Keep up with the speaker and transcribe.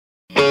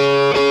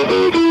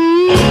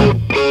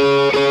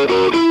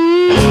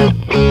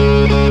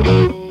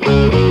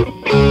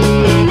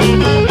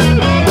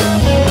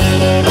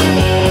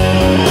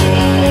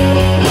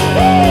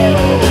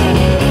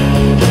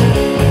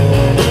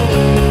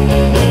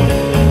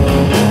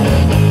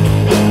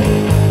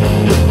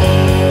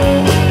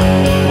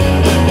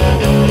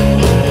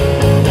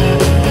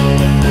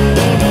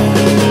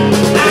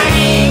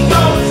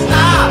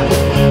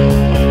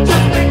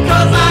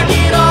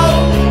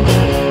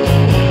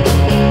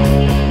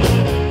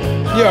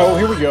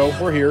here we go.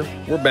 We're here.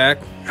 We're back.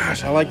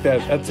 Gosh, I like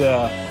that.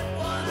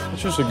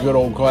 That's just a good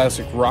old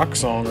classic rock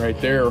song right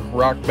there.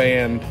 Rock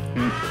band,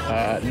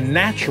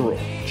 Natural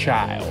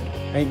Child.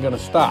 Ain't Gonna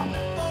Stop.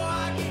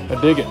 I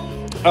dig it.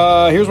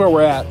 Here's where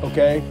we're at,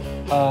 okay?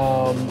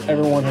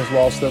 Everyone has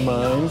lost their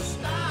minds,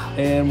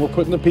 and we're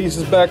putting the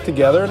pieces back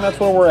together, and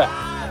that's where we're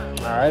at.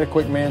 All right, a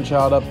quick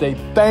man-child update.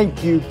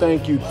 Thank you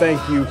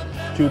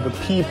to the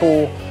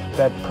people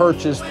that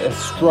purchased a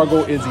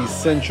Struggle is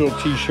Essential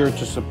t-shirt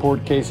to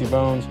support Casey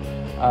Bones,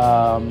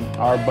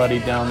 our buddy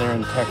down there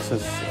in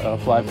Texas,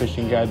 fly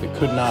fishing guide that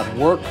could not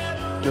work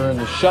during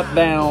the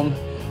shutdown.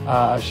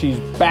 She's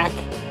back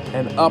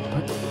and up,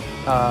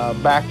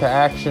 back to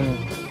action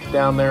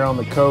down there on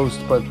the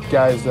coast. But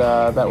guys,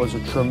 that was a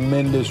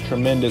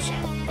tremendous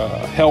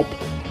help,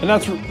 and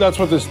that's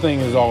what this thing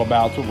is all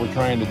about. It's what we're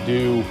trying to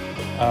do.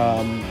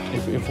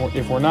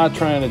 If we're not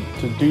trying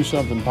to do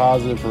something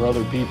positive for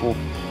other people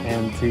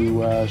and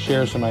to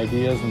share some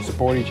ideas and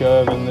support each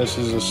other, then this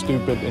is a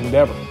stupid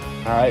endeavor.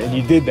 All right, and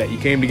you did that. You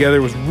came together.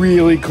 It was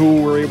really cool.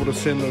 We were able to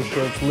send those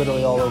shirts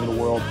literally all over the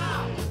world.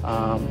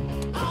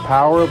 The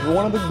power of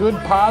one of the good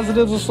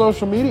positives of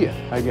social media,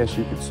 I guess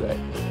you could say.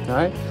 All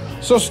right,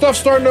 so stuff's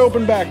starting to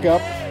open back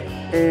up,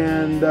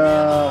 and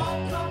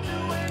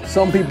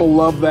some people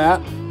love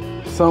that.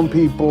 Some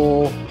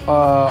people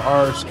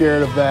are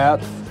scared of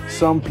that.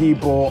 Some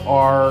people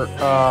are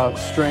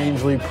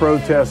strangely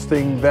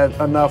protesting that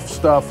enough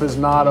stuff is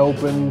not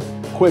open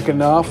quick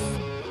enough.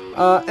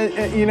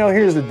 And you know,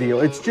 here's the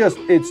deal. It's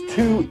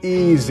too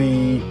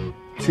easy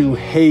to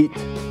hate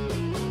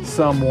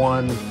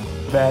someone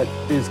that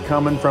is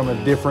coming from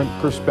a different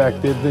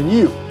perspective than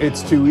you.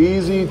 It's too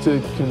easy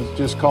to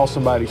just call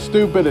somebody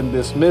stupid and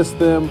dismiss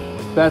them.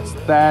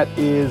 That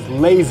is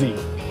lazy.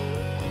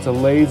 It's a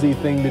lazy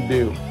thing to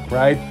do,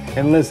 right?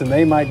 And listen,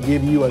 they might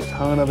give you a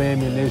ton of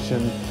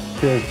ammunition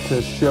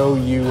to show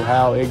you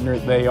how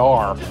ignorant they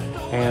are,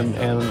 and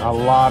a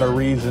lot of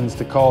reasons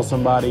to call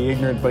somebody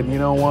ignorant. But you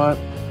know what?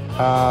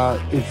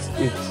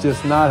 It's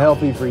just not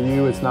healthy for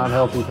you. It's not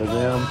healthy for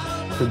them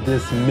to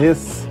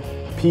dismiss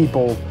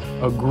people,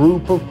 a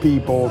group of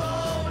people.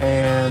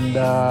 And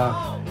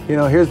you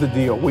know, here's the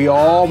deal: we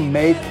all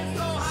make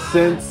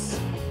sense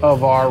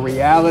of our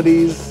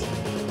realities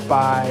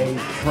by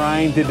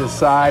trying to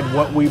decide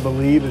what we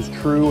believe is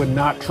true and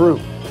not true.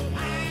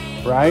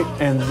 Right?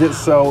 And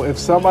just so if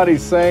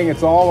somebody's saying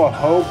it's all a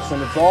hoax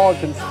and it's all a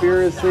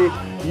conspiracy,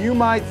 you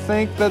might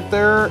think that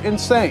they're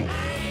insane.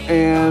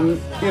 And,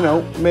 you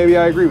know, maybe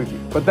I agree with you,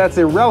 but that's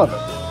irrelevant.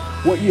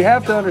 What you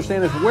have to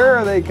understand is, where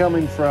are they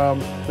coming from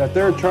that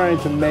they're trying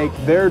to make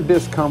their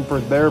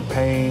discomfort, their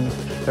pain,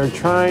 they're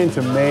trying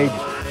to make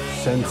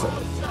sense of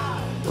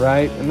it,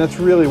 right? And that's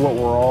really what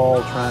we're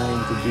all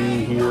trying to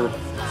do here.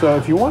 So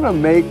if you want to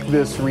make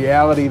this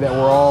reality that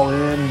we're all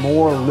in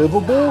more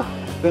livable,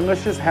 then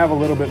let's just have a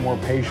little bit more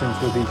patience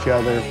with each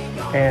other.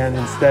 And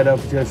instead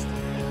of just,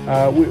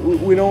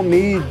 we don't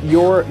need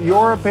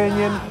your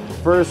opinion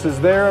versus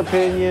their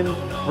opinion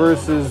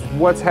versus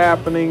what's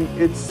happening.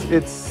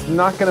 It's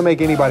not going to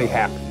make anybody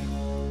happy,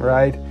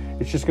 right?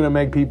 It's just going to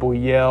make people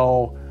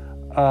yell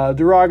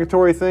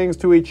derogatory things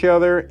to each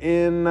other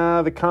in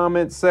the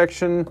comment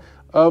section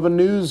of a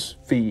news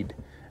feed.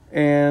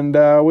 And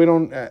we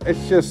don't.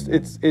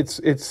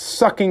 It's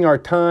sucking our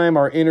time,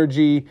 our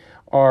energy,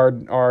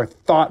 our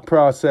thought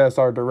process,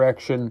 our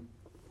direction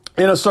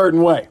in a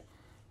certain way,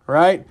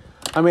 right?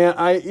 I mean,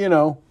 I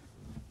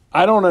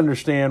don't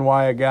understand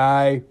why a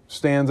guy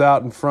stands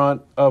out in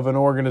front of an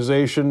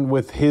organization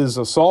with his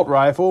assault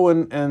rifle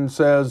and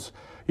says,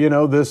 you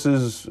know, this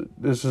is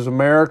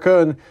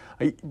America.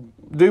 And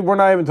dude, we're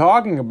not even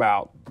talking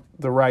about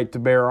the right to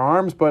bear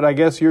arms, but I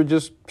guess you're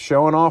just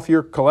showing off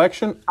your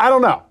collection. I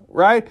don't know,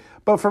 right?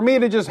 But for me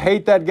to just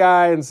hate that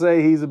guy and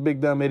say he's a big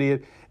dumb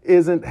idiot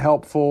isn't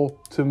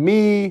helpful to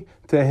me,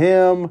 to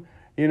him.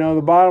 You know,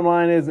 the bottom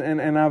line is,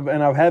 and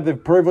I've had the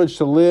privilege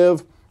to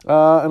live in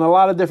a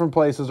lot of different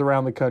places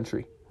around the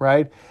country,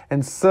 right?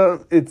 And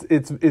so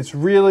it's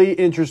really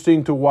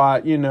interesting to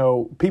watch. You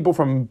know, people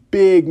from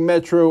big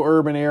metro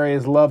urban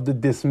areas love to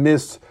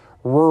dismiss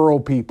rural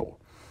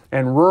people,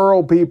 and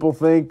rural people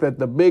think that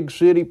the big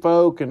city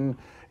folk and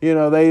they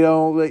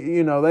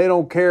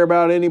don't care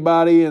about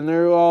anybody, and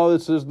they're all,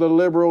 this is the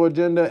liberal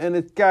agenda. And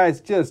it's, guys,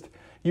 just,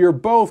 you're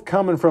both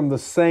coming from the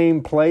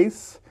same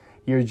place.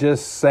 You're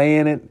just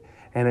saying it,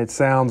 and it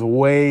sounds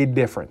way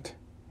different.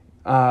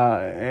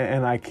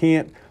 And I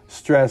can't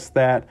stress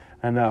that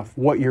enough.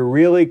 What you're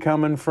really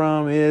coming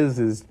from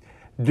is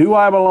do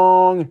I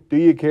belong? Do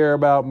you care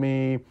about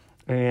me?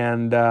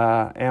 And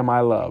am I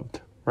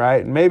loved?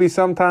 Right? And maybe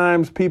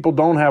sometimes people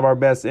don't have our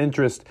best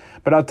interest,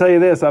 but I'll tell you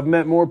this, I've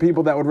met more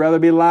people that would rather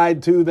be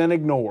lied to than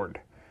ignored.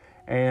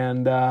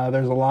 And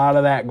there's a lot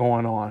of that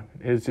going on.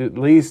 It's, at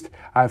least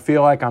I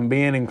feel like I'm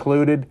being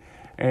included.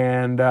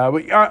 And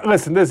but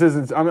listen, this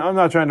isn't, I'm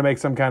not trying to make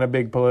some kind of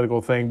big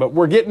political thing, but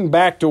we're getting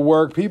back to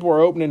work. People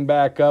are opening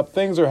back up.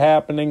 Things are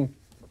happening.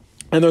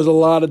 And there's a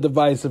lot of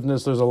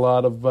divisiveness. There's a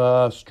lot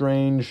of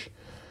strange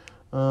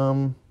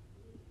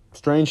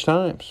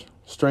times.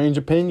 strange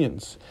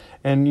opinions.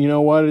 And you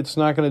know what it's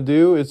not going to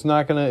do? It's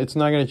not going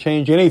to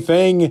change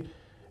anything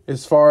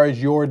as far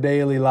as your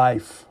daily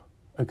life,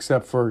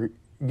 except for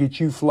get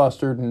you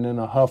flustered and in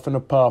a huff and a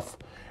puff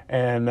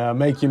and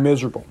make you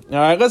miserable. All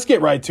right, let's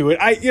get right to it.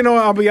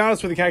 I'll be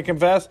honest with you, can I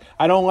confess?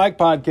 I don't like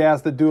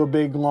podcasts that do a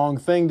big, long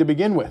thing to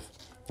begin with,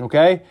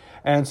 okay?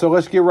 And so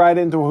let's get right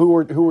into who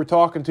we're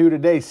talking to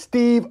today.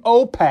 Steve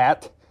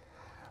Opat,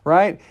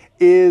 right,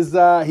 he's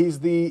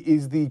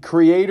the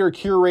creator,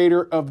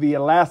 curator of the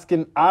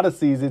Alaskan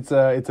Odysseys.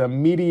 It's a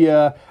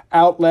media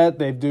outlet.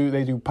 They do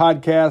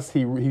podcasts.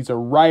 He's a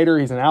writer.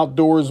 He's an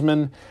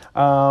outdoorsman.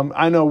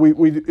 I know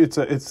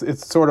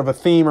it's sort of a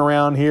theme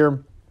around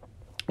here.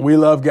 We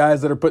love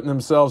guys that are putting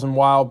themselves in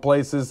wild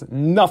places.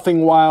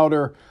 Nothing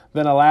wilder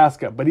than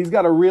Alaska. But he's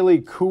got a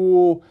really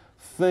cool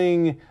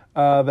thing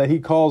that he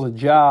calls a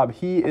job.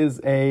 He is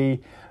a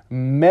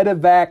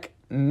medevac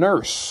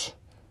nurse,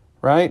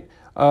 right?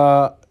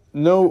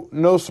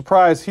 No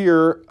surprise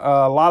here.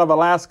 A lot of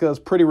Alaska is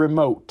pretty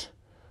remote.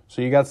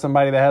 So you got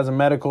somebody that has a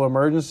medical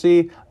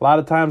emergency. A lot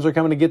of times they're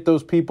coming to get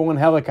those people in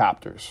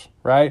helicopters,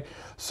 right?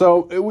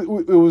 So it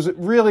was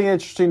really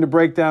interesting to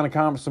break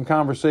down some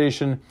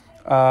conversation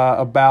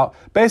about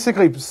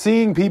basically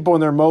seeing people in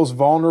their most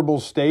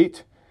vulnerable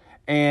state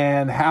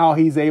and how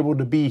he's able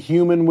to be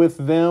human with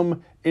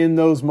them in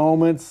those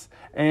moments,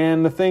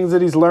 and the things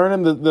that he's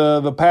learning,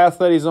 the path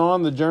that he's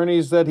on, the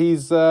journeys that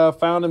he's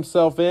found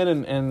himself in,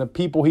 and the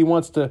people he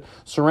wants to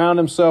surround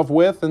himself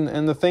with,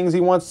 and the things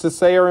he wants to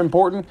say are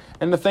important,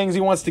 and the things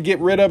he wants to get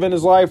rid of in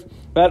his life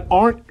that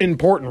aren't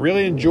important.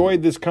 Really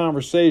enjoyed this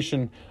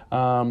conversation.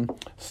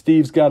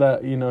 Steve's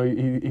got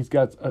he's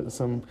got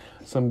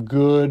some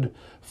good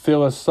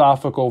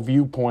philosophical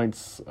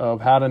viewpoints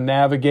of how to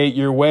navigate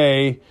your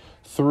way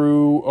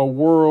through a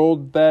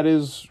world that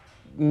is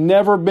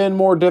never been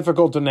more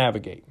difficult to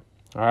navigate.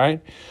 All right.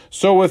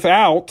 So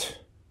without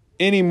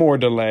any more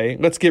delay,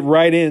 let's get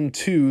right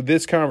into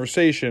this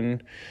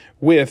conversation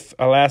with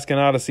Alaskan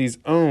Odyssey's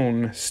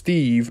own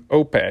Steve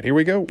Opat. Here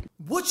we go.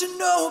 What you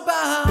know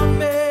about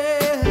me?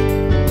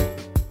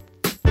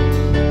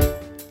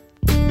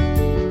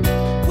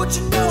 What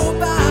you know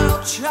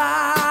about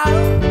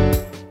child?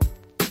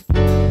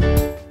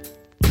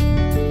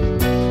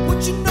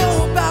 What you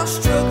know about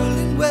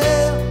struggling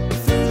well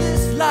through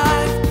this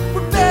life?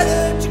 We're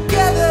better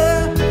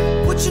together.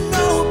 What you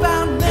know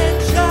about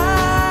man-child?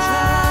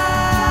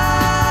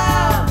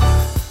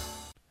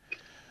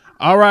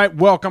 All right,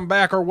 welcome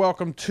back, or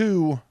welcome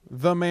to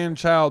the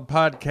Man-Child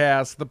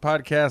Podcast, the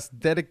podcast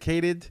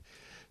dedicated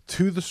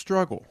to the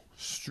struggle.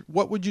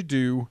 What would you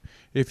do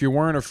if you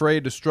weren't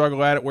afraid to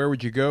struggle at it? Where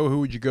would you go? Who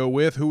would you go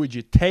with? Who would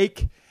you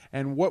take?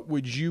 And what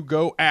would you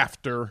go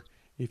after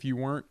if you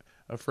weren't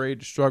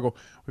afraid to struggle?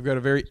 We've got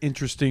a very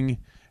interesting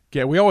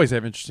guest. We always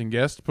have interesting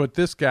guests, but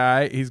this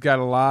guy, he's got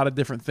a lot of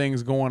different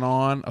things going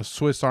on. A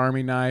Swiss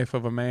Army knife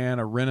of a man,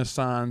 a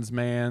Renaissance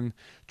man,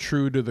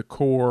 true to the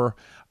core.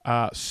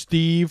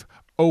 Steve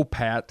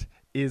Opat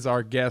is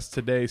our guest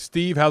today.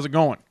 Steve, how's it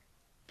going?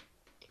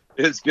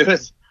 It's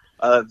good.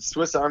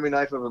 Swiss Army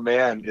knife of a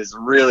man is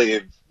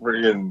really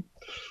friggin',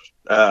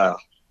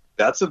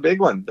 that's a big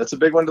one. That's a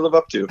big one to live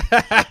up to.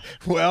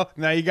 Well,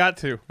 now you got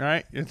to,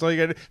 right? It's all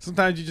you got to.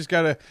 Sometimes you just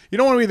got to, you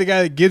don't want to be the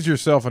guy that gives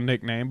yourself a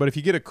nickname, but if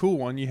you get a cool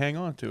one, you hang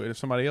on to it if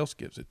somebody else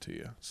gives it to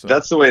you. So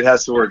that's the way it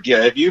has to work.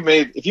 Yeah, if you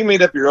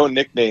made up your own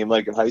nickname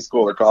like in high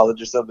school or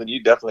college or something,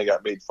 you definitely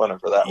got made fun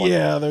of for that one.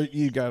 Yeah,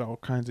 you got all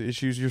kinds of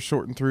issues you're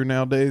sorting through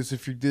nowadays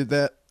if you did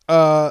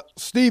that.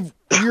 Steve,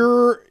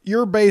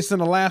 you're based in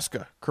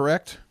Alaska,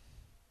 correct?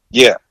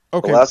 Yeah.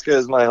 Okay. Alaska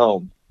is my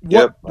home.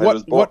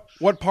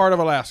 What part of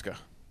Alaska?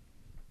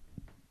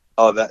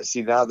 Oh,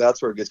 now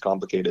that's where it gets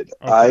complicated.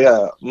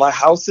 Okay. My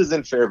house is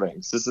in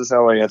Fairbanks. This is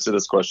how I answer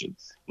this question.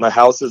 My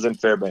house is in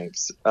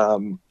Fairbanks.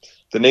 The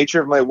nature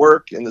of my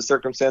work and the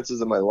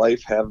circumstances of my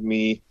life have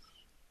me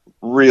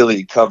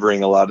really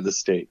covering a lot of the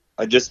state.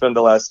 I just spent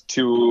the last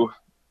 2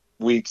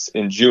 weeks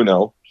in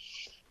Juneau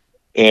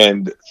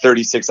and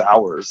 36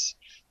 hours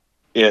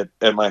at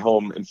my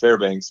home in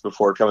Fairbanks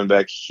before coming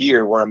back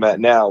here where I'm at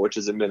now, which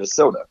is in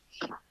Minnesota.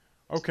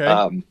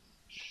 Okay.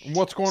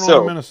 What's going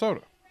on in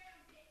Minnesota?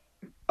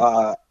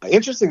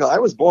 Interestingly, I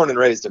was born and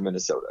raised in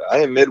Minnesota. I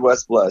am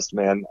Midwest blessed,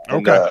 man.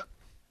 And, okay.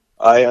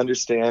 I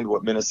understand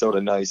what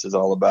Minnesota nice is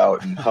all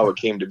about and how it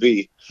came to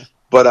be.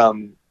 But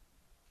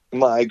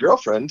my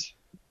girlfriend,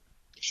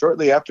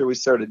 shortly after we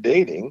started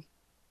dating,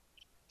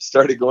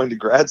 started going to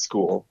grad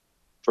school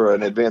for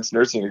an advanced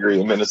nursing degree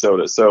in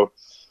Minnesota. So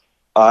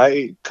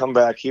I come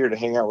back here to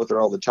hang out with her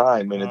all the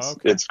time, and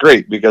it's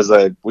great because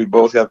we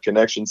both have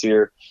connections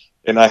here.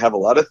 And I have a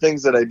lot of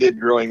things that I did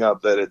growing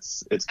up that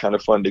it's kind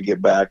of fun to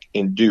get back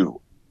and do.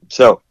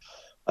 So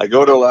I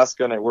go to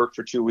Alaska and I work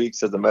for 2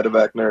 weeks as a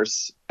medevac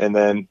nurse. And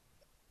then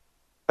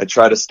I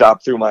try to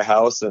stop through my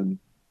house and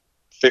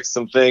fix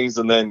some things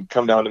and then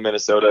come down to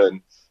Minnesota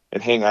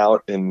and hang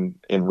out and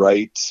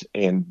write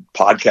and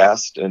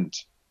podcast and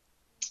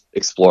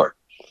explore.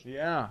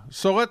 Yeah.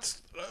 So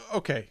let's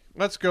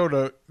go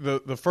to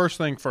the first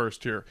thing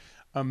first here.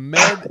 A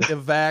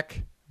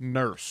medevac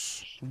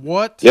nurse.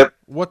 What? Yep.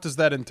 What does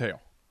that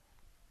entail?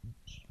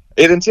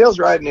 It entails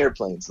riding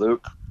airplanes,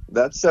 Luke.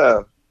 That's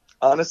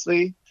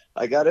honestly,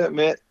 I gotta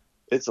admit,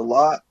 it's a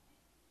lot.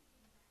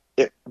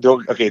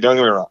 Don't get me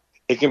wrong.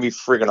 It can be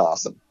friggin'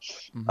 awesome.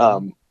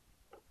 Mm-hmm.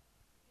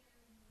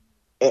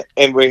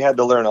 And we had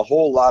to learn a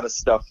whole lot of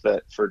stuff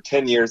that for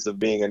 10 years of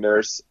being a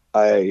nurse,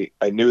 I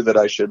knew that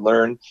I should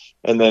learn.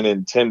 And then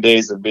in 10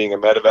 days of being a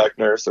medevac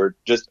nurse or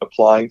just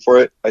applying for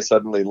it, I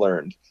suddenly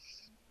learned.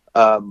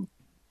 And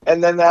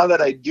then now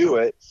that I do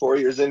it, 4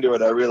 years into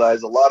it, I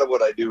realize a lot of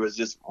what I do is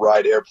just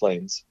ride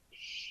airplanes,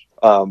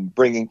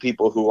 bringing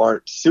people who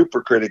aren't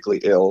super critically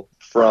ill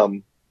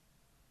from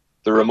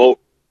the remote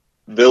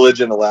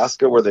village in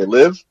Alaska where they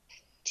live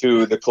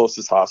to the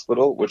closest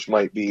hospital, which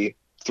might be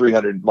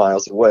 300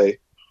 miles away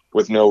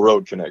with no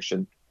road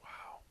connection.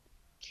 Wow.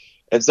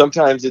 And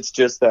sometimes it's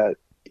just that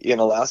in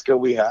Alaska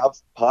we have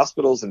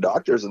hospitals and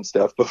doctors and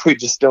stuff, but we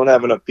just don't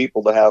have enough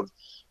people to have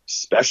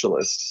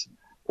specialists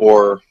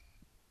or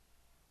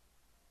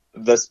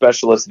the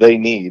specialists they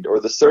need or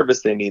the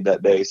service they need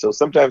that day. So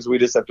sometimes we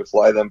just have to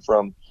fly them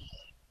from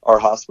our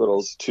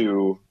hospitals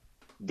to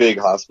big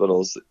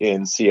hospitals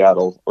in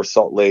Seattle or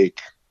Salt Lake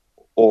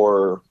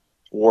or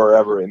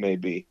wherever it may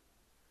be.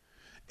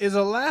 Is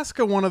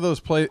Alaska one of those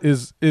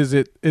places? Is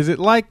it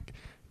like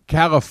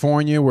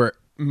California where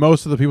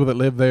most of the people that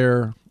live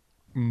there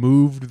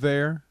moved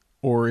there,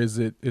 or is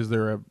it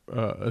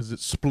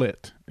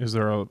split? Is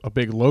there a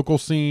big local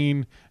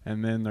scene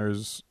and then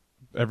there's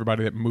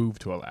everybody that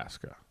moved to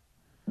Alaska?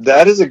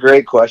 That is a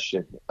great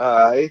question.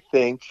 I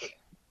think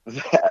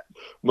that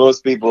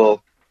most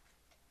people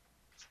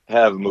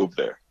have moved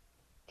there.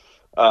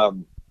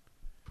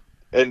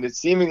 And it's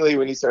seemingly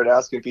when you start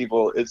asking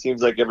people, it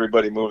seems like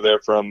everybody moved there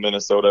from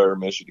Minnesota or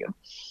Michigan.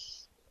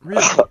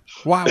 Really?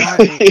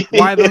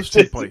 Why those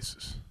two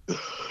places?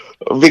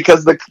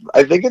 Because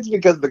I think it's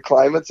because the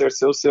climates are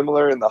so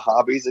similar and the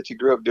hobbies that you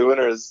grew up doing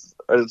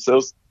are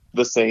so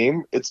the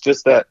same. It's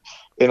just that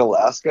in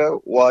Alaska,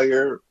 while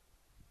you're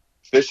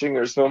fishing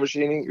or snow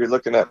machining, you're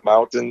looking at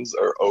mountains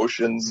or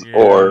oceans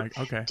or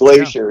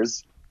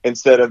glaciers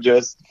instead of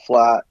just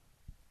flat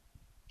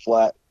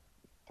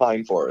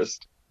pine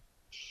forest.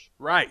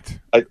 Right.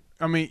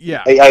 I mean,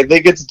 yeah. I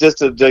think it's just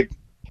when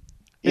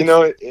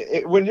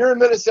you're in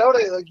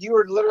Minnesota, like you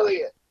are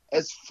literally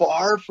as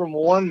far from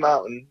one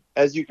mountain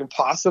as you can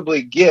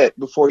possibly get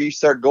before you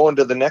start going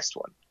to the next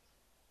one.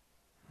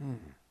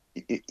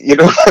 You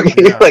know what I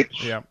mean?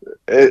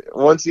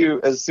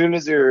 As soon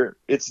as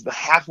it's the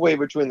halfway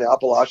between the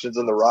Appalachians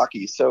and the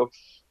Rockies. So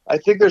I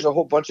think there's a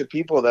whole bunch of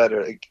people that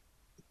are like,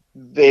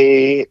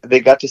 they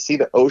got to see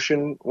the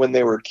ocean when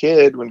they were a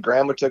kid, when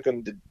grandma took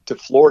them to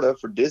Florida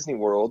for Disney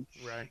World.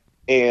 Right.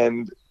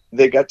 And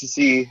they got to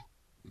see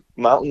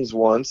mountains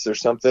once or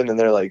something. And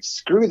they're like,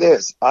 screw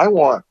this. I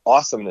want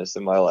awesomeness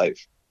in my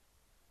life.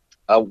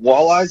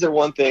 Walleyes are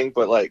one thing,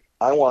 but like,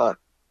 I want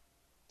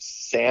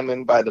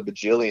salmon by the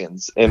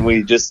bajillions. And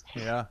we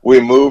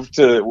moved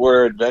to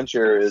where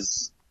adventure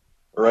is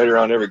right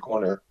around every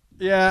corner.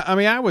 Yeah, I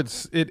mean,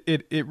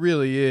 it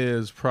really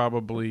is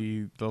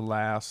probably the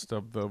last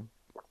of the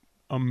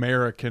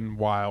American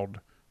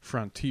wild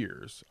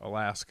frontiers.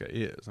 Alaska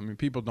is. I mean,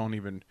 people don't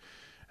even,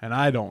 and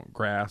I don't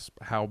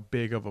grasp how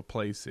big of a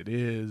place it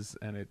is,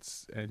 and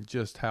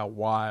just how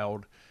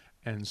wild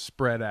and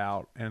spread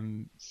out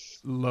and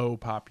low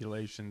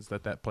populations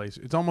that place.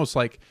 It's almost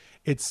like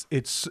it's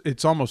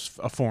almost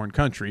a foreign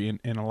country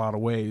in a lot of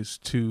ways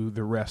to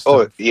the rest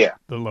of the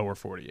lower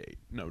 48.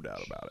 No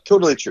doubt about it.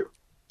 Totally true.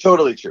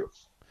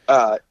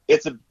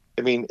 It's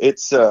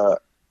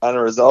on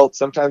a result.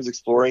 Sometimes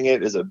exploring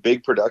it is a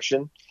big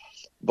production,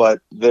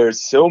 but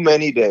there's so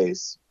many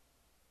days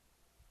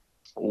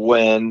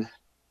when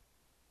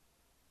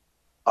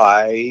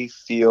I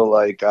feel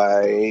like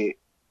I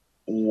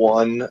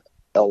won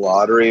a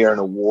lottery or an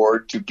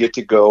award to get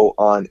to go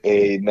on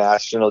a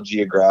National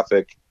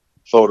Geographic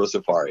photo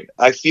safari.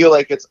 I feel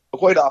like it's a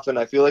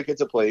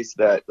place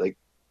that like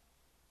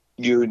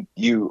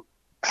you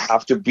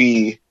have to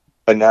be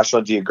a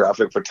National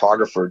Geographic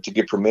photographer to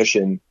get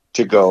permission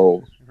to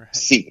go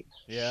see.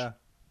 Yeah.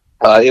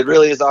 It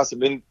really is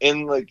awesome.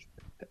 And like,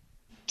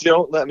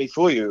 don't let me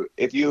fool you.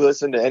 If you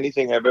listen to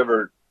anything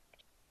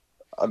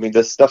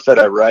the stuff that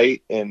I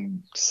write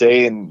and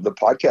say in the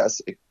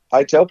podcast,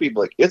 I tell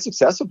people like it's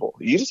accessible.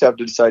 You just have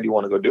to decide you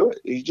want to go do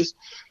it.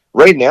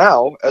 Right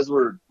now, as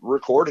we're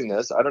recording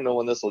this, I don't know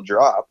when this will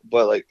drop,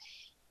 but like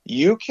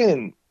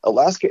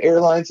Alaska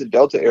Airlines and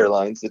Delta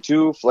Airlines, the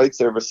two flight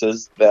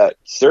services that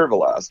serve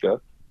Alaska,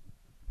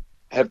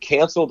 have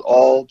canceled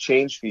all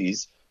change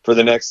fees for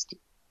the next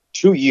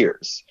 2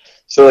 years.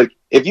 So like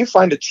if you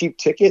find a cheap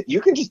ticket,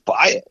 you can just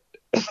buy it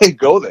and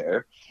go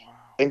there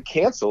and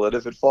cancel it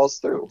if it falls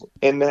through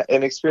and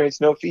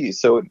experience no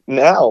fees. So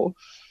now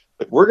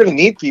we're going to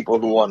need people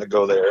who want to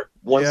go there.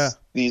 Once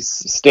these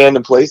stand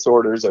in place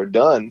orders are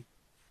done,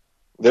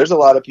 there's a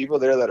lot of people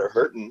there that are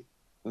hurting,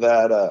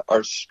 that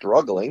are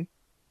struggling,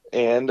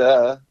 and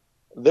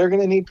they're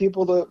going to need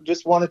people to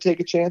just want to take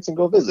a chance and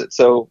go visit.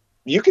 So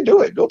you can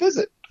do it. Go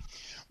visit.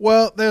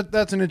 Well,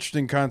 that's an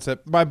interesting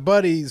concept. My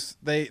buddies,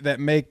 that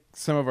make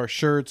some of our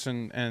shirts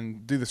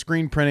and do the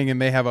screen printing, and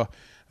they have a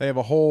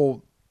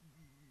whole.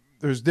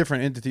 There's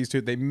different entities to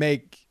it. They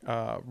make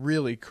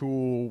really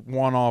cool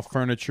one-off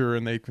furniture,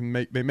 and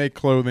they make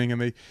clothing,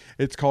 and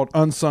it's called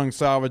Unsung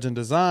Salvage and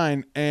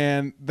Design,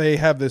 and they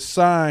have this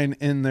sign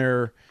in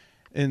their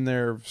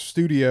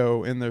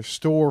studio, in their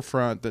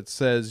storefront, that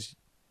says,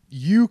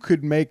 "You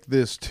could make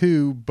this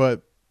too,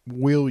 but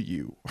will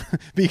you?"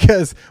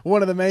 Because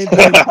one of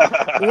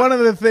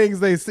the things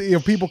they see,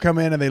 people come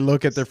in and they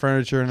look at their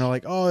furniture and they're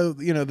like, "Oh,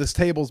 this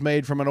table's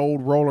made from an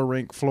old roller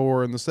rink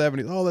floor in the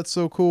 70s. Oh, that's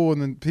so cool."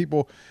 And then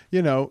people,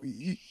 and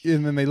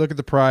then they look at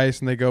the price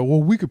and they go,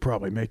 "Well, we could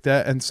probably make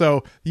that." And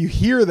so you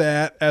hear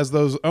that as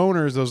those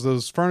owners,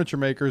 those furniture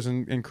makers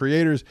and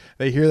creators,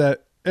 they hear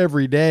that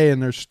every day in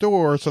their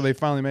store. So they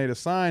finally made a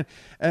sign,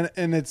 and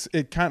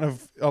it kind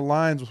of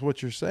aligns with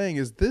what you're saying,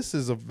 is this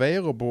is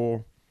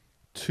available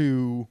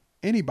to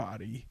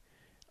anybody,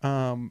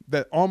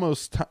 that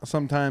almost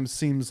sometimes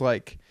seems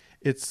like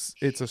it's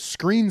a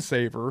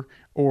screensaver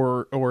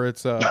or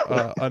it's a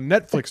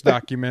Netflix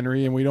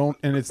documentary,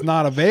 and it's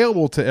not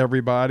available to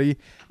everybody.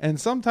 And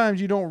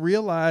sometimes you don't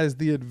realize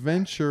the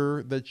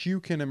adventure that you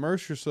can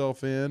immerse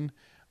yourself in,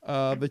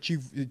 that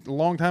a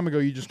long time ago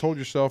you just told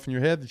yourself in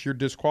your head that you're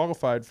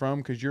disqualified from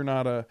because you're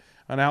not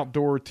an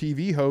outdoor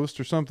TV host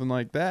or something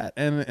like that.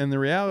 And the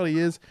reality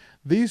is,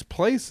 these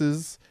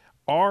places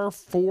are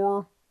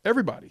for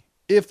everybody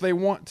if they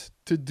want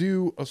to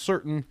do a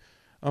certain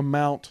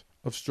amount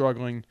of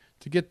struggling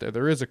to get there.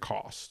 There is a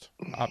cost,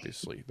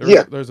 obviously.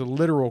 There's a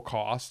literal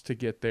cost to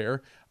get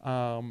there.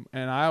 And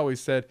I always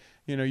said,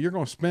 you're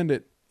going to spend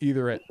it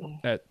either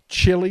at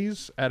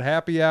Chili's at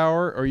happy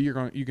hour, or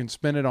you can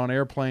spend it on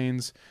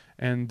airplanes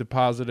and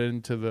deposit it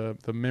into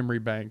the memory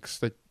banks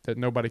that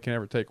nobody can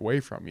ever take away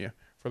from you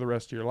for the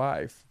rest of your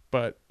life.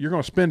 But you're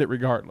going to spend it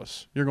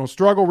regardless. You're going to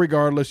struggle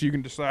regardless. You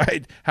can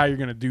decide how you're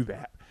going to do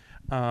that.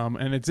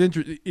 And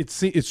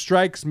it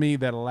strikes me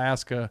that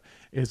Alaska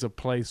is a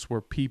place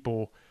where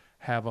people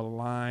have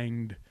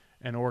aligned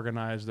and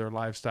organized their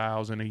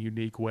lifestyles in a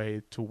unique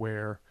way to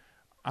where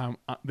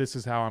this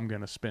is how I'm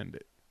going to spend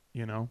it,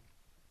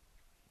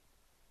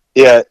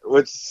 Yeah,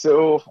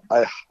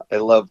 I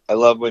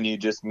love when you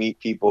just meet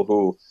people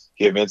who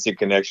you have instant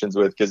connections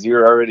with, because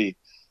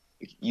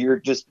you're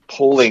just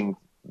pulling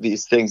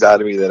these things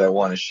out of me that I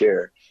want to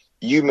share.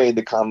 You made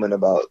the comment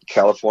about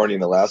California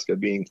and Alaska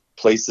being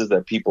places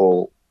that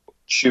people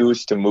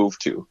choose to move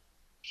to.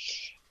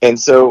 And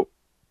so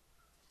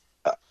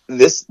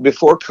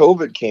before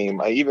COVID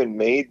came, I even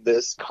made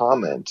this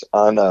comment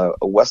on a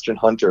Western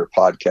Hunter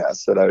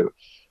podcast that I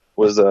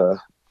was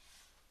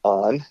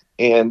on.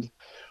 And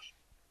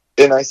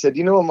I said,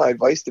 my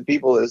advice to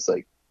people is,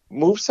 like,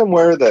 move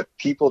somewhere that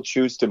people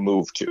choose to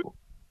move to.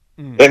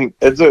 And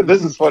so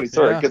this is funny,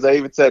 sorry, because I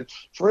even said,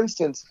 for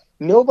instance,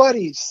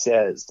 nobody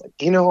says,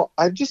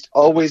 I've just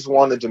always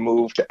wanted to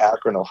move to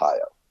Akron,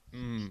 Ohio.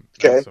 Okay,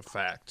 that's a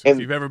fact. And,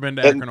 if you've ever been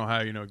to Akron,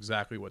 Ohio, you know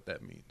exactly what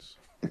that means.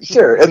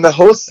 Sure. And the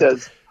host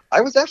says, I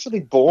was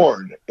actually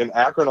born in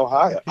Akron,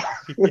 Ohio.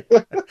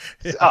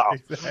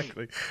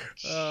 Exactly.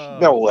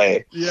 No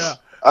way. Yeah,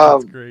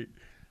 that's great.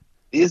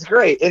 It's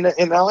great. And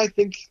now I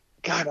think,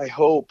 God,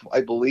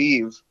 I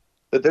believe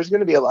that there's going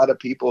to be a lot of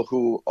people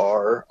who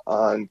are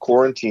on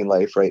quarantine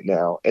life right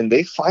now, and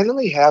they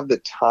finally have the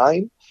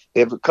time. They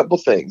have a couple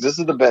things. This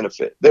is the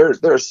benefit. There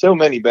are so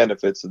many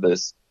benefits of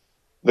this,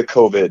 the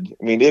COVID.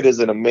 I mean, it is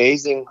an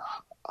amazing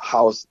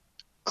house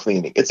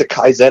cleaning. It's a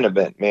Kaizen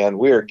event, man.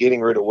 We are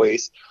getting rid of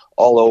waste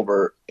all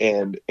over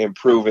and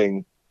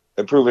improving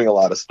a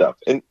lot of stuff.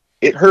 And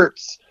it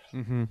hurts.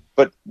 Mm-hmm.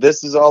 But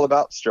this is all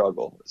about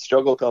struggle.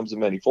 Struggle comes in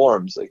many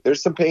forms. Like,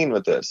 there's some pain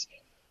with this.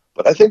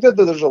 But I think that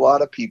there's a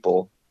lot of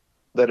people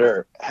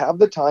that have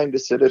the time to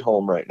sit at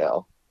home right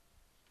now,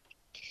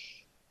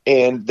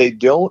 and they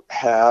don't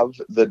have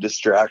the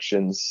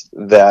distractions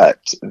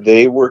that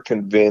they were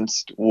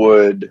convinced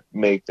would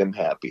make them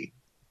happy.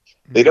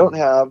 Mm-hmm. They don't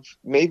have,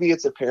 maybe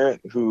it's a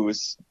parent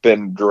who's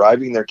been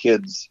driving their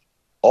kids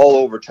all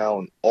over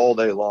town all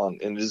day long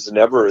and just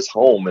never is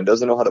home and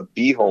doesn't know how to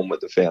be home with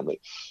the family.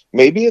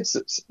 Maybe it's,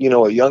 a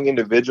young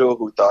individual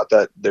who thought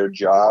that their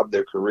job,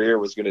 their career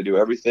was going to do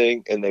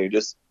everything, and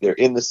they're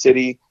in the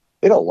city.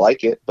 They don't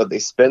like it, but they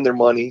spend their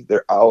money.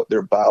 They're out, they're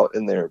about,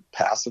 and they're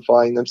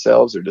pacifying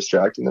themselves or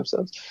distracting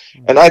themselves.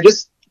 Mm-hmm. And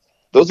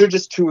those are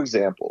just two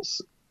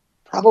examples.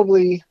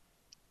 Probably,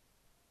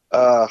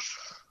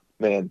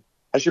 man,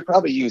 I should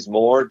probably use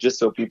more just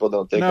so people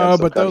don't think I'm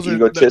some kind of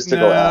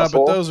egotistical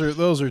asshole. But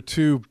those are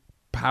two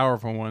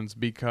powerful ones,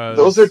 because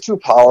those are two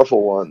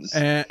powerful ones,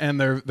 and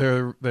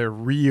they're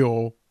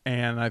real.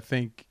 And I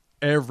think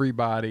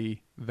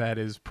everybody that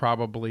is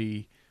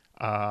probably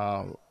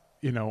on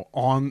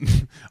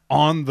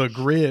the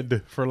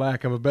grid, for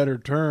lack of a better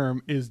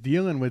term, is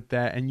dealing with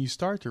that. And you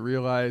start to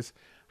realize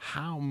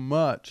how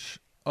much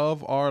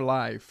of our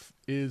life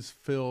is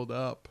filled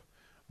up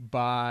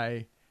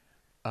by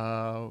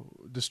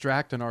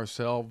distracting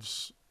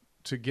ourselves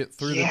to get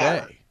through the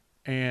day.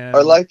 And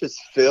our life is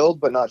filled,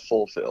 but not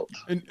fulfilled.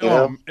 And, you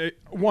know?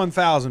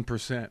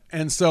 1,000%.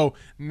 And so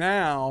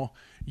now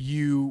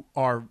you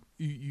are,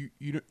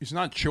 it's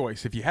not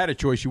choice. If you had a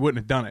choice, you wouldn't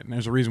have done it. And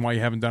there's a reason why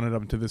you haven't done it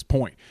up to this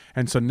point.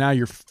 And so now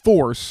you're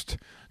forced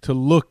to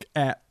look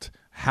at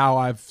how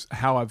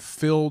I've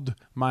filled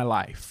my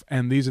life,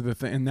 and these are the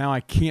things, and now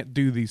I can't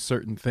do these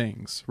certain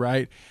things,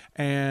 right?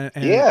 And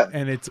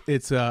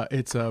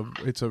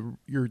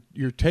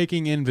you're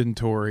taking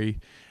inventory,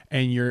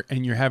 and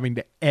you're having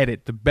to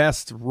edit the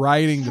best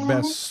writing, the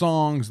best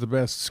songs, the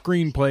best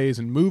screenplays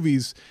and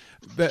movies.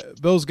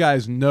 Those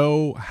guys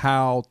know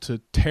how to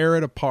tear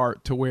it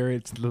apart to where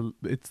it's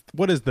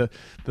what is the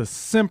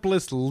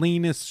simplest,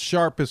 leanest,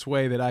 sharpest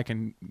way that I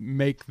can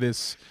make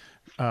this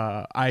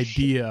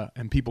idea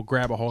and people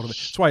grab a hold of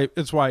it.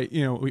 That's why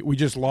we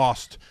just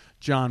lost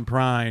John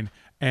Prine,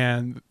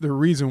 and the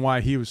reason why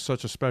he was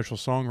such a special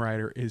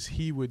songwriter is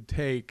he would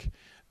take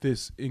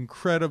this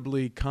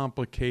incredibly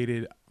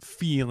complicated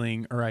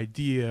feeling or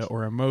idea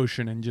or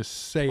emotion and just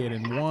say it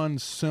in one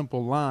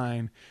simple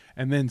line,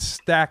 and then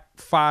stack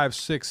 5,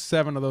 6,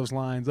 7 of those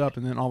lines up,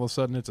 and then all of a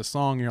sudden it's a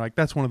song, and you're like,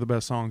 that's one of the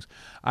best songs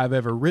I've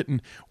ever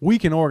written. We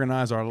can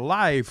organize our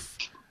life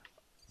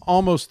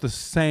almost the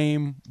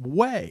same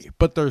way,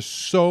 but there's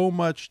so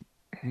much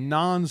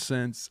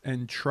nonsense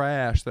and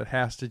trash that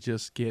has to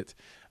just get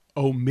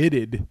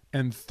omitted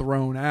and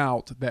thrown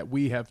out that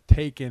we have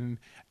taken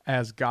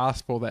as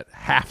gospel that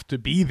have to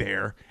be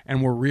there,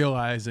 and we're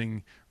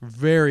realizing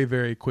very,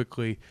 very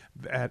quickly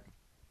that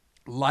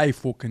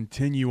life will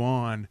continue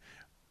on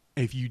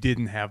if you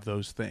didn't have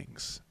those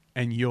things,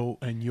 and you'll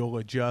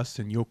adjust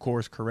and you'll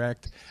course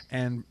correct,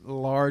 and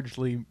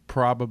largely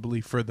probably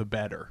for the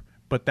better.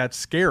 But that's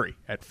scary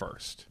at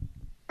first.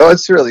 Oh,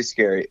 it's really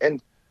scary. And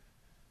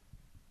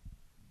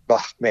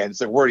man,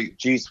 it's like, where do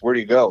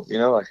you go?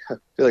 I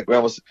feel like we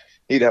almost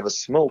need to have a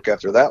smoke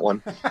after that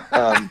one.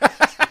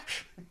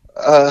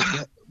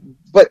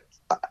 But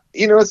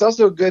it's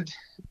also a good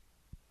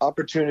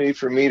opportunity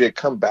for me to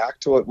come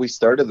back to what we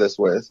started this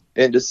with,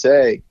 and to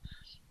say,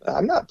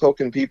 I'm not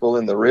poking people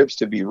in the ribs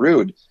to be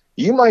rude.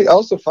 You might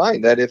also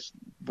find that if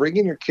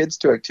bringing your kids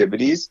to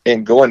activities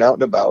and going out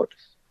and about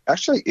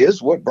actually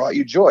is what brought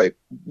you joy,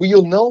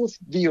 you'll know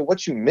via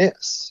what you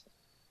miss,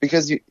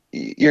 because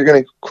you're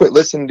going to quit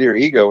listening to your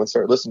ego and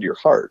start listening to your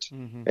heart.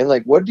 Mm-hmm. And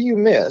like, what do you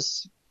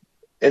miss?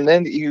 And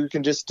then you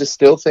can just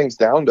distill things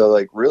down to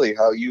like really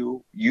how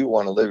you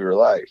want to live your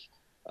life.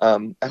 I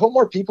hope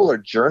more people are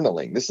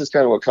journaling. This is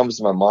kind of what comes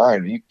to my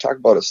mind. You talk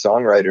about a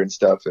songwriter and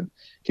stuff, and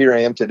here I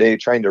am today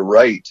trying to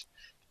write,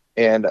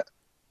 and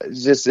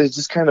it's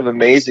just kind of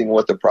amazing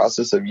what the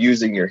process of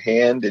using your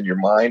hand and your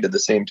mind at the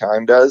same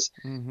time does,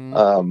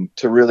 mm-hmm.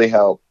 To really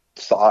help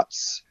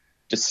thoughts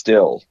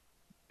distill.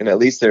 And at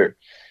least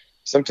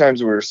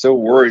sometimes we're so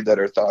worried that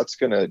our thoughts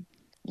going to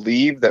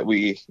leave that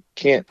we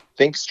can't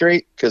think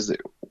straight,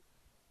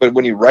 but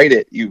when you write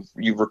it, you've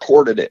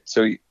recorded it,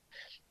 so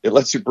it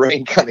lets your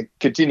brain kind of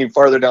continue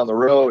farther down the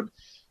road,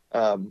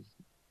 and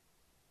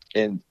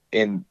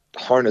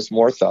harness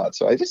more thoughts.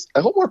 So I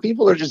hope more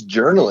people are just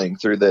journaling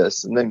through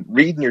this, and then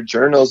reading your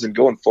journals and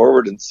going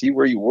forward and see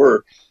where you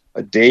were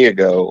a day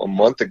ago, a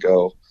month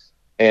ago,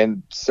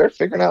 and start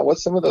figuring out what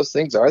some of those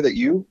things are that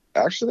you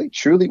actually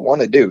truly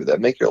want to do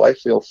that make your life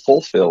feel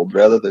fulfilled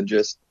rather than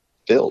just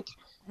filled.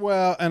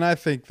 Well, and I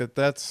think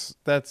that's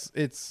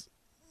it's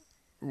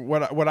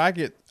what I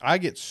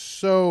get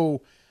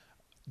so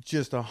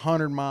just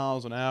 100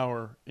 miles an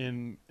hour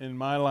in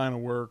my line of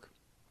work,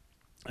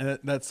 and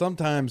that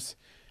sometimes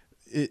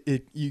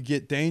you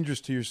get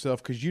dangerous to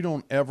yourself, because you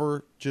don't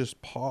ever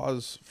just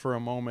pause for a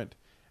moment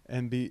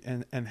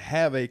and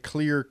have a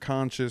clear,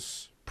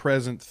 conscious,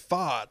 present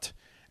thought.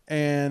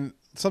 And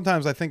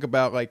sometimes I think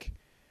about like,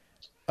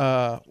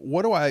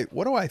 what do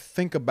I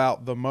think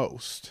about the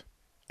most?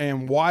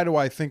 And why do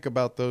I think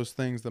about those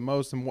things the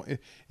most? And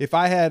if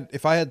I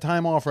had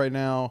time off right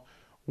now,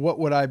 what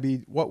would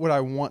I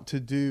want to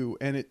do?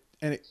 And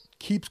it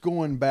keeps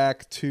going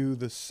back to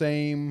the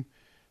same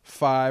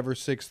 5 or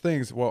 6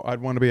 things. Well,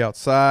 I'd want to be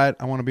outside.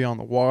 I want to be on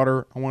the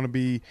water. I want to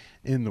be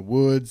in the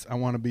woods. I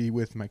want to be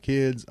with my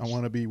kids. I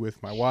want to be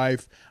with my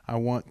wife. I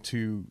want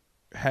to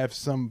have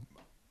some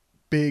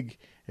big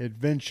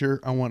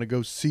adventure. I want to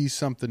go see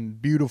something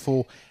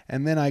beautiful.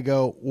 And then I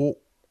go, well,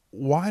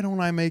 why don't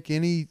I make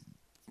any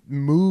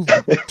move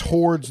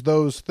towards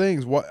those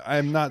things? What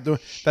I'm not doing.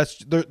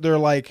 They're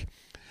like,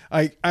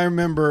 I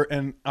remember,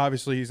 and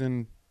obviously he's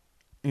in,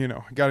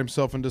 got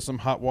himself into some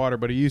hot water,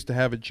 but he used to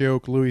have a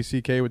joke. Louis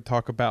C.K. would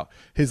talk about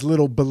his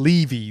little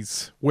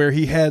believies, where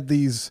he had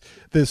this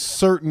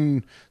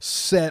certain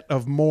set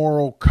of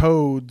moral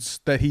codes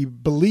that he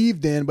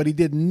believed in, but he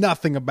did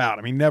nothing about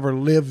them. He never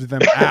lived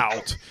them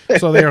out.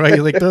 So they're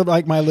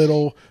like my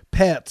little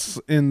pets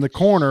in the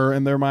corner,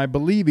 and they're my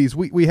believies.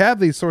 We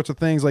have these sorts of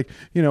things like,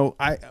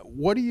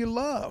 what do you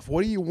love?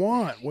 What do you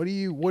want? What do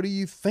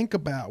you think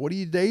about? What do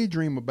you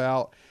daydream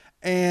about?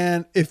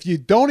 And if you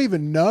don't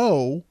even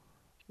know,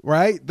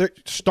 right,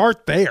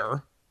 start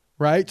there,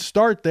 right?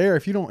 Start there.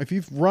 If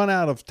you've run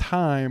out of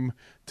time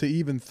to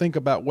even think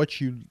about what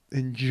you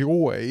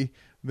enjoy,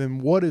 then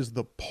what is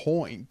the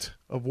point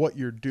of what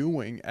you're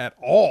doing at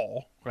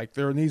all? Like,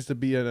 there needs to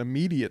be an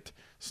immediate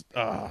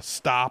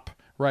stop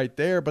right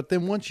there. But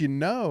then once you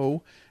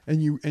know,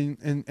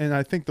 and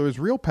I think there's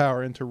real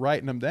power into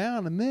writing them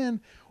down. And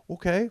then,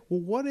 okay, well,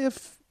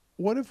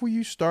 what if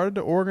you started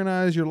to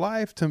organize your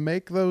life to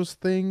make those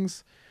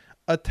things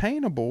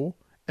attainable,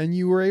 and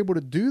you were able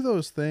to do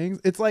those things?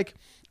 It's like,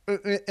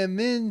 and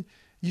then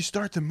you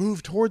start to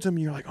move towards them,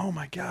 and you're like, oh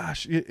my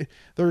gosh,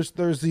 there's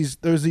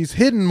these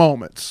hidden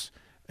moments,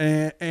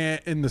 and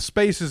in the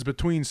spaces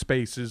between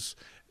spaces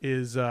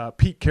is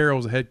Pete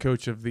Carroll's the head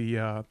coach of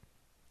the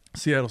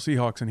Seattle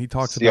Seahawks, and he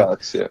talks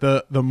about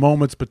the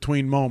moments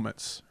between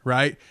moments,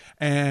 right?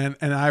 And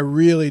I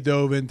really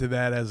dove into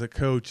that as a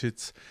coach.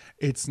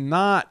 It's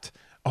not,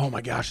 oh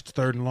my gosh, it's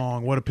 3rd and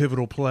long, what a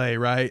pivotal play,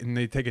 right? And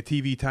they take a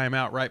TV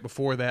timeout right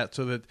before that,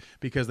 so that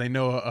because they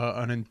know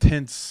an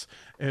intense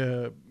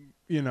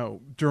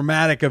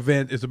dramatic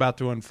event is about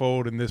to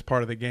unfold in this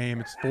part of the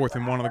game. It's 4th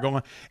and 1 on the goal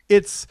line.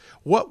 It's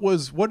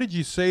what did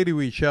you say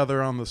to each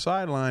other on the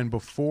sideline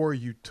before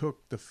you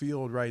took the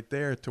field right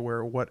there, to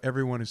where what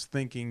everyone is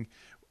thinking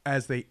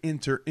as they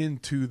enter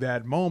into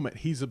that moment.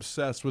 He's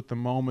obsessed with the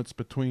moments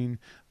between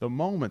the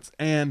moments.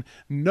 And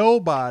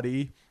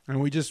nobody,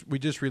 and we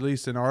just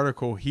released an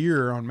article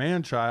here on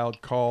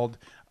Manchild called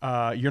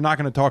You're Not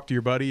Going to Talk to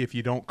Your Buddy If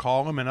You Don't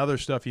Call Him, and other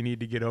stuff you need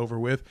to get over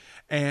with.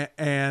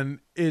 And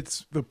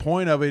it's, the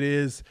point of it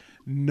is,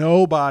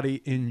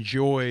 nobody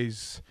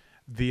enjoys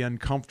the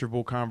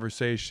uncomfortable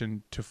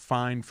conversation to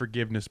find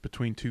forgiveness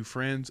between two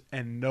friends,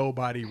 and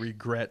nobody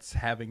regrets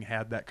having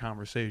had that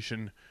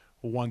conversation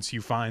once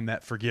you find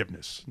that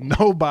forgiveness.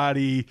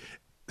 Nobody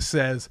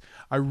says,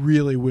 I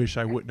really wish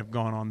I wouldn't have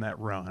gone on that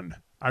run.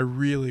 I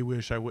really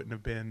wish I wouldn't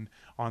have been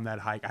on that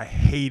hike. I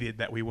hated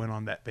that we went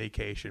on that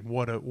vacation.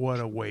 What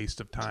a waste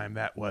of time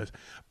that was.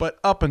 But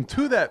up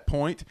until that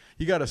point,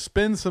 you got to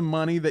spend some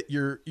money that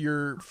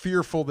you're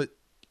fearful that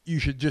you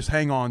should just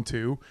hang on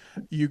to.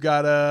 You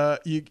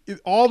gotta,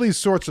 all these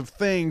sorts of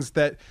things,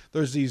 that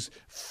there's these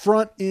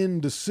front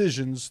end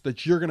decisions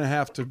that you're going to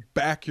have to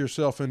back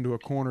yourself into a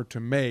corner to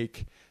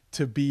make,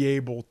 to be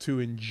able to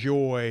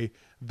enjoy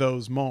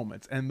those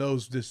moments. And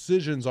those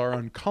decisions are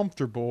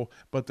uncomfortable,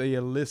 but they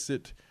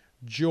elicit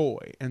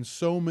joy. And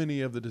so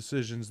many of the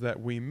decisions that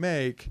we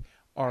make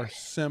are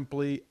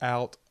simply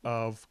out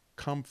of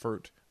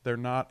comfort. They're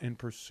not in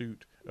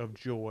pursuit of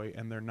joy,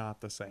 and they're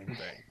not the same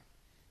thing.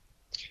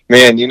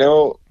 Man,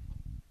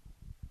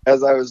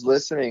 as I was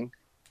listening,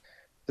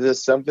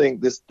 this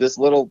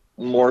little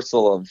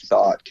morsel of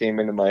thought came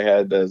into my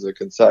head as a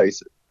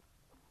concise.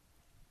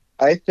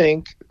 I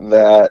think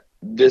that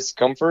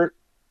discomfort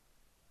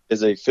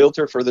is a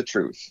filter for the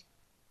truth.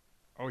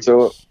 Oh, yes.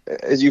 So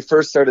as you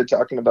first started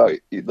talking about,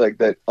 like,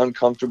 that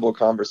uncomfortable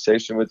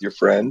conversation with your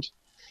friend,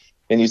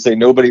 and you say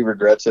nobody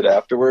regrets it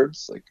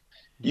afterwards, like,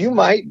 you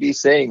might be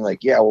saying,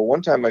 like, yeah, well,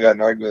 one time I got in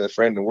an argument with a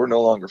friend and we're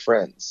no longer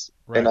friends.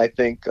 Right. And I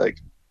think, like,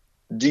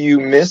 do you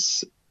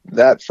miss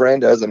that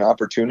friend as an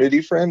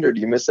opportunity friend, or do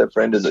you miss that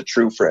friend as a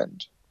true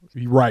friend?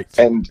 Right.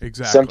 And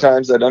exactly.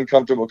 Sometimes that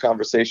uncomfortable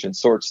conversation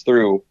sorts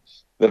through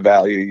the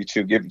value you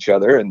two give each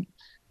other. And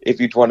if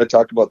you want to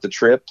talk about the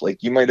trip,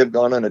 like, you might have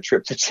gone on a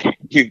trip that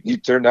you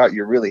turned out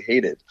you really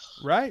hated.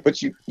 Right.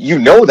 But you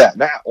know that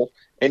now,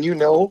 and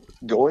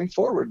going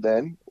forward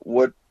then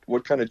what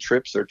kind of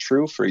trips are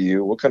true for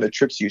you, what kind of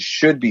trips you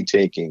should be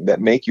taking that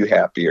make you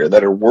happier,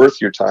 that are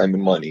worth your time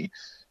and money.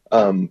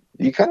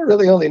 You kind of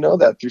really only know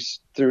that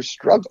through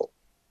struggle.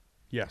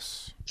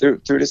 Yes. Through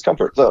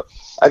discomfort. So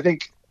I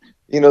think,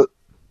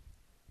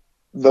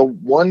 the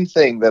one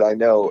thing that I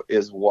know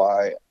is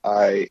why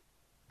I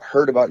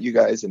heard about you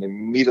guys and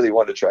immediately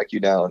wanted to track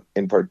you down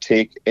and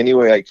partake any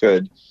way I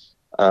could,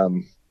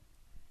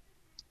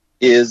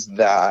 is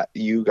that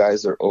you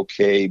guys are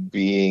okay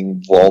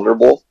being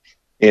vulnerable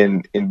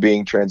in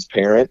being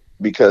transparent,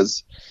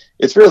 because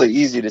it's really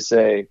easy to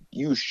say,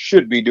 you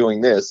should be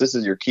doing this. This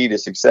is your key to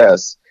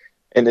success.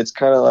 And it's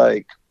kind of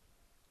like,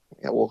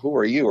 yeah, well, who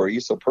are you? Are you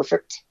so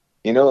perfect?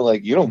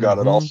 Like, you don't got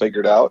it all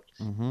figured out.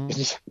 Mm-hmm.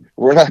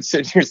 We're not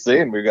sitting here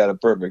saying we got it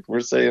perfect.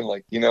 We're saying,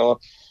 like,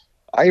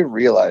 I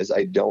realize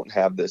I don't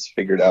have this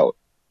figured out.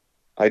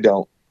 I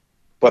don't.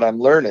 But I'm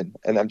learning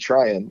and I'm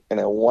trying, and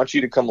I want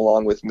you to come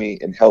along with me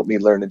and help me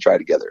learn and try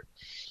together.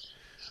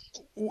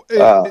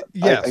 Yes.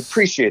 I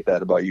appreciate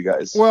that about you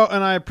guys. Well,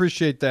 and I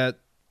appreciate that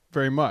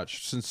very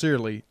much,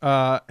 sincerely.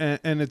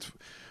 And it's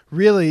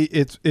really,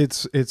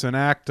 it's an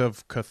act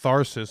of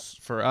catharsis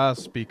for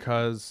us,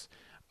 because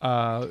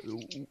I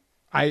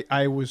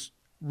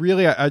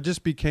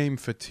just became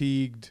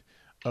fatigued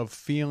of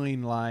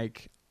feeling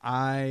like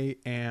I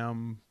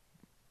am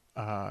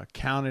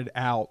counted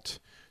out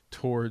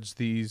towards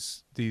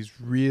these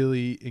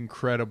really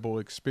incredible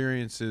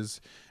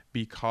experiences,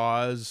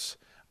 because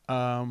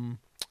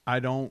I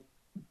don't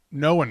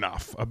know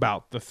enough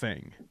about the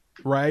thing,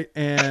 right?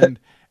 And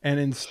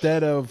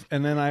instead of,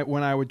 when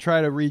I would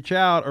try to reach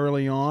out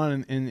early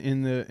on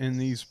in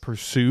these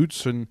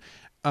pursuits, and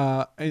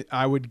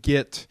I would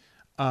get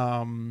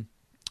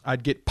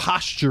I'd get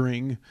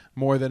posturing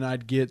more than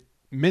I'd get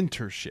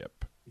mentorship.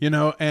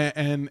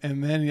 And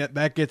then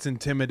that gets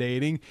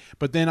intimidating.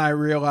 But then I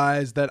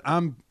realized that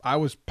I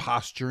was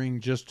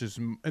posturing just as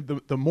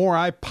the more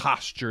I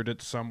postured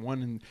at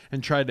someone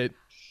and tried to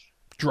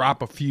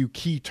drop a few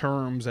key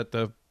terms at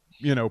the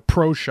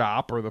pro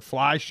shop or the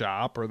fly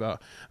shop or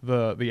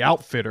the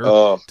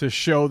outfitter to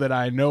show that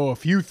I know a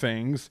few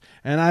things,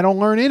 and I don't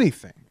learn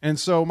anything. And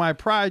so my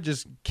pride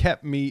just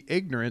kept me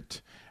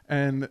ignorant,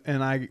 and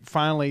I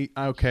finally,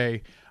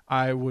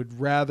 I would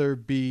rather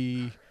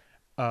be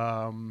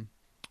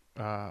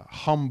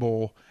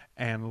humble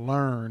and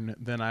learn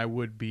than I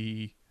would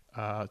be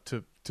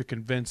to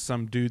convince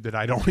some dude that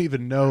I don't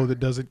even know, that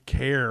doesn't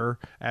care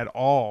at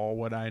all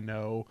what I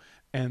know,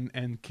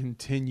 and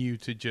continue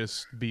to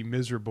just be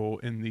miserable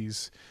in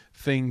these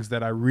things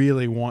that I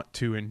really want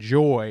to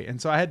enjoy.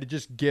 And so I had to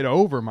just get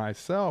over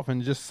myself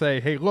and just say,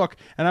 hey, look.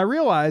 And I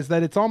realized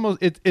that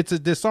it's a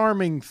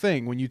disarming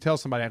thing when you tell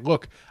somebody,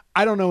 look,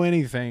 I don't know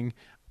anything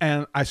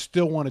and I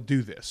still want to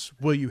do this.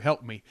 Will you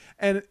help me?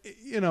 And,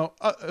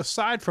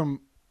 aside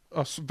from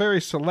a very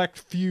select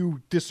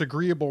few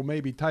disagreeable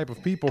maybe type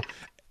of people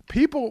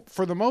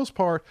for the most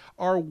part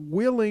are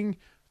willing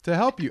to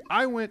help you.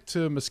 I went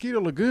to Mosquito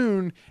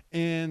Lagoon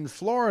in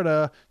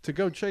Florida to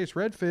go chase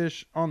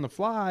redfish on the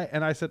fly,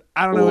 and I said,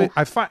 I don't know.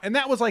 And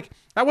that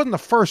wasn't the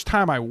first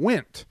time I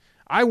went.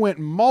 I went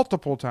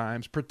multiple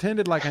times,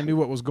 pretended like I knew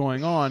what was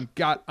going on,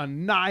 got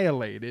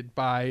annihilated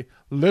by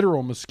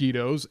literal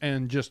mosquitoes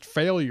and just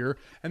failure.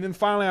 And then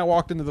finally I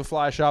walked into the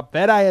fly shop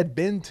that I had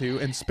been to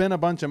and spent a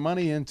bunch of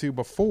money into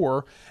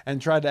before and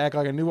tried to act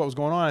like I knew what was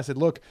going on. I said,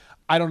 look,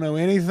 I don't know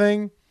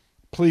anything.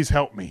 Please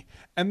help me.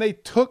 And they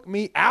took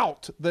me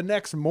out the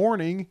next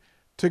morning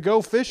to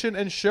go fishing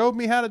and showed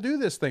me how to do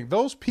this thing.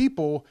 Those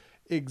people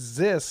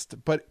exist,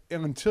 but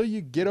until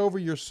you get over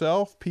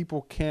yourself,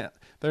 people can't.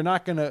 They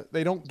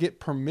don't get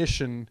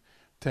permission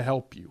to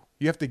help you.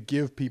 You have to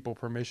give people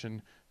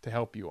permission to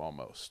help you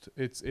almost.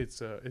 It's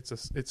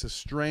a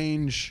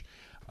strange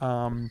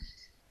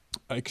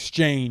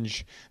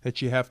exchange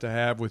that you have to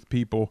have with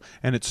people,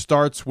 and it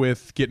starts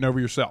with getting over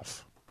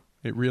yourself.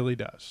 It really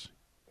does.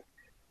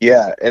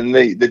 Yeah, and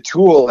the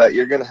tool that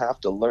you're going to have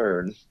to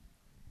learn,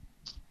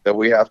 that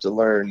we have to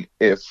learn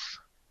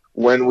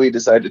when we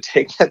decide to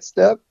take that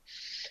step,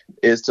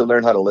 is to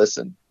learn how to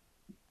listen.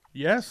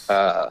 Yes.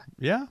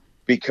 Yeah.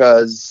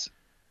 Because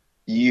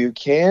you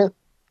can't.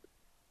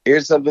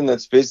 Here's something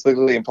that's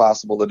physically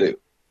impossible to do: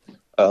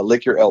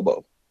 lick your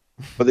elbow.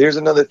 But here's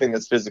another thing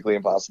that's physically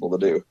impossible to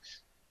do: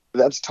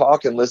 that's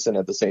talk and listen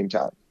at the same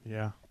time.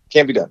 Yeah.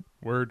 Can't be done.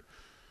 Word.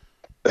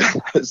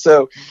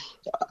 So,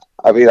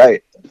 I mean,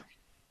 I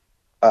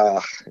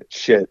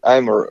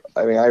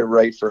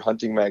write for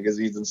hunting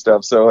magazines and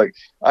stuff. So like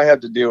I have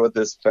to deal with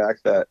this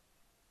fact that,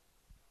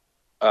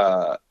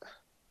 I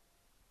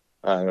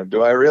don't know,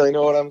 do I really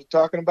know what I'm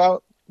talking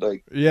about?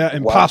 Like, yeah.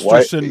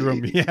 Imposter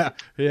syndrome. Yeah.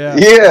 Yeah.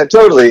 Yeah,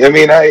 totally. I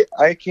mean,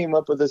 I came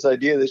up with this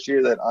idea this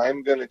year that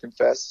I'm going to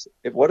confess.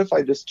 What if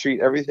I just treat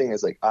everything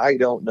as like, I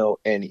don't know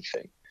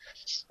anything?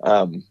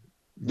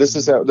 This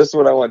is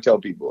what I want to tell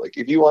people. Like,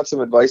 if you want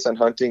some advice on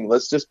hunting,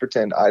 let's just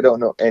pretend I don't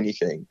know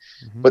anything.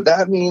 Mm-hmm. But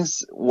that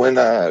means when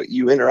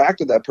you interact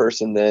with that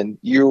person, then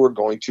you are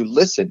going to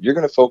listen. You're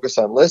going to focus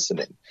on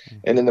listening. Mm-hmm.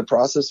 And in the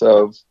process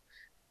of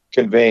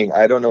conveying,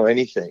 I don't know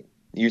anything,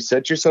 you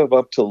set yourself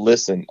up to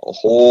listen a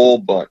whole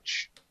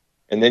bunch.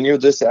 And then you'll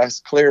just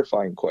ask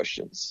clarifying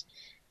questions.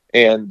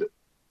 And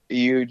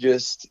you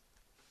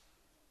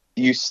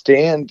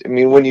stand. I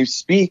mean, when you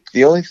speak,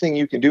 the only thing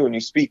you can do when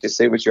you speak is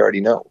say what you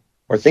already know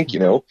or think you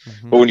know.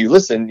 Mm-hmm. But when you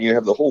listen, you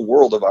have the whole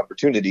world of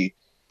opportunity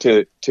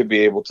to be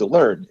able to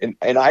learn.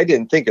 And I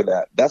didn't think of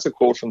that. That's a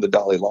quote from the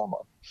Dalai Lama.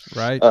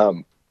 Right.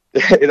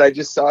 And I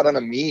just saw it on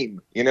a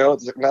meme.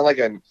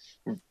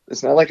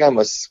 It's not like I'm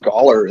a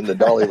scholar in the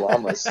Dalai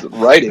Lama's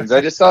writings.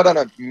 I just saw it on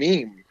a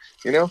meme,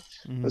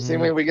 mm-hmm. The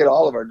same way we get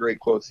all of our great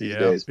quotes these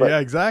days. But, yeah,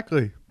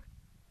 exactly.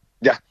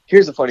 Yeah.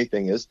 Here's the funny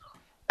thing is,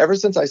 ever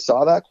since I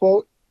saw that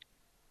quote,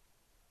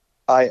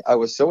 I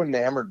was so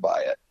enamored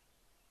by it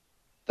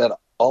that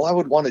all I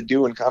would want to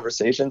do in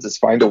conversations is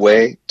find a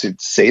way to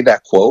say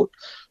that quote.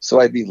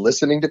 So I'd be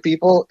listening to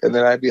people and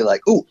then I'd be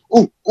like, ooh,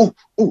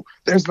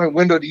 there's my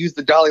window to use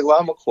the Dalai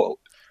Lama quote.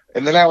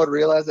 And then I would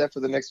realize that for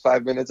the next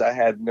 5 minutes, I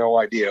had no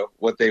idea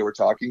what they were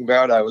talking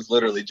about. I was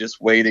literally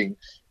just waiting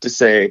to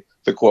say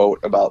the quote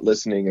about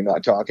listening and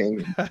not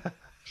talking.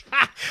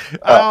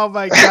 Oh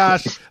my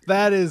gosh.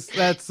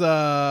 That's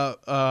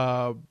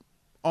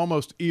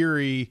almost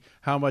eerie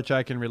how much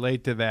I can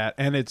relate to that.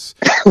 And it's,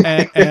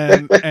 and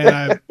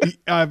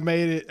I've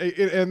made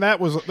it. And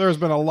there's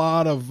been a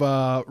lot of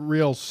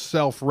real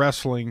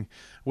self-wrestling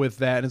with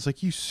that. And it's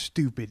like, you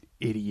stupid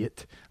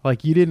idiot.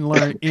 Like, you didn't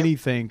learn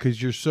anything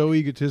because you're so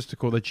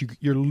egotistical that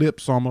your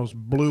lips almost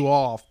blew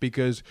off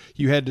because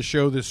you had to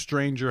show this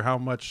stranger how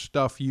much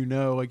stuff you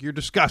know. Like, you're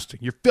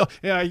disgusting. You're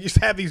I just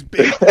have these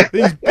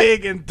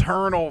big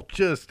internal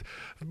just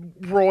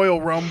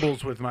royal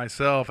rumbles with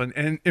myself,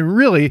 and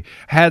really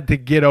had to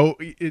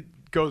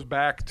goes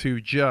back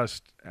to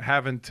just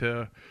having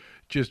to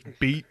just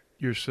beat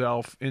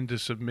yourself into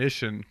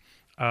submission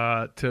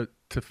to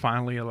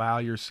finally allow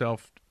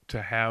yourself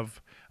to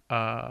have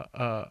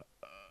a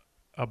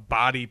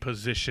body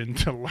position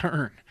to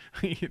learn,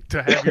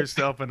 to have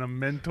yourself in a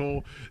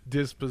mental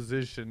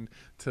disposition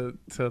to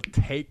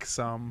take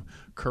some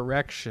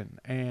correction.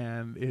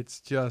 And it's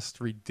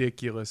just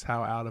ridiculous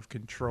how out of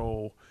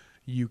control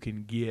you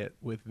can get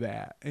with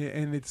that.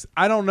 And it's,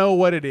 I don't know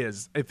what it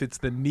is, if it's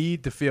the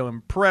need to feel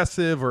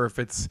impressive or if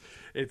it's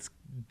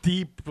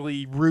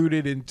deeply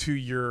rooted into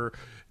your,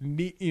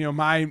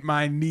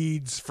 my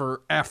needs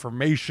for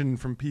affirmation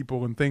from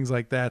people and things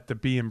like that, to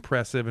be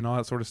impressive and all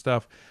that sort of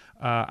stuff.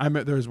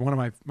 There's one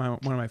of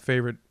my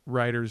favorite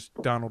writers,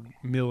 Donald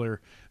Miller.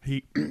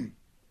 He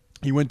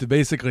went to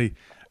basically,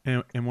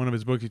 in one of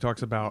his books, he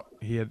talks about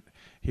he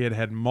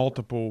had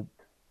multiple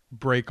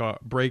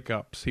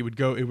breakups. It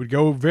would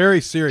go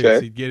very serious.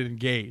 Okay. He'd get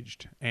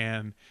engaged,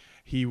 and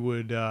he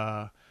would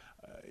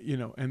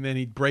and then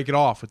he'd break it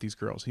off with these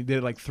girls. He did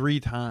it like 3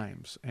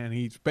 times, and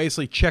he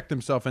basically checked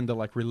himself into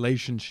like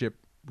relationship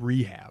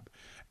rehab.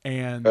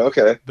 And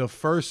the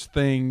first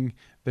thing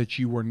that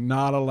you were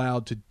not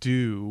allowed to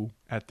do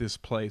at this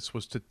place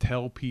was to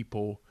tell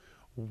people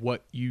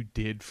what you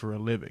did for a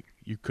living.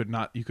 You could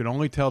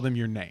only tell them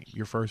your name,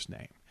 your first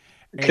name.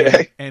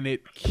 And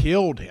it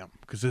killed him,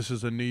 because this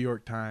is a New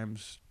York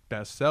Times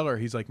bestseller.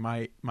 He's like,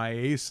 my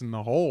ace in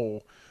the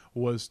hole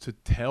was to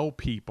tell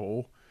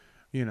people,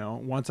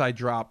 once I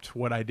dropped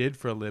what I did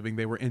for a living,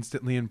 they were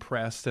instantly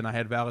impressed, and I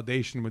had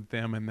validation with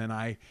them. And then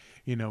I,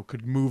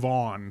 could move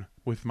on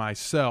with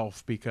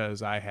myself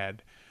because I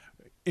had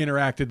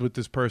interacted with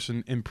this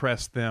person,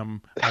 impressed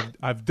them.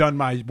 I've done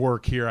my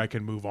work here. I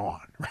can move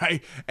on.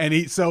 Right. And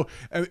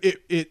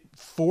it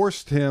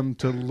forced him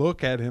to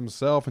look at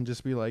himself and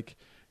just be like,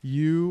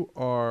 you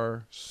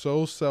are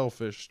so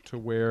selfish to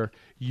where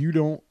you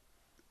don't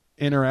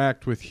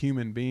interact with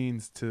human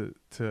beings to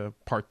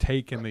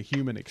partake in the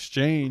human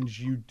exchange.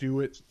 You do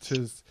it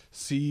to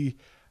see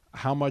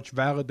how much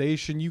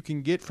validation you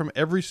can get from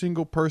every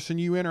single person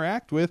you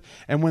interact with.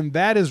 And when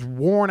that is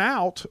worn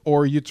out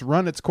or it's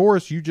run its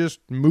course, you just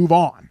move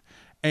on.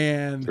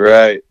 And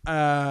right.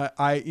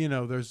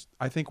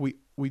 I think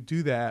we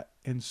do that.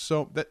 And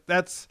so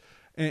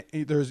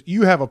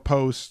you have a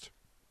post,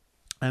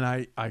 and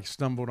I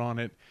stumbled on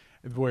it,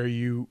 where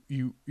you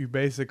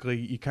basically,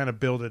 you kind of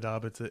build it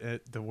up. It's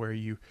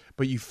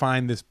but you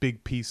find this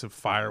big piece of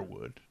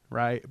firewood,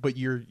 right? But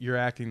you're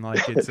acting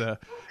like it's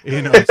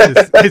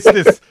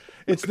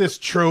it's this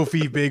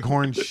trophy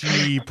bighorn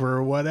sheep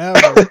or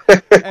whatever,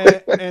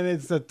 and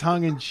it's a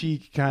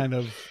tongue-in-cheek kind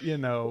of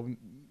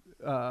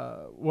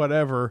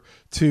whatever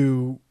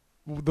to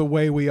the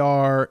way we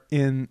are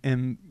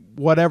in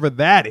whatever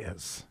that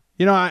is.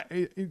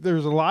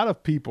 There's a lot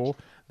of people.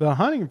 The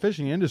hunting and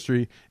fishing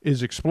industry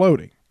is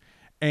exploding,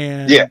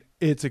 and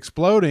it's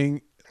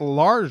exploding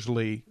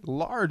largely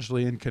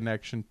in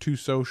connection to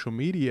social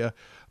media,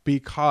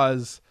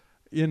 because,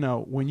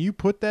 when you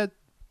put that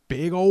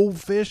big old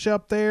fish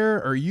up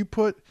there, or you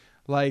put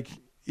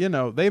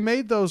they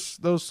made those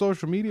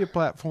social media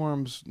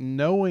platforms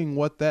knowing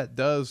what that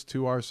does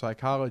to our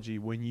psychology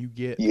when you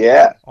get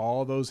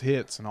all those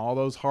hits and all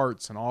those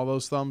hearts and all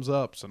those thumbs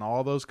ups and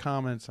all those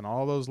comments and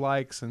all those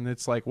likes. And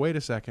it's like, wait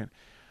a second.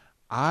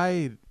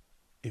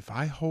 If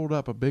I hold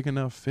up a big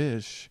enough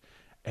fish,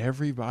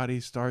 everybody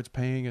starts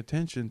paying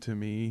attention to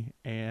me,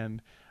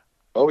 and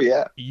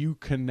you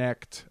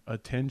connect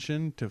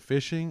attention to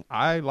fishing.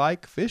 I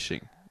like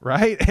fishing,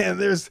 right? And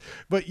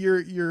but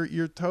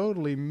you're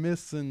totally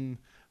missing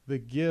the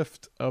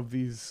gift of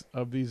these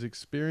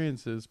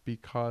experiences,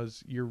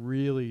 because you're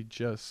really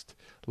just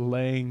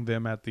laying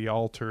them at the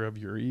altar of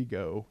your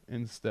ego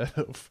instead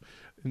of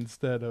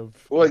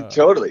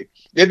totally.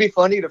 It'd be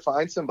funny to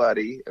find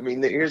somebody. I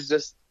mean, I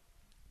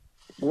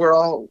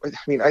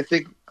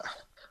think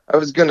I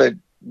was gonna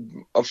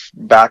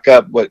back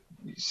up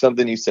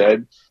something you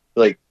said,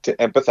 like, to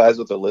empathize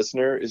with the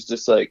listener, is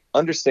just like,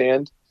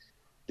 understand,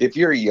 if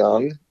you're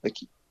young, like,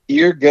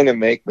 you're gonna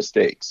make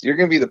mistakes. You're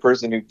gonna be the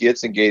person who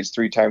gets engaged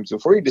 3 times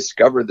before you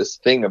discover this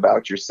thing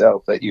about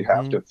yourself that you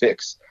have to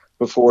fix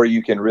before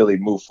you can really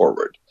move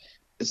forward.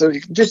 So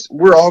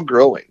we're all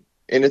growing,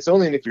 and it's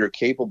only if you're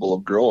capable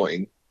of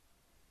growing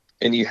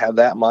and you have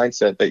that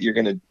mindset that you're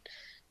gonna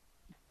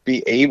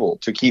be able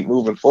to keep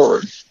moving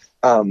forward.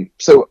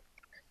 So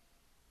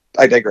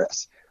I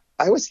digress.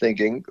 I was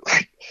thinking,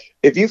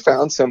 if you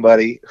found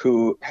somebody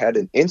who had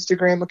an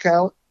Instagram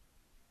account,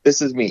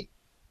 this is me.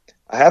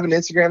 I have an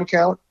Instagram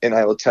account, and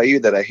I will tell you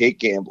that I hate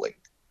gambling.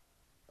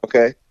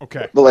 Okay.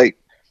 But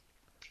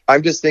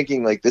I'm just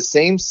thinking, the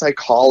same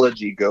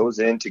psychology goes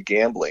into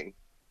gambling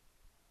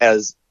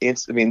as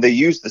they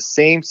use the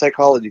same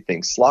psychology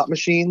things. Slot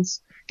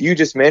machines, you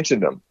just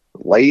mentioned them.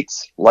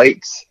 Lights,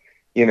 flashy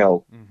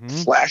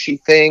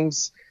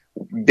things,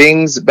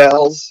 dings,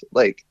 bells,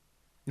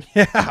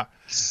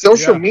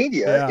 social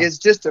media is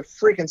just a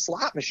freaking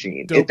slot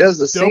machine. It does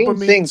the same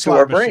thing to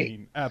our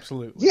brain.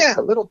 Absolutely. Yeah,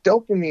 little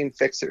dopamine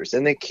fixers,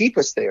 and they keep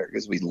us there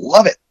because we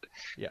love it.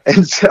 Yeah.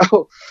 And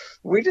so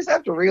we just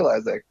have to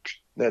realize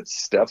that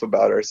stuff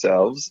about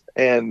ourselves.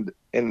 And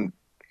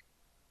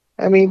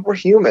I mean, we're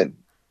human.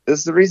 This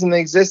is the reason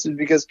they exist, is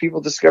because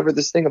people discovered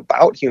this thing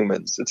about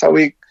humans. It's how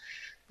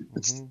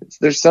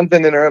there's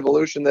something in our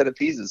evolution that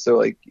appeases. So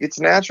like, it's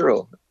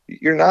natural.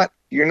 You're not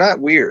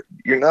weird.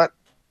 You're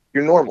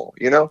normal,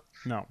 you know?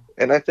 No.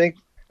 And I think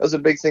that was a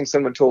big thing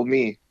someone told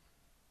me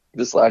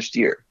this last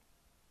year.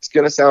 It's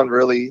going to sound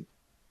really,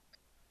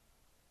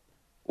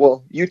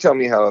 well, you tell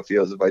me how it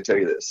feels if I tell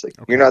you this. Like,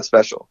 You're not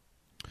special.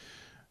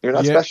 You're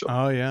not special.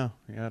 Oh yeah.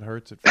 Yeah. It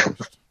hurts at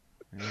first.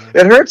 Yeah.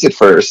 It hurts at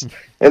first.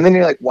 And then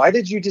you're like, why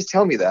did you just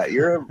tell me that?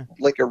 You're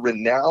like a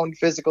renowned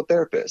physical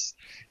therapist.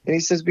 And he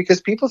says, because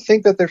people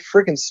think that they're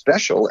freaking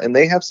special and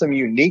they have some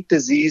unique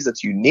disease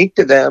that's unique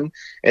to them,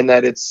 and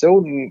that it's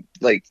so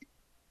like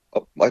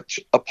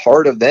a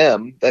part of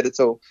them that it's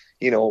so,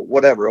 you know,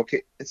 whatever.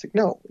 Okay. It's like,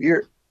 no,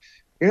 you're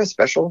not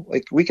special.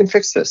 Like, we can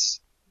fix this.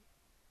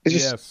 It's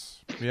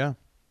just, yes. Yeah.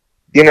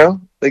 you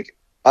know, like,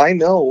 I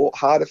know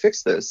how to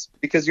fix this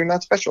because you're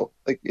not special.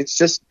 Like, it's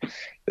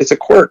a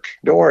quirk.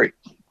 Don't worry.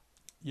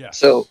 Yes.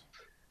 So,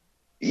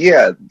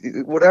 yeah,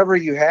 whatever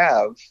you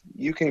have,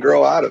 you can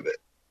grow out of it.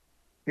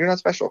 You're not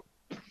special.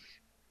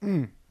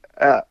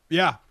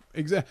 Yeah,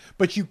 exactly.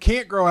 But you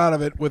can't grow out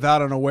of it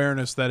without an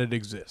awareness that it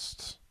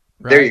exists.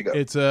 Right? There you go.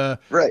 It's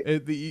right.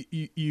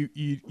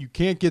 You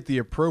can't get the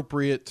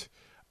appropriate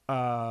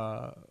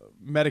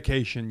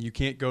medication. You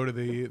can't go to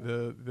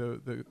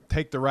the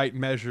take the right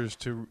measures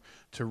to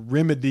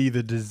remedy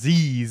the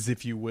disease,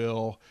 if you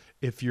will,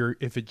 if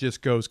it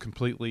just goes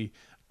completely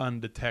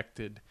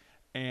undetected.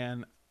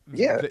 And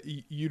yeah,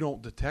 you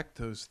don't detect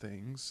those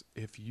things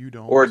if you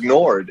don't, or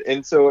ignored.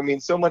 And so, I mean,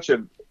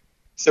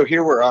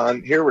 here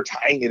we're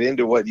tying it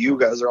into what you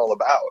guys are all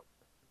about.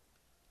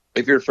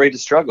 If you're afraid to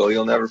struggle,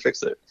 you'll never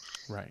fix it.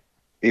 Right.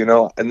 You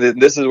know, and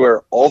this is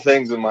where all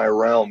things in my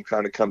realm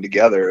kind of come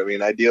together. I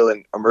mean, I deal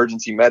in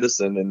emergency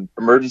medicine, and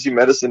emergency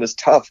medicine is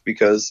tough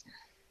because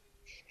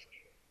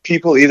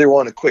people either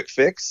want a quick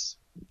fix,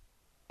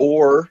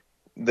 or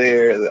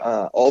they're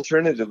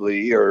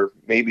alternatively, or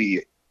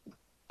maybe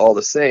all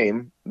the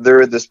same,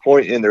 they're at this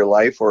point in their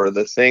life where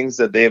the things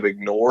that they've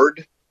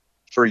ignored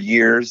for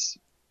years,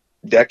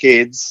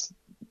 decades,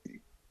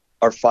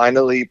 are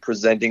finally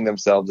presenting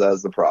themselves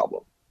as the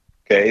problem.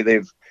 Okay,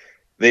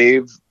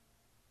 they've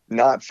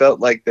not felt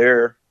like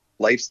their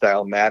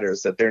lifestyle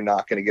matters, that they're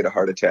not going to get a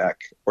heart attack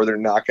or they're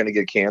not going to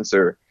get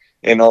cancer,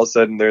 and all of a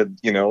sudden they're,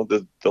 you know,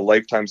 the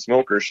lifetime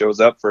smoker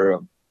shows up for a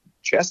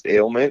chest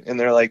ailment and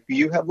they're like,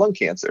 you have lung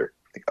cancer.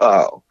 Like,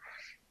 oh,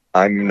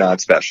 I'm not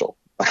special.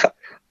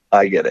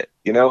 I get it,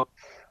 you know?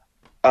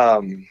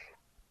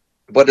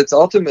 But it's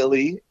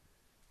ultimately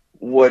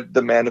what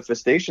the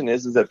manifestation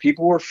is that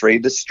people were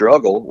afraid to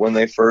struggle when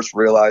they first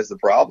realized the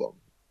problem.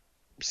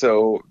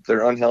 So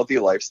their unhealthy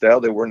lifestyle,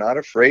 they were not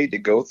afraid to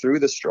go through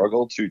the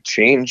struggle to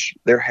change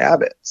their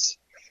habits.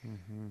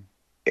 Mm-hmm.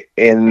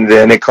 And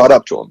then it caught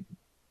up to them.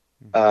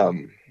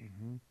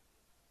 Mm-hmm.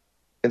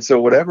 And so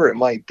whatever it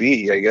might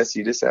be, I guess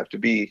you just have to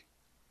be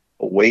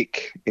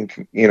awake and,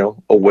 you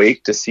know,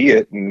 awake to see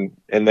it. And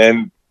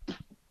then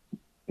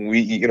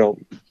we, you know,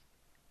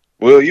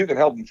 Will, you can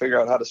help them figure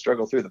out how to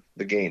struggle through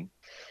the game.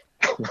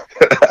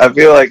 I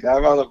feel like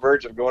I'm on the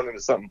verge of going into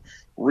something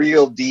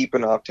real deep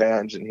and off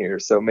tangent here,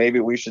 so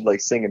maybe we should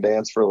like sing and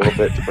dance for a little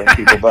bit to bring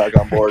people back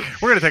on board.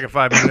 We're gonna take a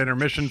 5-minute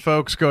intermission,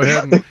 folks. Go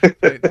ahead and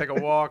take a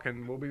walk,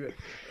 and we'll be.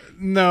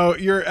 No,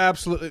 you're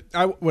absolutely.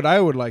 What I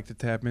would like to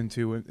tap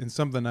into, and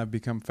something I've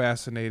become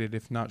fascinated,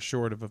 if not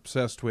short of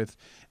obsessed with,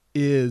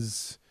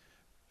 is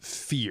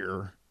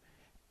fear,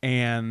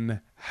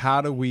 and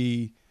how do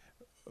we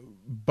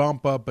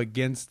bump up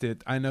against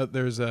it. I know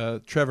there's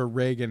a Trevor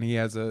Reagan. He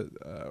has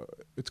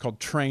it's called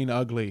Train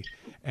Ugly,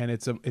 and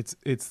it's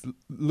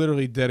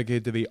literally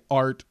dedicated to the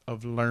art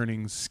of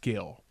learning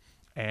skill.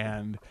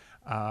 And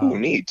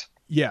neat.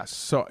 Yes,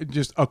 so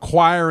just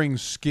acquiring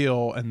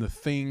skill and the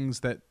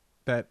things that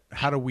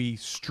how do we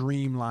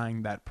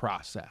streamline that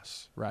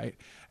process, right?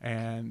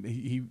 And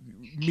he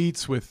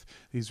meets with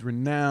these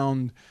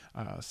renowned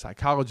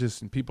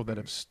psychologists and people that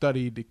have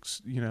studied,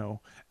 you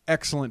know,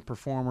 excellent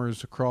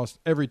performers across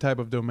every type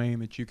of domain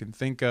that you can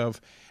think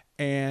of,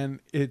 and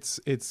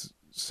it's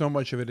so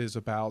much of it is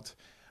about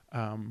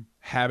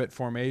habit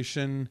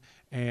formation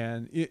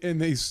and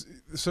these.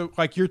 So,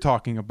 like you're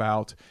talking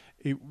about,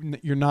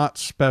 you're not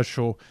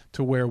special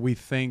to where we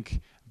think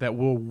that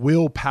we'll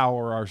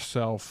willpower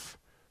ourselves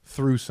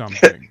through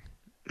something.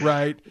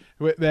 Right.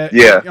 That,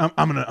 yeah.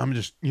 I'm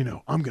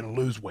gonna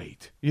lose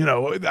weight. You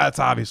know, that's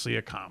obviously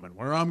a common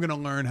where I'm gonna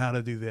learn how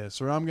to do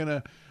this, or I'm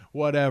gonna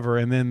whatever.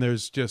 And then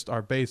there's just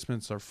our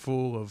basements are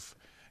full of,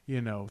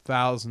 you know,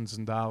 thousands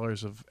of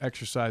dollars of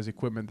exercise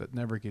equipment that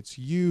never gets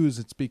used.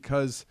 It's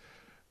because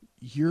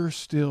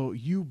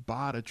you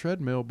bought a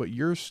treadmill, but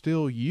you're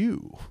still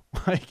you.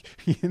 Like,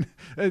 you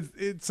know,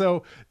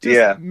 so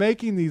just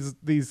making these.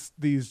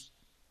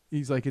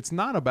 He's like, it's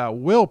not about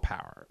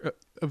willpower.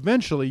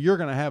 Eventually, you're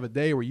going to have a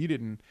day where you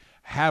didn't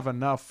have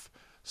enough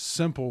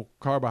simple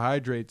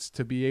carbohydrates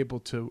to be able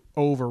to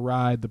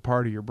override the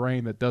part of your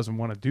brain that doesn't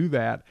want to do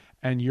that,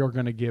 and you're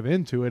going to give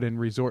into it and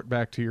resort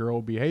back to your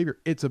old behavior.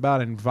 It's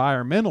about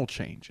environmental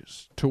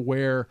changes to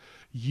where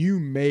you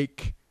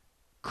make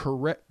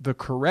the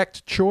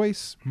correct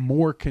choice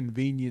more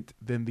convenient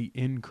than the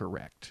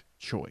incorrect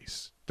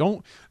choice.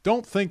 Don't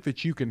think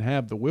that you can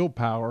have the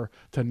willpower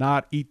to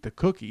not eat the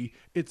cookie.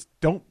 It's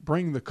don't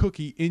bring the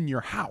cookie in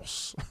your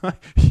house.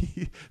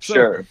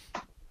 Sure.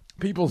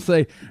 People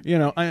say,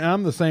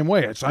 I'm the same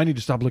way. I need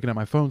to stop looking at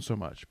my phone so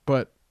much,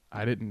 but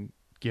I didn't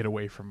get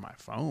away from my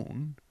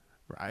phone,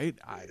 right?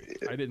 I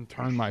didn't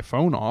turn my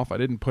phone off. I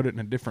didn't put it in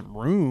a different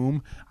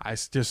room. I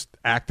just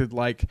acted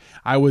like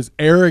I was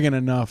arrogant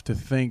enough to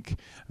think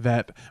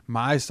that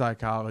my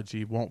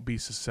psychology won't be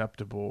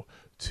susceptible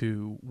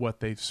to what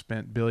they've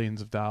spent billions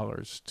of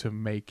dollars to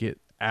make it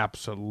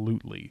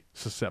absolutely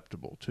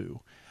susceptible to.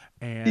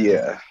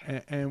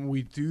 And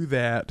we do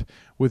that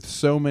with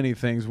so many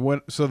things.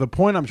 So the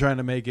point I'm trying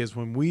to make is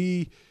when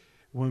we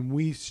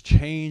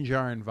change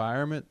our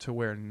environment to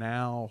where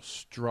now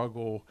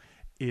struggle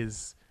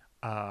is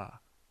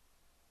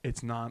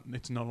it's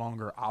no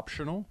longer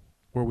optional,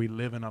 where we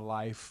live in a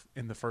life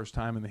in the first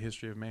time in the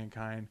history of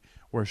mankind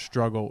where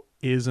struggle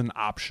is an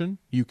option.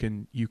 You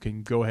can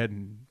go ahead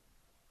and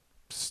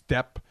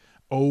step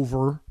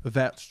over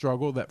that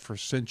struggle that for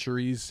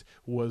centuries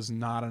was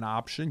not an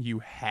option. You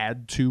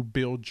had to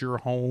build your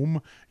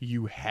home.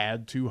 You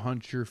had to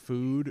hunt your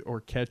food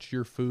or catch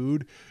your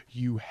food.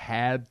 You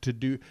had to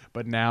do,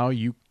 but now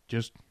you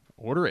just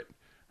order it,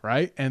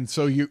 right? And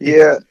so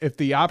if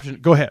the option,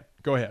 go ahead.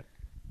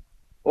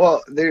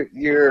 Well,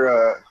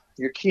 you're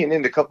keying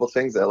into a couple of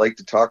things I like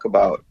to talk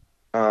about.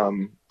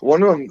 One of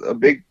them, a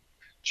big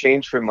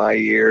change from my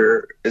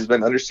year, has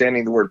been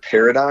understanding the word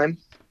paradigm.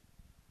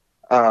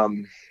 I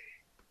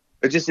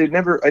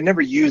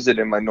never use it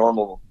in my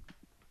normal,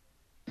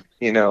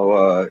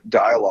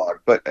 dialogue.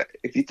 But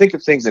if you think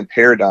of things in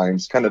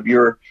paradigms, kind of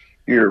your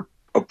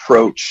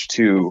approach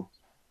to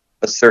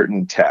a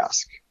certain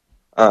task.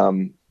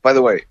 By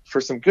the way, for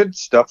some good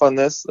stuff on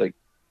this, like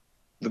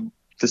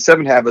the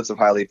 7 Habits of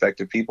Highly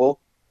Effective People,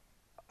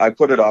 I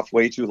put it off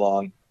way too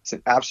long. It's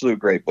an absolute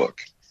great book.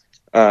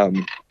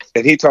 And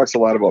he talks a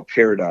lot about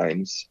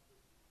paradigms.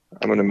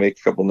 I'm going to make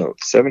a couple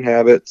notes. 7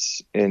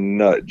 Habits and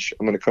Nudge.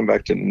 I'm going to come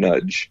back to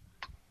Nudge.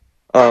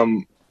 A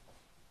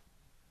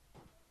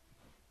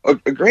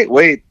great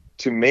way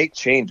to make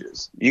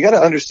changes. You got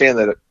to understand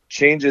that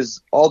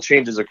all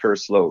changes occur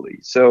slowly.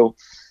 So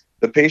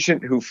the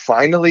patient who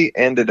finally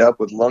ended up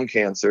with lung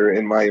cancer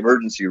in my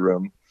emergency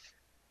room,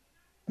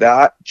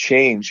 that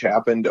change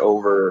happened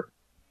over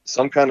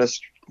some kind of,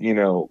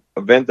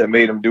 event that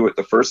made him do it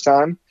the first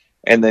time,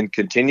 and then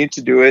continued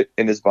to do it,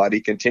 and his body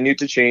continued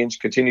to change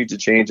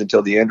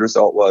until the end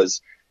result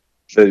was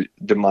the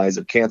demise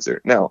of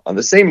cancer. Now, on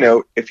the same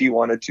note, if you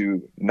wanted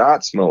to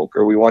not smoke,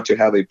 or we want to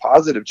have a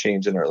positive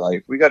change in our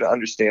life, we got to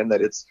understand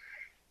that it's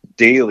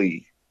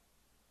daily,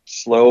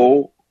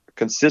 slow,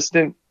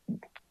 consistent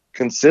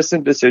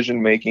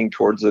decision making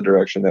towards the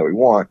direction that we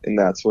want. And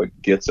that's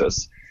what gets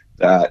us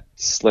that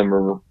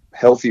slimmer,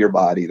 healthier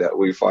body that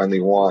we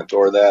finally want,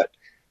 or that,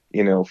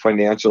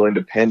 financial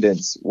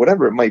independence,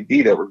 whatever it might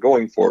be that we're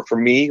going for. For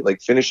me,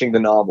 like finishing the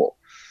novel,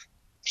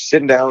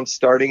 sitting down,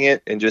 starting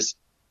it, and just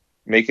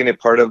making it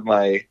part of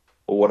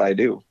what I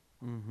do.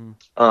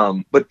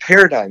 Mm-hmm. But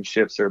paradigm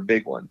shifts are a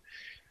big one.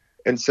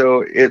 And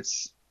so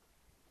it's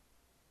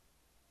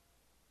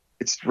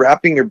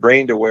wrapping your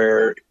brain to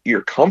where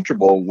you're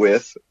comfortable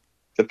with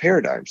the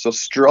paradigm. So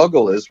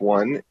struggle is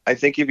one. I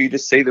think if you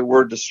just say the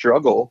word to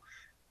struggle,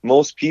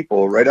 most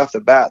people right off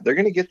the bat, they're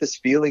going to get this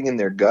feeling in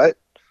their gut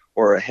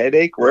or a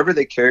headache, wherever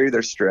they carry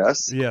their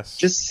stress. Yes.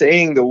 Just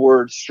saying the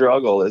word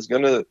struggle is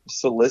going to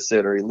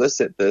solicit or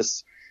elicit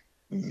this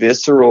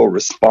visceral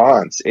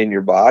response in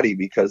your body,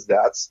 because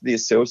that's the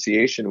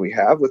association we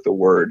have with the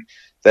word,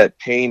 that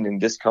pain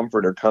and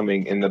discomfort are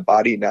coming, and the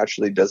body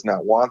naturally does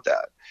not want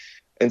that.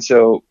 And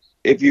so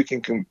if you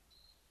can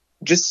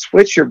just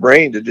switch your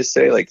brain to just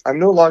say, like, I'm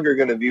no longer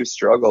going to view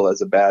struggle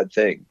as a bad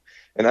thing,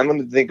 and I'm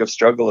going to think of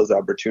struggle as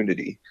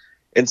opportunity.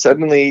 And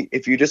suddenly,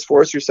 if you just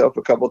force yourself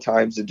a couple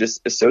times to just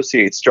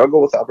associate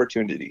struggle with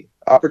opportunity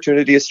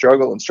is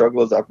struggle, and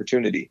struggle is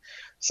opportunity.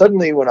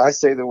 Suddenly, when I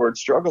say the word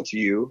struggle to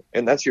you,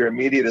 and that's your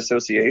immediate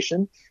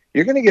association,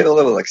 you're going to get a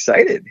little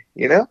excited,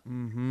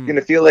 Mm-hmm. You're going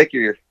to feel like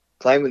you're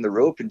climbing the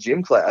rope in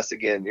gym class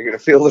again. You're going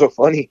to feel a little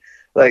funny.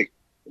 Like,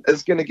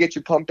 it's going to get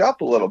you pumped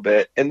up a little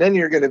bit, and then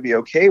you're going to be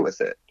okay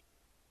with it.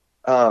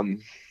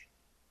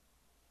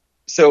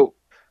 So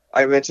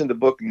I mentioned the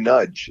book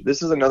Nudge.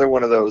 This is another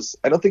one of those.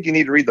 I don't think you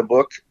need to read the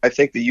book. I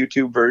think the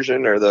YouTube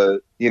version, or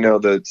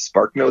the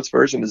Spark Notes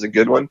version, is a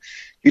good one.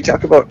 You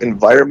talk about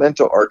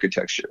environmental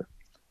architecture.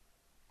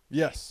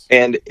 Yes.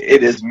 And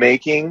it is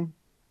making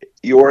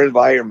your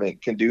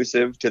environment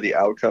conducive to the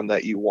outcome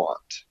that you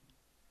want.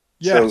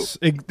 Yes,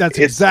 so that's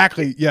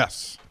exactly,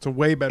 yes. It's a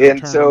way better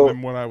term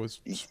than what I was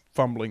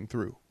fumbling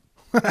through.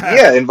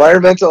 Yeah,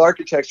 environmental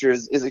architecture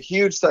is a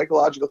huge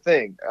psychological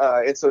thing.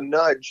 And so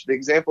nudge, the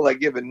example I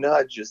give a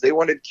nudge is they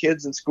wanted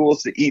kids in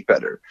schools to eat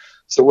better.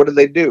 So what did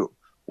they do?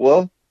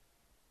 Well,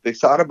 they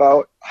thought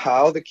about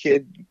how the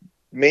kid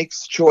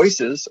makes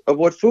choices of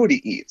what food he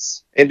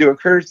eats. And to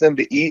encourage them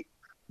to eat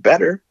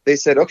better, they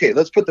said, okay,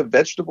 let's put the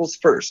vegetables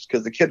first,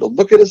 because the kid will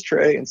look at his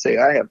tray and say,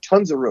 I have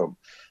tons of room.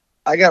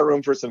 I got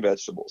room for some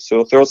vegetables.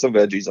 So throw some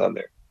veggies on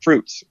there.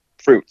 Fruits,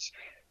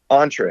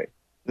 entree,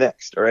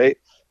 next, all right?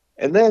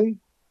 And then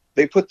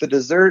they put the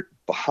dessert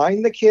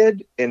behind the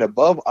kid and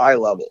above eye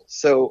level.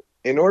 So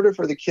in order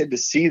for the kid to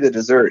see the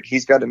dessert,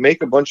 he's got to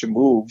make a bunch of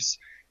moves.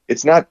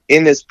 It's not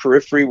in his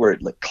periphery where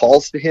it like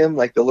calls to him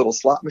like the little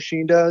slot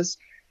machine does.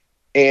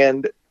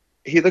 And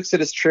he looks at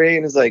his tray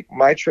and is like,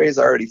 my tray is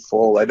already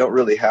full. I don't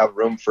really have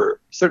room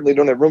certainly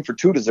don't have room for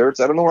 2 desserts.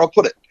 I don't know where I'll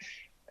put it.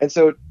 And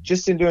so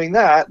just in doing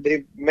that,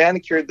 they've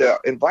manicured the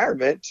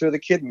environment so the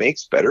kid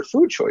makes better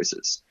food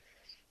choices.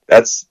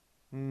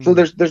 So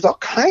there's all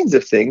kinds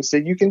of things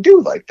that you can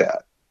do like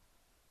that.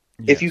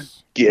 Yes. If you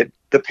get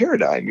the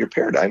paradigm, your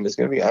paradigm is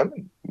going to be, I'm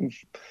going to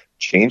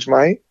change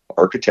my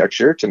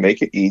architecture to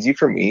make it easy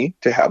for me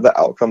to have the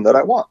outcome that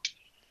I want.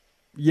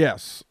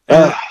 Yes.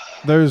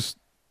 There's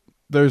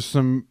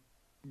some,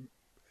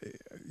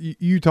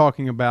 you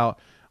talking about,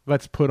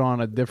 let's put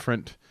on a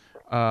different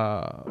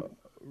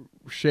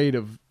shade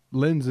of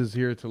lenses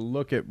here to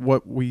look at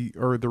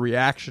or the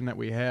reaction that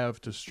we have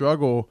to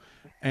struggle.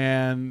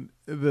 And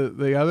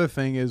the other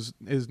thing is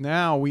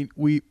now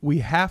we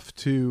have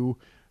to,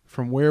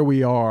 from where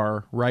we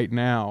are right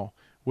now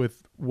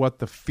with what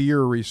the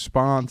fear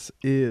response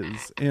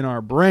is in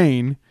our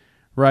brain,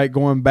 right?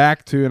 Going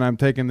back to, and I'm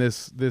taking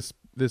this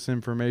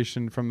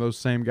information from those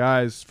same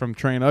guys from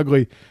Train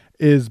Ugly,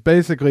 is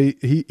basically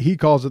he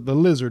calls it the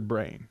lizard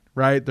brain,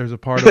 right? There's a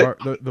part of our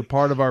the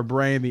part of our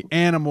brain, the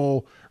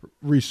animal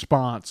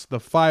response, the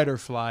fight or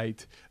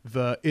flight,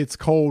 the it's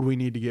cold, we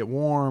need to get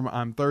warm,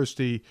 I'm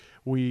thirsty,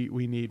 we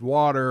need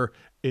water,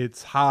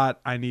 it's hot,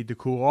 I need to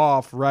cool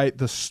off, right?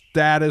 The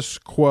status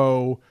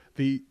quo,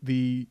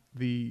 the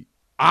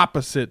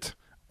opposite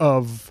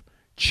of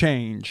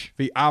change,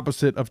 the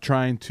opposite of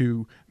trying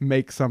to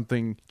make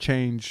something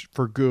change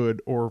for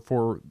good or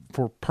for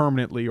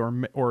permanently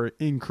or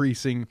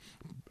increasing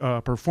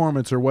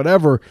performance or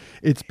whatever.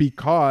 It's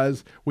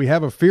because we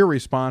have a fear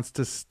response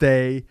to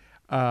stay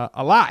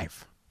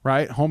alive,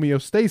 right?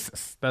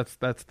 Homeostasis.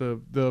 That's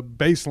the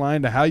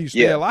baseline to how you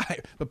stay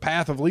alive. The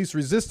path of least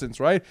resistance,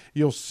 right?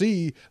 You'll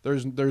see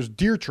there's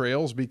deer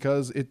trails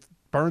because it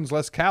burns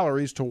less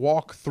calories to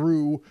walk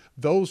through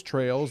those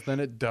trails than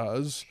it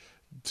does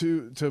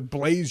to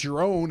blaze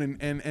your own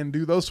and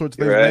do those sorts of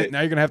things. Right.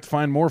 Now you're going to have to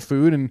find more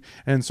food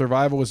and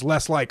survival is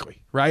less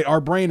likely, right? Our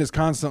brain is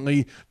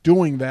constantly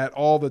doing that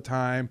all the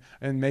time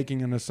and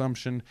making an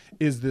assumption,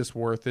 is this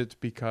worth it?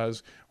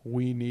 Because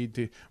we need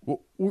to,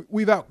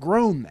 we've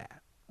outgrown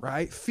that,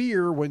 right?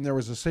 Fear, when there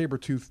was a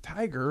saber-toothed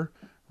tiger,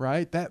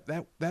 right?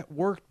 That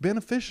worked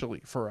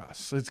beneficially for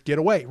us. Let's get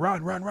away,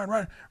 run,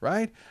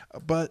 right?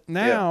 But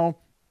now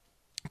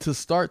to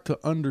start to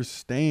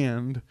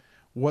understand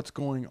what's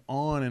going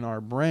on in our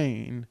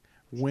brain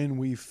when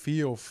we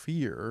feel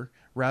fear,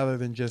 rather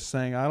than just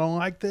saying, I don't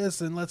like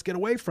this and let's get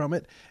away from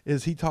it,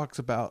 is he talks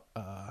about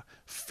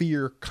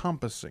fear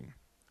compassing,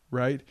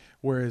 right?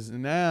 Whereas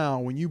now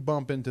when you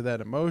bump into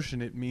that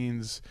emotion, it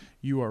means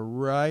you are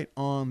right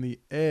on the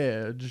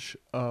edge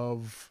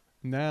of,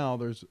 now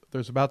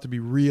there's about to be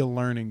real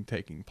learning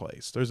taking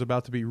place. There's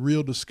about to be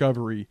real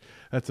discovery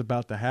that's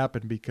about to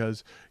happen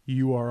because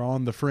you are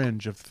on the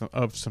fringe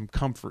of some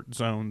comfort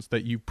zones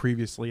that you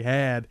previously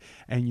had,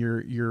 and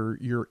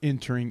you're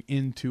entering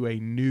into a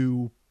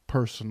new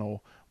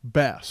personal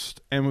best.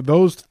 And with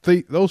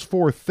those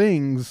 4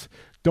 things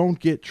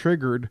don't get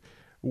triggered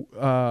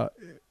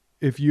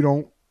if you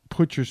don't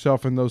put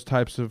yourself in those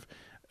types of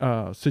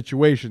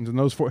situations, and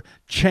those 4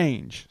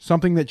 change,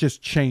 something that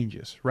just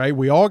changes, right?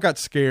 We all got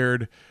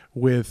scared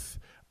with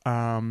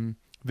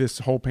this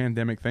whole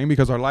pandemic thing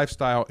because our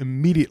lifestyle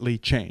immediately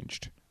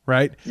changed,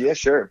 right? Yeah,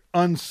 sure.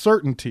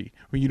 Uncertainty,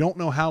 when you don't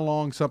know how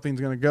long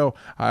something's going to go.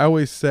 I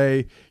always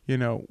say,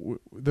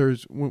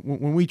 there's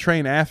when we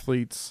train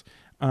athletes,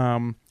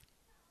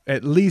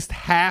 at least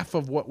half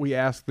of what we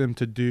ask them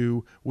to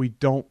do, we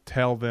don't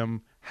tell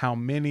them how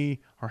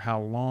many or how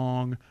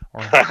long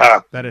or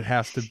that it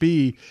has to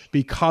be,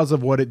 because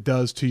of what it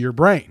does to your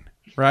brain,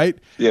 right?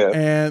 Yeah.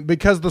 And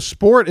because the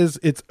sport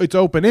it's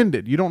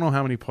open-ended. You don't know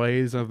how many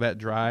plays of that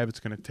drive it's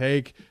going to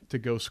take to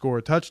go score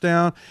a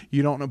touchdown.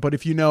 You don't know. But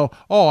if you know,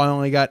 I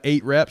only got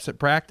 8 reps at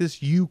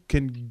practice, you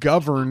can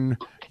govern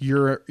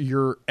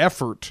your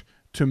effort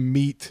to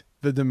meet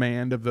the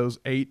demand of those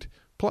 8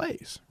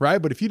 plays,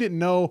 right? But if you didn't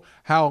know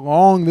how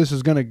long this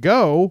is going to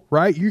go,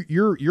 right,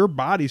 your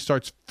body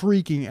starts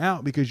freaking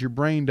out because your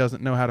brain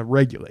doesn't know how to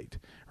regulate,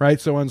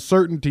 right? So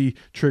uncertainty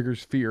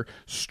triggers fear,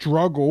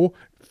 struggle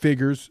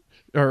triggers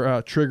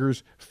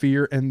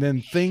fear, and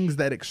then things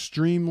that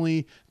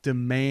extremely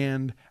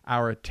demand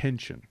our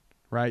attention,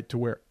 right, to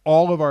where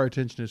all of our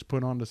attention is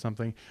put onto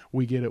something,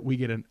 we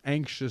get an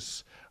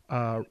anxious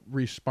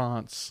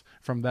response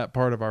from that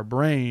part of our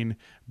brain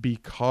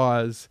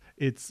because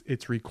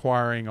it's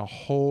requiring a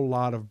whole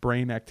lot of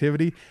brain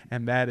activity,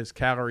 and that is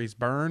calories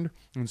burned.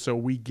 And so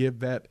we give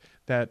that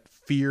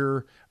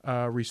fear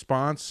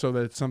response so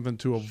that it's something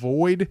to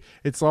avoid.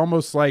 It's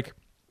almost like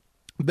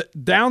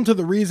down to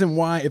the reason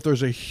why if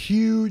there's a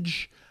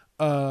huge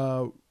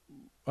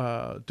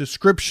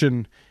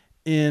description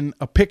in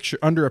a picture,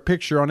 under a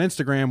picture on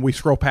Instagram, we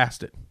scroll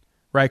past it,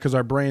 right? Because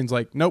our brain's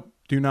like, nope,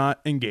 do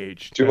not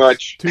engage. Too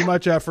much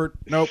effort.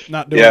 Nope,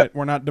 not doing it.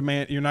 We're not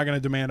you're not going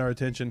to demand our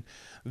attention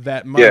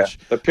that much. Yeah,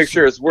 the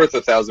picture is worth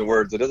 1,000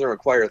 words. It doesn't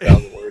require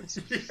 1,000 words.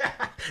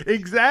 Yeah,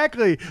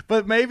 exactly.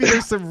 But maybe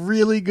there's some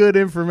really good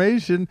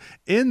information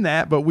in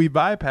that, but we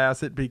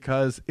bypass it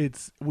because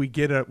we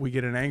get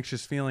an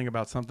anxious feeling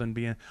about something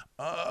being,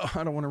 I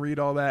don't want to read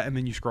all that, and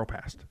then you scroll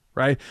past,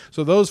 right?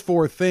 So those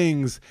 4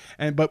 things,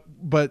 but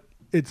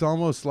it's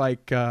almost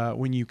like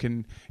when you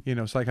can,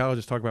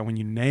 psychologists talk about when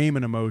you name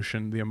an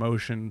emotion, the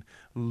emotion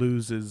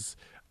loses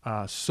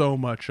so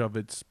much of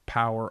its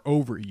power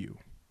over you,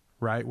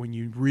 right? When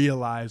you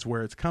realize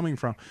where it's coming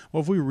from.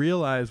 Well, if we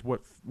realize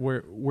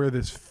where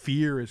this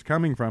fear is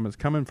coming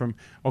from,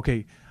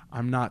 okay,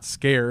 I'm not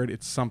scared.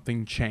 It's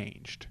something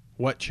changed.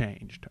 What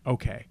changed?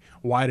 Okay,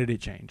 why did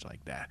it change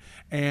like that?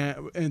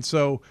 And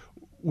so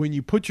when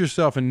you put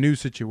yourself in new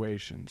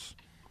situations,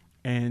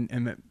 and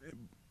that.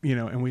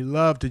 And we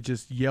love to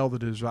just yell the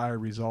desired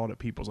result at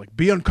people. It's like,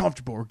 be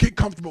uncomfortable or get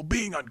comfortable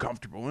being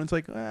uncomfortable. And it's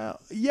like, well,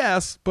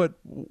 yes, but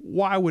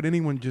why would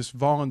anyone just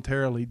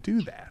voluntarily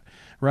do that,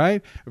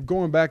 right?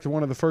 Going back to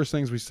one of the first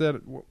things we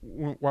said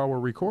while we're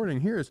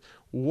recording here is,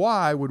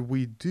 why would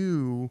we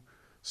do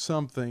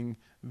something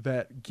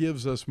that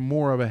gives us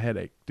more of a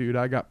headache? Dude,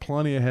 I got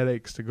plenty of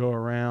headaches to go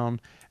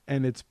around,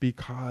 and it's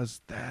because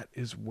that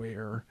is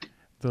where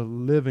the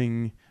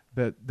living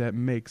that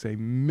makes a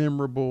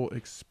memorable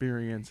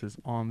experience is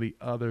on the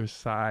other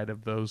side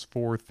of those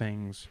 4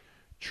 things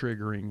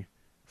triggering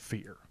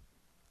fear.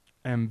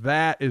 And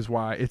that is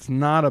why it's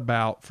not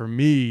about, for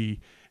me,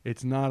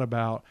 it's not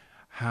about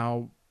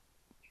how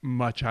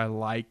much I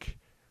like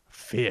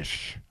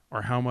fish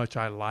or how much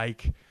I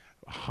like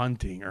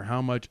hunting or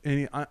how much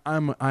I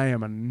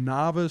am a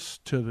novice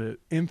to the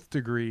nth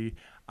degree.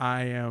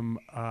 I am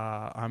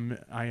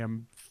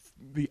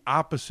the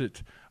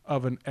opposite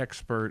of an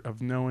expert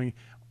of knowing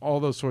all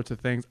those sorts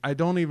of things. I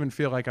don't even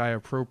feel like I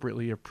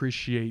appropriately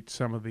appreciate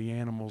some of the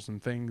animals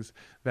and things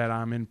that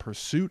I'm in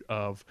pursuit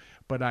of,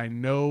 but I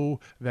know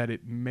that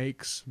it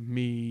makes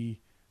me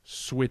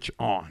switch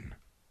on.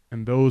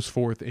 And those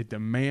 4, it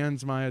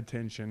demands my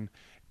attention.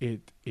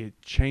 It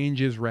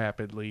changes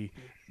rapidly.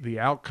 The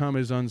outcome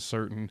is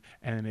uncertain,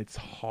 and it's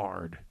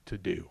hard to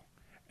do.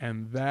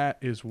 And that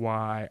is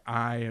why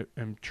I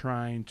am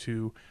trying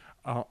to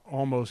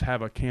almost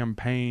have a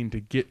campaign to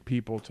get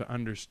people to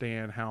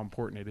understand how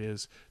important it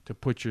is to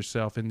put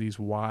yourself in these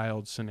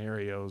wild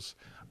scenarios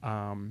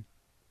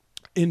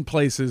in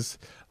places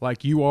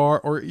like you are,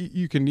 or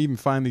you can even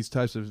find these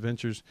types of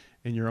adventures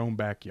in your own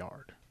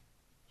backyard.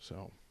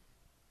 So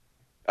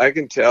I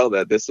can tell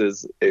that this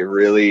is a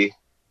really,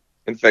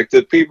 in fact,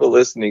 the people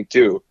listening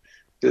too,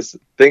 just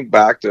think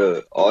back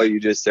to all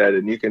you just said,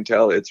 and you can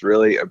tell it's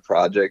really a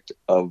project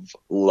of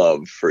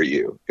love for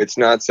you. It's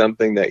not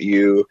something that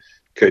you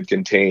could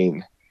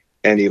contain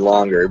any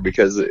longer,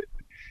 because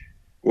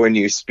when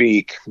you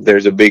speak,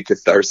 there's a big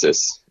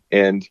catharsis,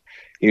 and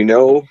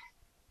so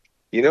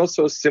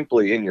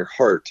simply in your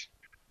heart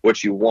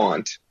what you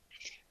want,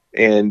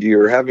 and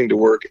you're having to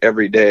work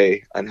every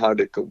day on how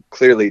to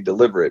clearly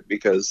deliver it,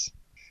 because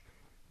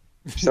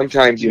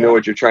sometimes you know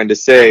what you're trying to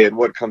say, and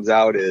what comes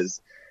out is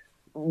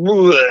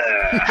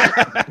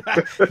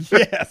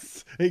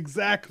yes,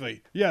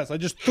 exactly. Yes, I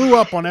just threw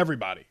up on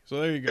everybody. So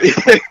there you go.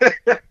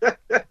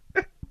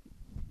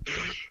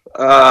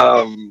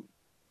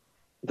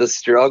 The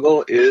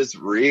struggle is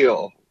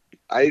real.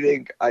 I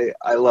think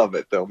I love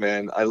it though,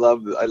 man. I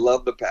love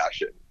the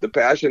passion. The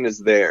passion is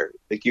there.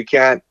 Like, you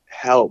can't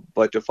help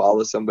but to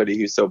follow somebody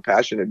who's so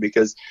passionate,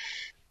 because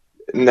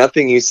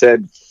nothing you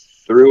said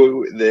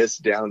threw this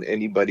down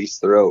anybody's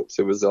throats.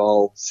 It was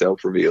all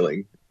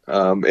self-revealing.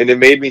 And it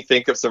made me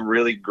think of some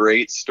really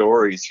great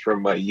stories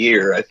from my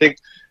year. I think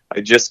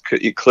I just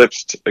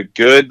eclipsed a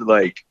good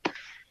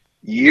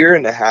year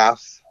and a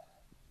half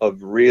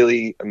of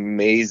really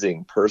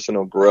amazing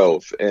personal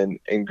growth, and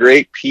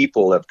great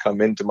people have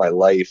come into my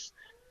life,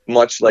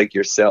 much like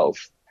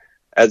yourself,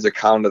 as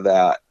account of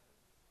that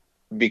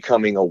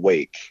becoming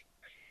awake.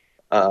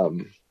 I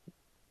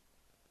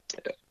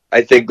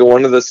think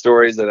one of the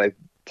stories that I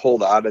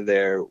pulled out of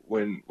there,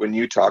 when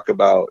you talk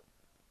about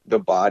the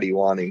body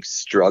wanting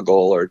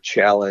struggle or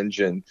challenge,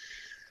 and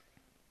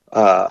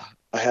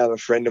I have a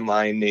friend of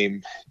mine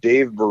named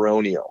Dave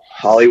Baronio,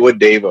 Hollywood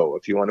Davo,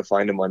 if you want to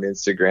find him on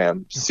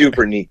Instagram.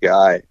 Super neat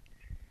guy,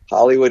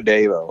 Hollywood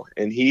Davo.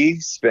 And he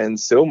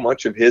spends so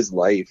much of his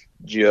life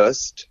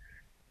just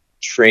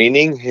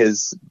training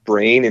his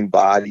brain and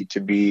body to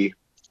be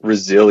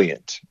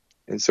resilient.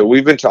 And so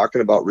we've been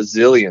talking about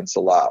resilience a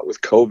lot with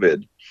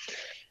COVID.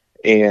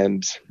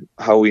 and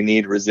how we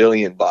need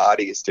resilient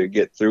bodies to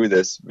get through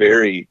this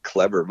very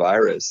clever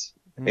virus.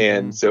 Mm-hmm.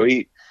 And so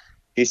he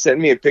sent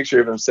me a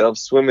picture of himself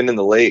swimming in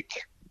the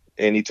lake,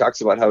 and he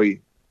talks about how in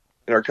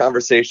our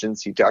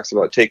conversations, he talks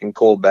about taking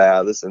cold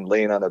baths and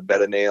laying on a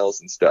bed of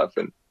nails and stuff.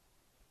 And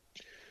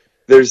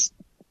there's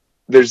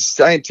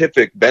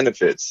scientific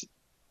benefits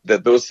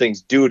that those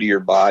things do to your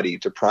body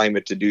to prime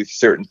it to do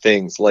certain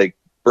things like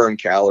burn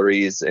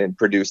calories and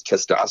produce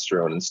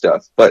testosterone and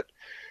stuff. But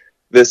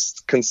this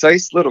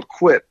concise little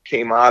quip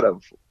came out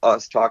of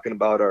us talking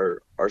about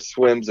our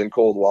swims in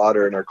cold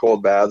water and our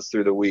cold baths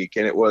through the week.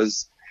 And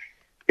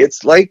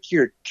it's like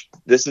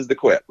this is the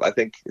quip. I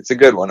think it's a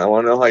good one. I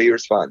want to know how you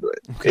respond to it.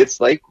 Okay.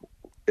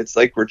 It's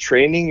like we're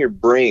training your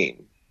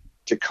brain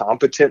to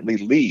competently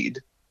lead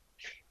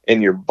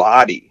and your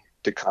body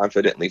to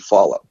confidently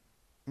follow.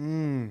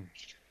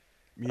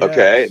 Yes.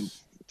 Okay.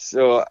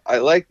 So I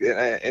like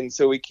it. And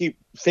so we keep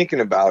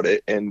thinking about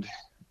it, and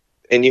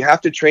you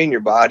have to train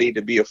your body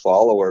to be a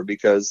follower,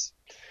 because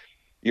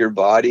your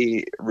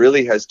body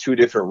really has two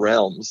different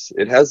realms.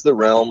 It has the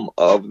realm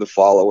of the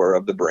follower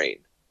of the brain.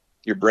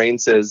 Your brain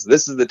says,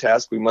 this is the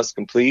task we must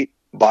complete.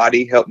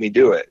 Body, help me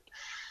do it.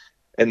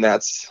 And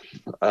that's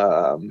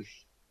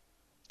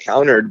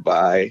countered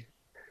by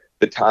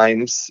the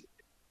times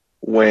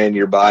when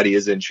your body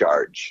is in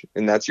charge,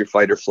 and that's your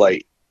fight or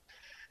flight.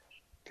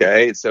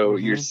 Okay, so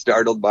you're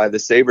startled by the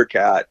saber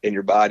cat, and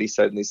your body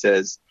suddenly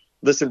says,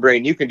 listen,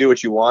 brain, you can do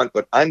what you want,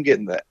 but I'm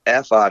getting the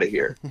F out of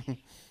here.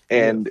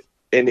 And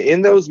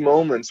in those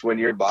moments when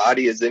your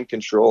body is in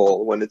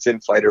control, when it's in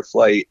fight or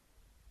flight,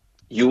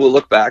 you will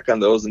look back on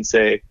those and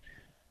say,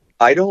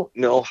 I don't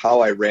know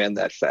how I ran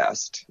that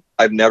fast.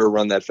 I've never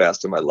run that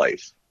fast in my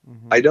life.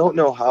 I don't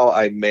know how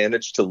I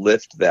managed to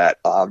lift that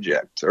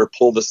object or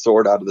pull the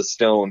sword out of the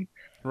stone.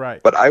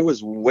 Right. But I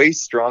was way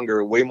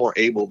stronger, way more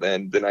able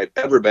than I've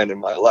ever been in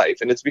my life.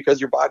 And it's because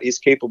your body is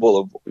capable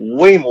of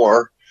way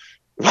more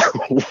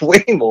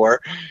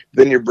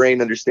than your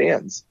brain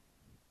understands.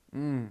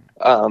 And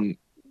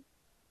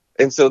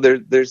so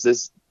there's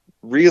this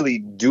really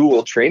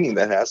dual training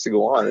that has to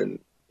go on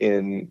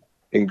in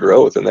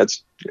growth. And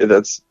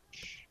that's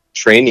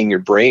training your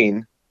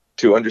brain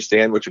to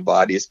understand what your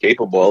body is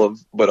capable of,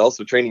 but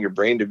also training your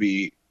brain to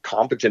be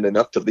competent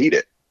enough to lead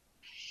it.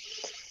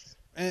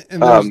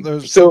 And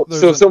so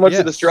much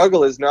of the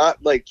struggle is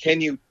not like,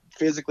 can you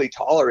physically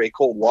tolerate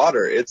cold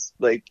water? It's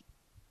like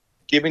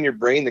giving your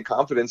brain the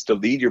confidence to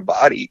lead your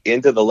body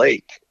into the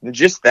lake. And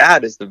just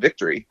that is the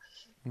victory.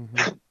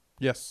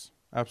 Yes,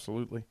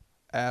 absolutely.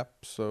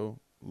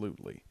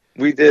 Absolutely.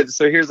 We did.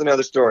 So here's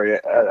another story.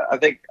 I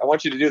think I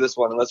want you to do this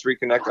one, and let's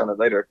reconnect on it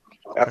later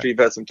after you've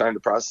had some time to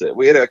process it.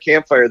 We had a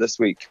campfire this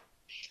week.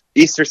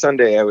 Easter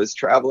Sunday, I was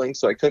traveling,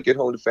 so I couldn't get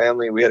home to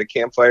family. We had a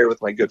campfire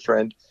with my good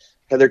friend,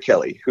 Heather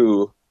Kelly,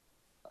 who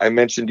I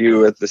mentioned to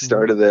you at the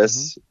start of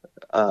this.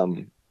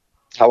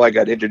 How I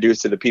got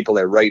introduced to the people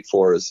I write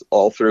for is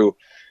all through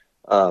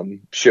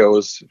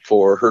shows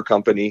for her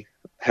company,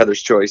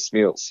 Heather's Choice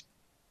Meals.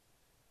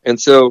 And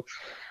so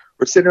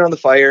we're sitting around the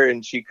fire,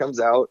 and she comes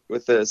out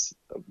with this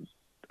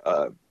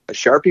a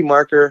Sharpie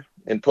marker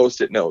and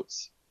Post-it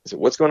notes. I said,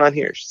 what's going on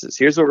here? She says,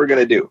 here's what we're going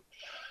to do.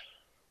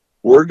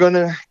 We're going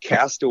to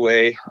cast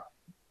away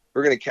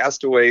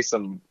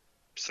some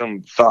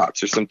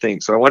thoughts or some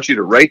things. So I want you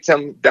to write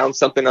down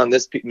something on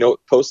this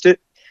note, Post-it.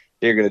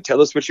 You're going to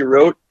tell us what you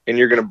wrote, and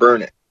you're going to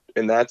burn it.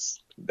 And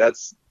that's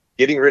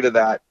getting rid of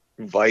that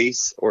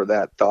vice or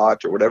that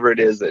thought or whatever it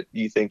is that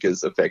you think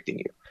is affecting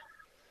you.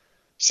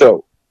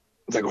 So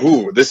it's like,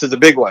 ooh, this is a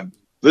big one.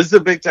 This is a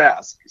big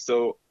task.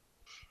 So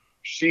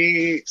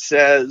she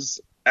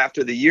says,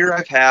 after the year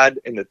I've had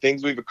and the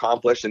things we've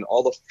accomplished and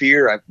all the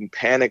fear and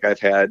panic I've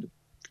had,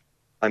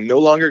 I'm no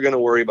longer going to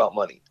worry about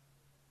money.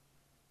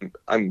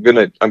 I'm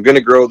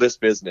gonna grow this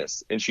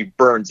business. And she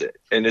burns it.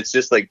 And it's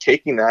just like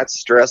taking that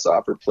stress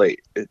off her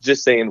plate. It's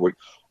just saying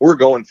we're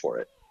going for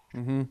it.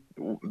 And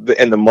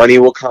the money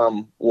will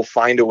come. We'll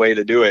find a way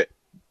to do it.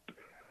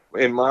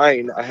 In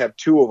mine, I have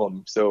two of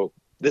them. So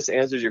this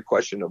answers your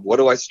question of what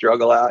do I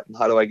struggle at and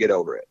how do I get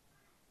over it?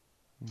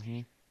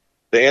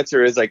 The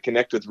answer is I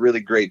connect with really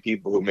great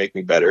people who make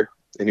me better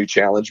and who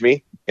challenge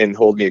me and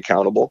hold me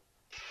accountable.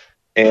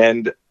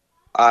 And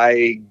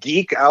I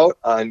geek out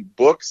on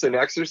books and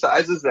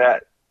exercises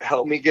that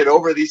help me get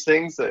over these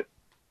things that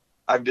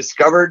I've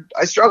discovered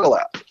I struggle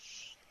at.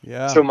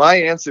 Yeah. So my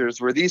answers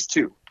were these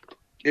two.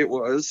 It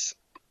was,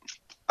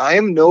 I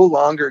am no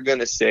longer going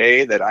to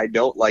say that I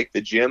don't like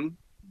the gym.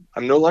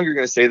 I'm no longer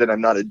going to say that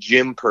I'm not a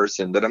gym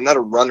person, that I'm not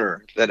a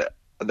runner,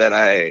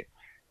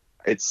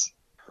 it's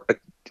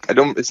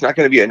not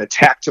going to be an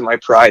attack to my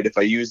pride if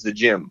I use the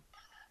gym.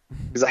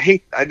 Because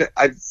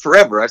I've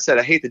forever said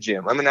I hate the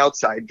gym. I'm an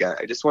outside guy.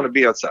 I just want to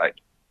be outside.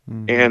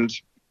 And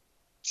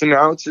so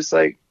now it's just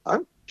like,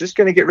 I'm just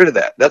going to get rid of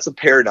that. That's a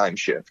paradigm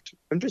shift.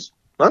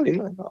 I'll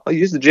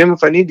use the gym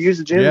if I need to use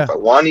the gym. Yeah. If I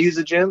want to use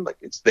the gym, like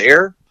it's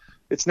there.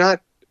 It's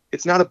not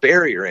a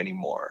barrier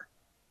anymore.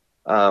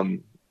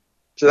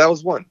 So that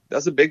was one.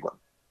 That's a big one.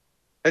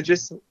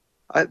 There's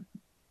a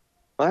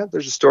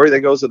story that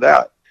goes with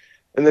that.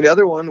 And then the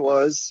other one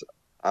was,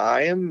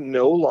 I am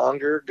no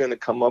longer going to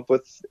come up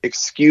with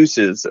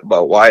excuses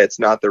about why it's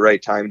not the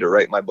right time to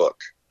write my book.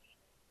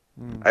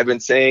 I've been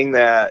saying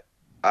that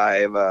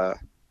I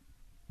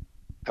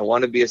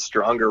want to be a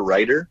stronger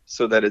writer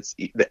so that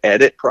the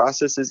edit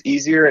process is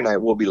easier and I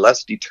will be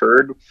less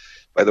deterred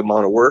by the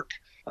amount of work.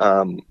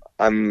 I'm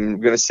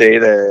going to say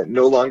that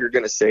no longer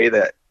going to say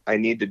that I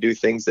need to do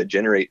things that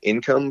generate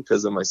income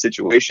because of my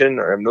situation,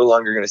 or I'm no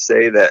longer going to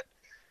say that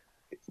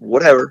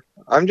whatever.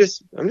 I'm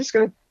just going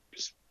to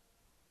just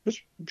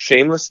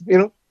shameless,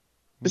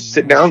 just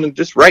sit down and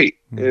just write.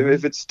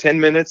 If it's 10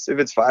 minutes, if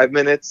it's 5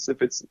 minutes,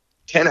 if it's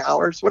 10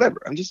 hours,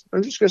 whatever. I'm just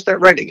going to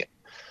start writing it.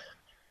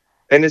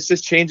 And it's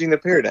just changing the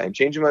paradigm,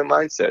 changing my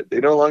mindset.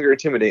 They no longer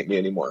intimidate me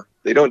anymore.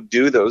 They don't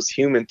do those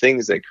human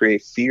things that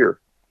create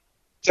fear.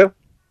 So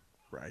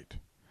right.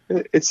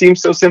 It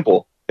seems so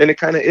simple, and it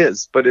kind of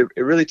is, but it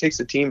really takes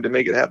a team to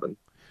make it happen.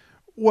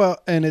 Well,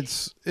 and it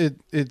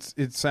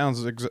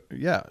sounds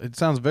it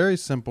sounds very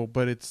simple,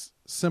 but it's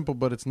simple,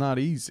 but it's not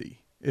easy.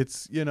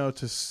 It's,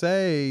 to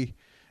say,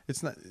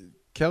 it's not,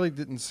 Kelly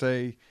didn't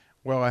say,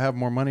 well, I have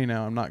more money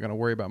now, I'm not going to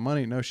worry about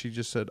money. No, she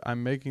just said,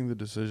 I'm making the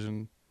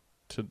decision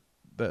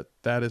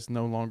that is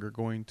no longer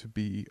going to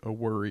be a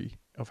worry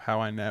of how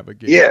I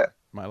navigate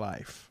my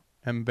life.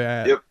 And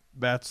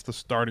that's the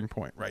starting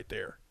point right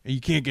there. And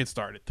you can't get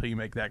started till you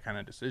make that kind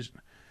of decision.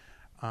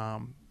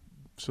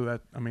 So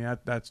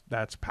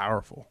that's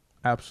powerful.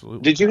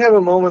 Absolutely. Did you have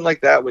a moment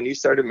like that when you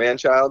started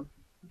Manchild?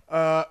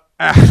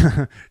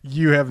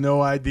 You have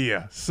no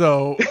idea.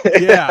 So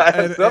yeah, I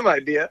have some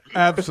idea.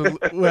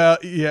 Absolutely. Well,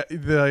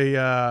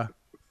 yeah.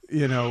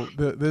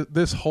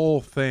 This whole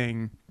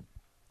thing.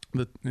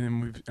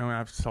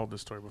 I've told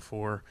this story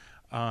before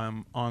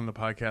on the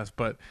podcast,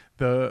 but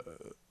the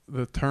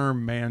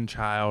term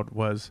man-child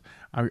was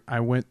I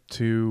went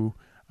to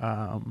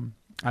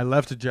I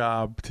left a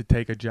job to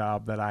take a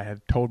job that I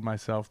had told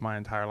myself my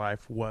entire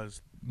life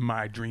was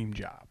my dream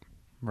job,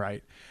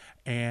 right?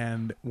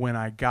 And when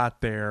I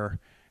got there,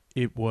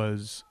 it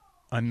was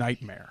a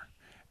nightmare.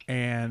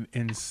 And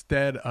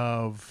instead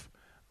of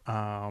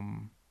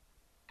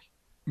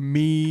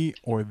me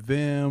or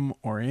them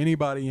or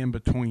anybody in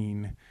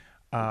between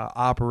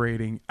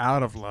operating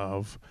out of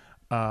love,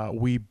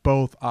 we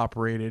both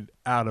operated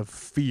out of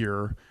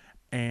fear.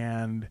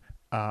 And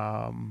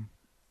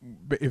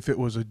if it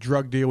was a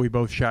drug deal, we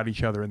both shot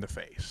each other in the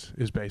face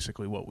is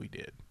basically what we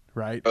did,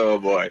 right? Oh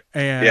boy.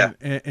 And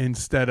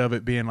instead of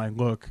it being like,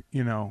 look,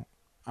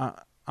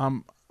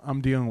 I'm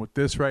dealing with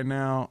this right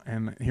now,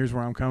 and here's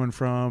where I'm coming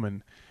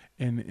from,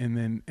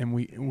 and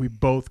we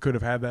both could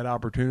have had that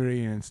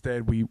opportunity, and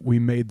instead we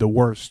made the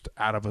worst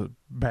out of a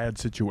bad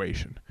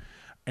situation.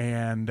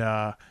 And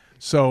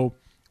so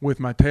with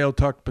my tail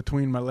tucked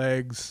between my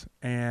legs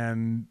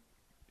and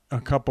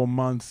a couple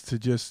months to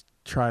just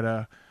try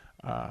to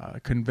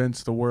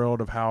convince the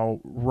world of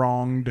how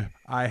wronged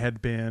I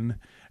had been,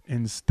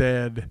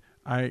 instead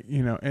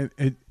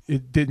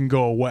it didn't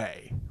go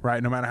away,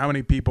 right? No matter how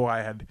many people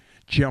I had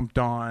jumped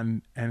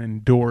on and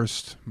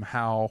endorsed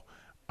how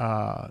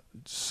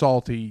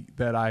salty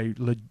that I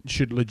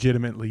should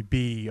legitimately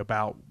be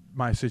about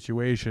my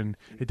situation,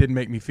 it didn't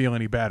make me feel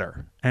any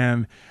better.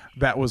 And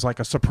that was like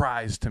a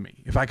surprise to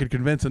me. If I could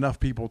convince enough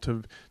people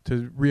to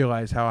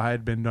realize how I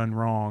had been done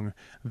wrong,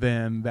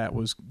 then that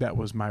was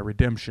my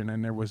redemption,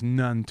 and there was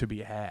none to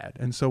be had.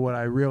 And so what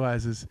I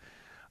realized is,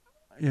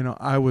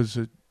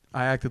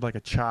 I acted like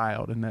a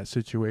child in that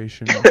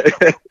situation,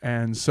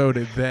 and so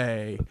did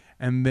they.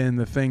 And then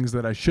the things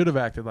that I should have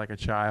acted like a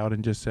child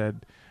and just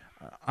said,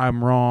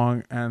 I'm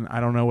wrong and I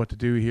don't know what to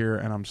do here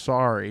and I'm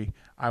sorry,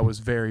 I was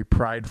very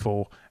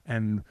prideful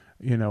and,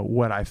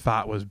 what I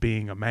thought was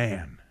being a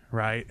man,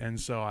 right? And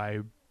so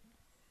I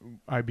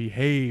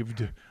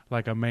behaved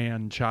like a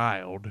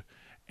man-child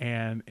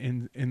and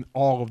in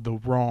all of the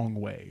wrong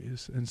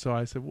ways. And so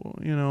I said,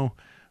 well,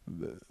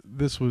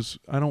 this was,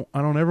 I don't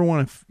ever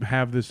want to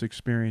have this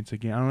experience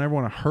again. I don't ever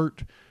want to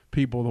hurt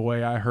people the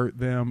way I hurt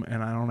them,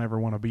 and I don't ever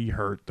want to be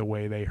hurt the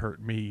way they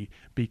hurt me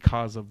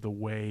because of the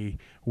way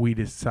we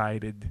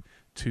decided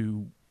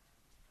to,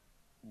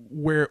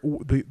 where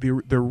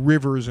the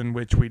rivers in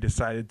which we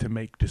decided to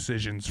make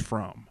decisions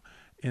from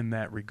in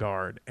that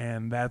regard.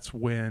 And that's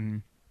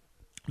when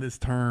this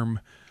term,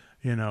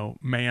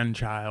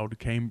 man-child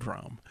came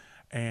from.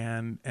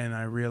 And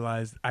I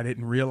realized I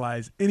didn't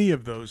realize any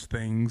of those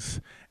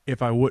things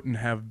if I wouldn't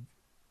have,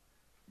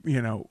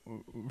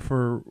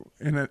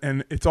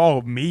 and it's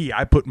all me.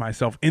 I put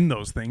myself in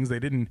those things. They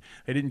didn't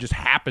just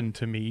happen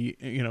to me,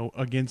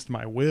 against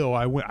my will.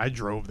 I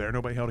drove there.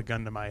 Nobody held a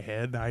gun to my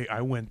head.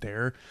 I went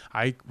there.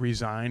 I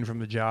resigned from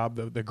the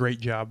job, the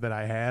great job that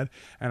I had,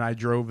 and I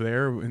drove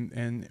there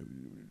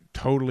and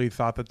totally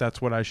thought that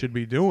that's what I should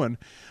be doing.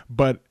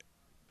 But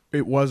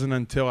it wasn't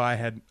until I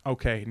had,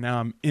 now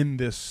I'm in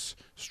this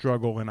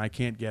struggle and I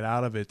can't get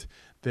out of it,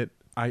 that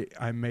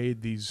I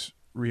made these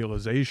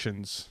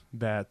realizations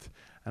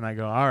and I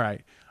go, all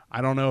right,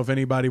 I don't know if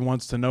anybody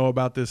wants to know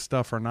about this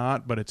stuff or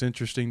not, but it's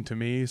interesting to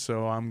me,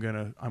 so I'm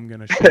gonna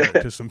share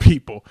it to some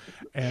people.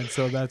 And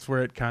so that's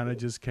where it kind of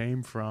just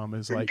came from.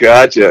 Is like,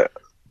 Gotcha.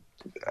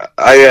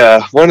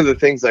 One of the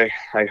things I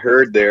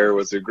heard there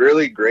was a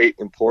really great,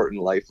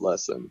 important life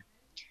lesson.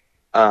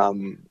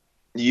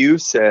 You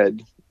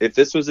said, if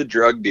this was a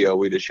drug deal,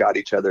 we'd have shot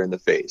each other in the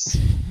face.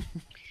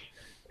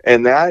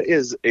 And that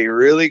is a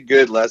really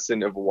good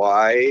lesson of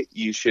why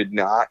you should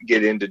not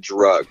get into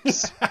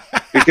drugs.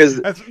 Because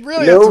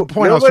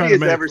nobody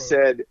has ever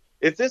said,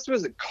 if this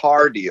was a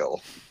car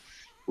deal,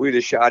 we'd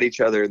have shot each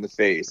other in the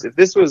face. If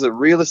this was a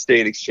real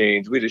estate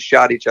exchange, we'd have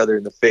shot each other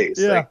in the face.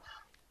 Yeah. Like,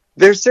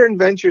 there's certain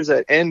ventures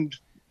that end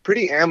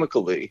pretty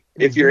amicably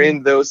if you're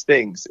in those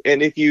things.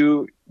 And if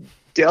you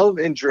delve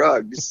in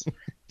drugs,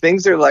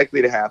 things are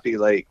likely to happen.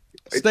 Like,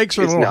 stakes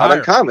are a it's little not higher.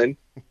 uncommon.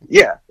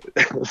 Yeah.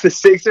 The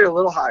stakes are a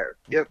little higher.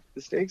 Yep.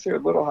 The stakes are a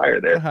little higher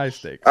there. High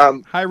stakes.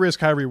 High risk,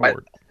 high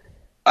reward.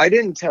 I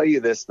didn't tell you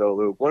this though,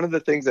 Luke. One of the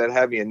things that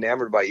had me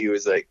enamored by you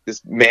is like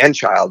this man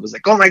child was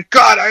like, oh my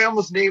God, I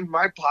almost named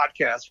my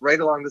podcast right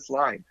along this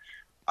line.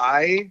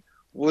 I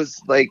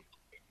was like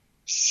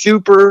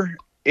super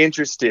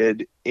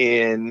interested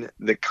in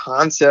the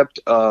concept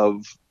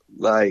of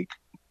like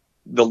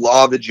the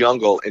law of the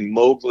jungle and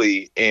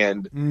Mowgli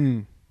and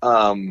the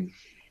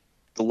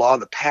law of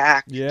the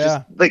pack. Yeah.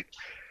 Just like,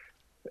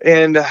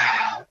 and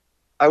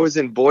I was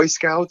in Boy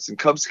Scouts and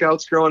Cub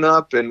Scouts growing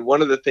up, and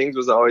one of the things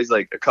was always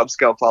like a Cub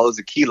Scout follows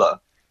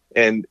Aquila,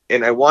 and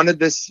I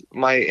wanted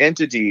my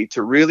entity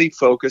to really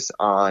focus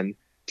on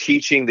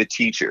teaching the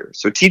teacher.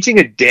 So teaching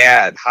a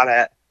dad how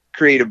to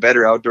create a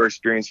better outdoor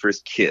experience for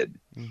his kid,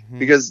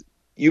 because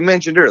you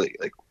mentioned earlier,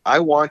 like I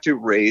want to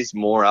raise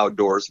more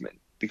outdoorsmen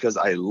because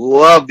I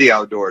love the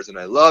outdoors and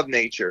I love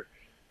nature.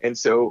 And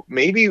so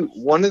maybe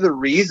one of the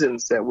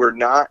reasons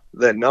that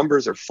that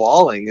numbers are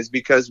falling is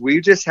because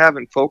we just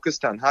haven't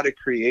focused on how to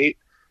create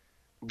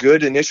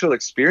good initial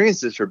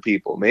experiences for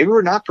people. Maybe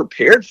we're not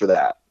prepared for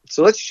that.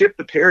 So let's shift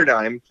the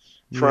paradigm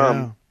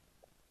from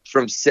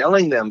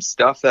selling them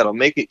stuff that'll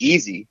make it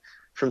easy,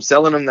 from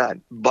selling them that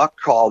buck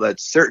call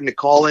that's certain to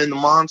call in the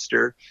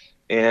monster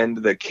and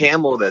the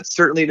camel that's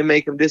certainly to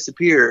make them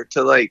disappear,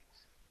 to like,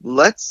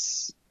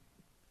 let's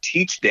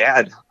teach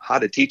dad how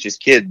to teach his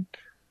kid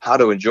how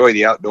to enjoy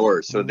the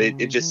outdoors so that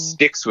it just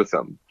sticks with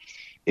them.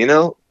 You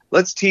know,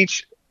 let's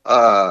teach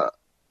half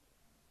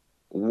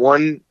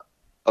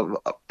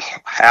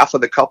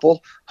of the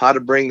couple how to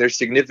bring their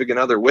significant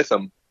other with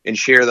them and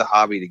share the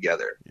hobby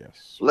together.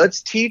 Yes.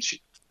 Let's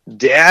teach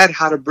dad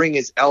how to bring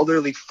his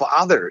elderly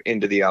father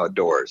into the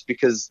outdoors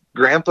because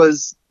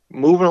grandpa's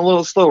moving a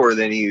little slower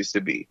than he used to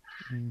be.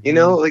 You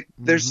know, like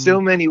there's so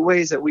many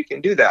ways that we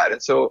can do that.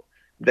 And so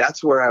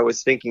that's where I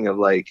was thinking of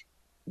like,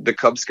 the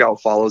Cub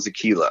Scout follows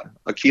Aquila.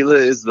 Aquila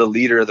is the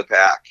leader of the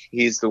pack.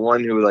 He's the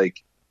one who,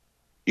 like,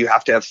 you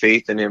have to have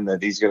faith in him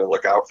that he's going to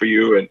look out for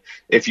you. And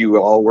if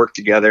you all work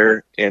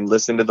together and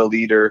listen to the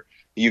leader,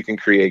 you can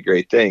create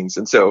great things.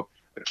 And so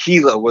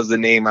Aquila was the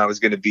name I was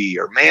going to be,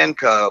 or Man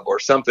Cub or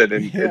something.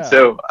 And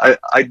so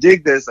I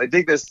dig this. I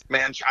dig this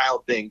man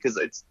child thing because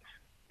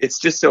it's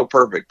just so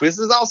perfect. But this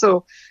is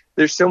also,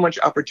 there's so much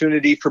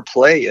opportunity for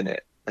play in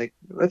it. Like,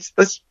 let's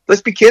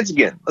be kids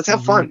again. Let's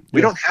have fun.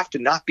 We don't have to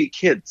not be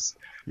kids.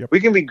 Yep.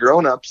 We can be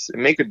grown-ups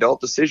and make adult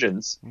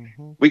decisions.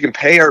 We can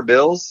pay our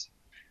bills,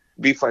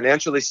 be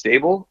financially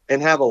stable,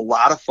 and have a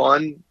lot of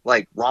fun,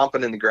 like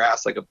romping in the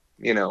grass, like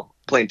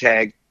playing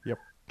tag. Yep.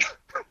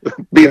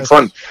 Being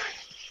fun.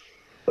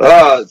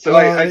 So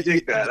I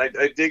dig that. I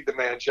dig the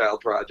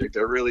Man-Child Project. I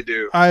really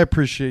do. I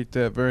appreciate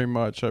that very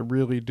much. I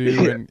really do.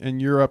 Yeah.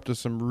 And you're up to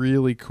some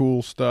really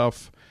cool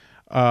stuff.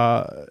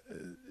 That's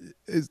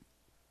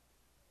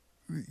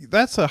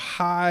a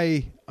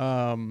high,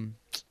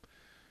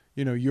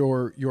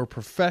 your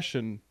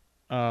profession,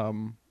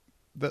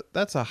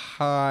 that's a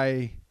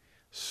high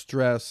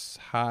stress,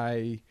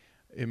 high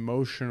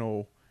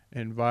emotional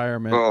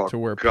environment to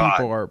where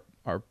people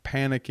are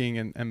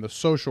panicking and the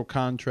social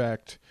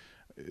contract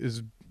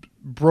is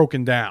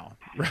broken down,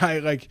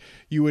 right? Like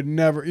you would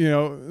never,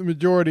 the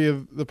majority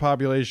of the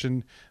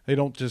population, they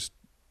don't just,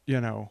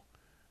 you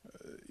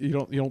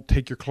don't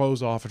take your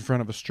clothes off in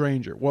front of a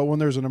stranger. Well, when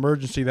there's an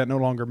emergency, that no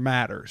longer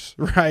matters,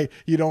 right?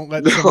 You don't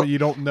let somebody you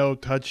don't know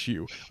touch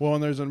you. Well,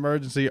 when there's an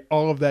emergency,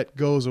 all of that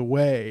goes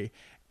away,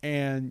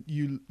 and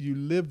you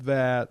live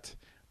that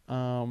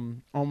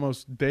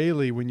almost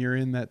daily when you're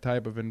in that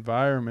type of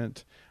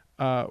environment.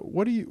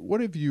 What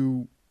have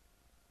you?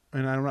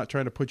 And I'm not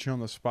trying to put you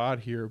on the spot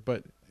here,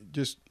 but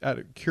just out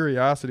of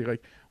curiosity,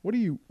 like what do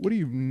you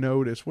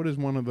notice? What is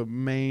one of the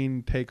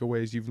main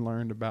takeaways you've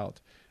learned about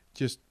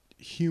just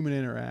human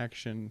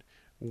interaction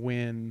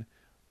when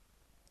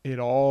it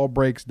all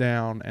breaks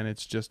down and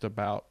it's just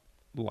about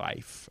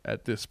life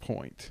at this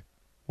point?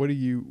 Do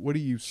you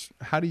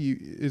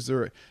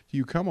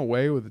come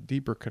away with a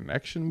deeper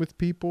connection with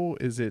people?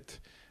 Is it,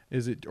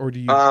 or do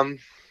you,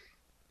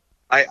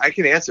 I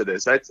can answer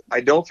this. I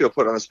don't feel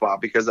put on the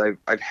spot because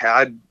I've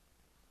had,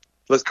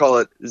 let's call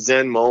it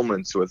Zen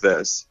moments with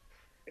this.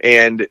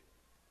 And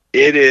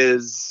it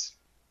is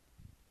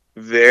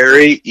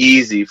very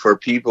easy for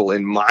people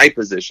in my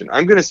position.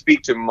 I'm going to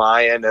speak to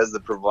my end as the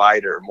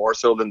provider more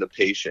so than the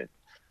patient,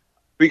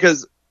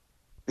 because,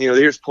 you know,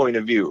 here's point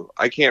of view.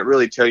 I can't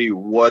really tell you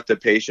what the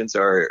patients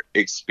are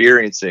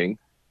experiencing.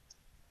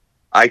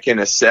 I can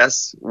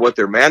assess what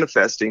they're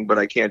manifesting, but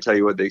I can't tell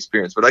you what they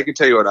experience. But I can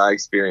tell you what I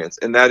experience,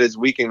 and that is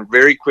we can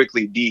very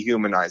quickly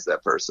dehumanize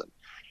that person.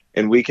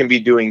 And we can be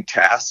doing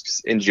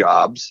tasks and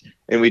jobs,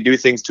 and we do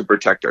things to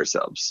protect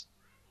ourselves.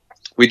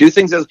 We do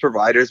things as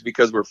providers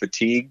because we're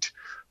fatigued,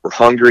 we're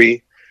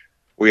hungry,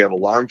 we have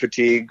alarm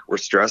fatigue, we're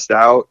stressed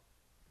out.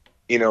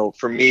 You know,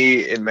 for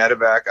me in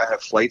medevac, I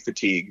have flight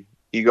fatigue.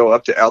 You go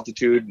up to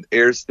altitude,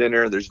 air's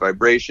thinner, there's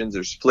vibrations,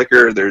 there's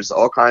flicker, there's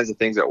all kinds of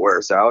things that wear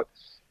us out.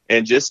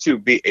 And just to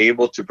be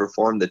able to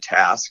perform the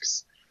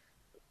tasks,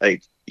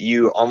 like,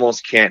 you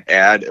almost can't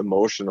add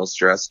emotional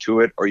stress to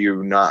it, or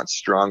you're not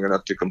strong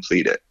enough to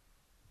complete it.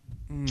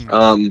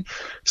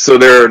 So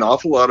there are an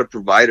awful lot of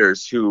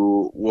providers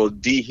who will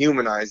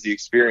dehumanize the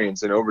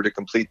experience in order to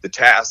complete the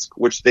task,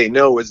 which they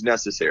know is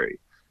necessary.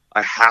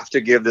 I have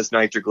to give this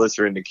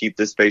nitroglycerin to keep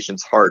this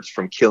patient's heart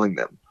from killing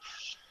them.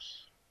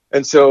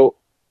 And so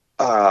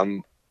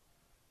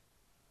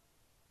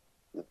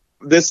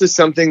this is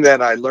something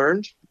that I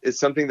learned.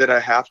 It's something that I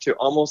have to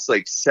almost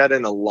like set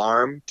an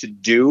alarm to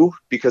do,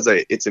 because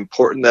it's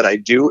important that I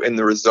do. And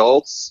the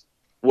results,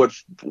 what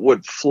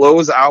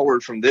flows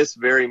outward from this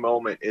very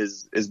moment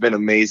has been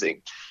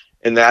amazing.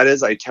 And that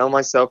is, I tell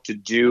myself to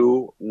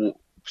do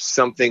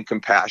something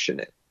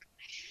compassionate.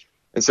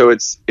 And so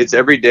it's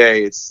every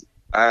day. It's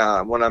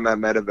when I'm at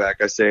medevac,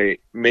 I say,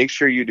 make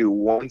sure you do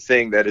one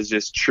thing that is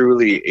just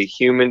truly a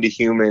human to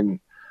human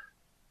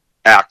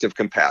act of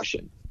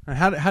compassion.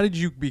 How did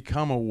you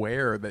become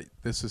aware that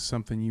this is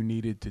something you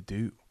needed to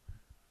do?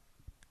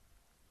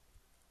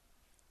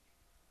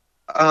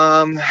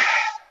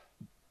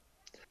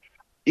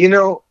 You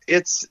know,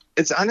 it's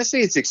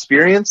honestly, it's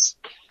experience.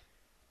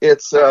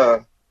 It's,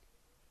 you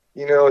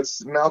know,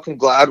 it's Malcolm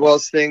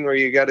Gladwell's thing where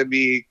you got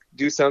to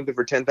do something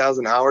for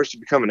 10,000 hours to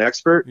become an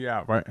expert.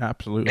 Yeah, right.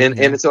 Absolutely.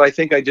 And so I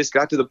think I just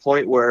got to the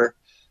point where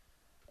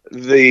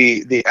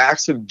the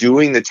acts of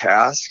doing the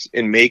tasks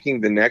and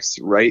making the next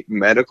right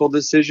medical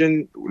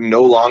decision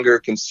no longer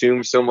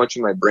consumed so much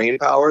of my brain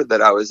power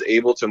that I was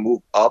able to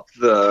move up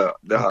the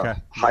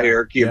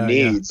hierarchy of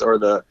needs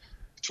or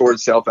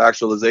towards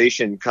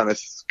self-actualization, kind of,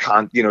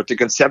 you know, to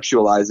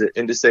conceptualize it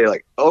and to say,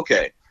 like,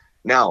 okay,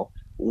 now,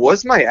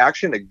 was my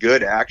action a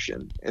good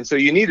action? And so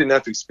you need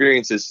enough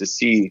experiences to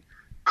see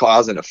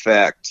cause and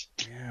effect.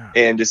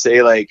 And to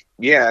say, like,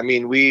 yeah, I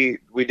mean, we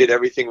did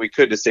everything we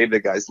could to save the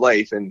guy's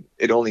life, and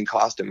it only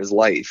cost him his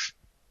life,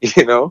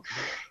 you know?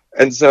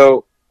 And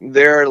so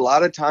there are a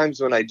lot of times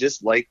when I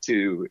just like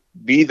to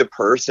be the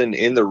person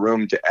in the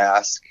room to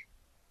ask,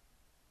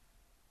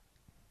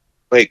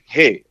 like,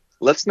 hey,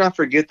 let's not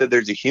forget that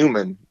there's a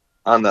human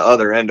on the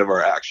other end of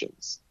our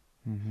actions.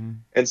 Mm-hmm.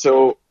 And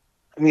so,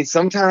 I mean,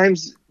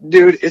 sometimes,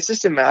 dude, it's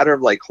just a matter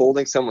of, like,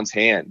 holding someone's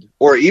hand.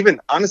 Or even,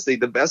 honestly,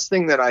 the best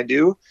thing that I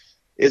do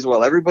is,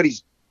 while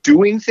everybody's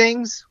doing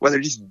things, while they're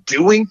just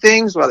doing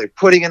things, while they're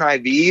putting in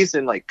IVs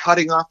and, like,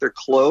 cutting off their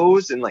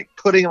clothes and, like,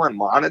 putting them on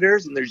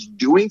monitors, and they're just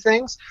doing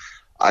things,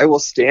 I will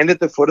stand at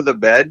the foot of the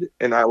bed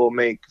and I will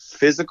make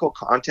physical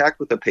contact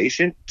with the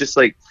patient, just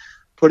like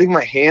putting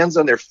my hands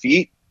on their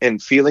feet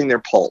and feeling their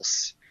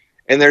pulse.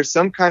 And there's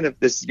some kind of,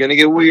 this is going to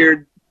get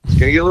weird. It's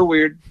going to get a little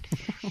weird.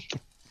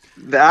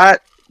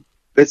 That,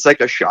 it's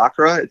like a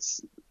chakra.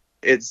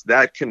 It's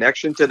that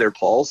connection to their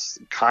pulse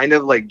kind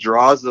of like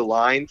draws the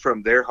line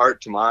from their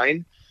heart to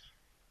mine.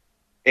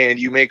 And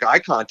you make eye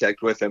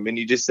contact with them and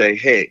you just say,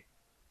 hey,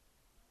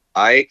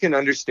 I can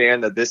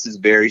understand that this is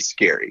very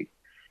scary.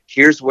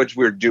 Here's what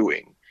we're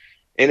doing.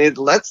 And it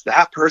lets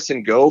that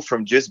person go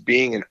from just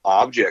being an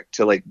object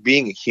to, like,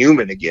 being a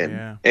human again.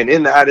 Yeah. And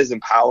in that is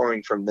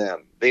empowering from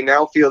them. They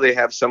now feel they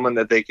have someone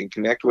that they can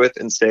connect with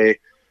and say,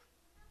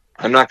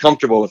 I'm not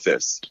comfortable with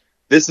this.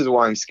 This is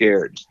why I'm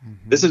scared.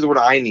 Mm-hmm. This is what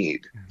I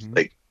need. Mm-hmm.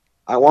 Like,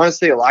 I want to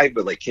stay alive,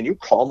 but, like, can you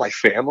call my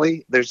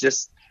family?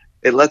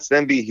 It lets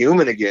them be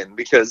human again,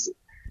 because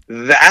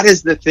that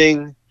is the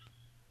thing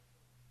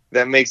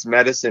that makes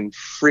medicine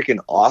freaking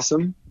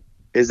awesome,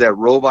 is that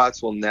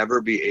robots will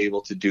never be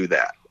able to do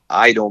that.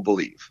 I don't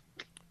believe.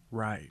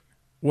 Right.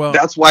 Well,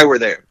 that's why we're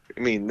there. I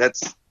mean,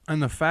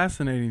 and the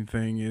fascinating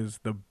thing is,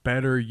 the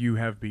better you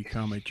have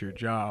become at your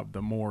job,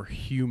 the more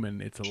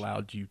human it's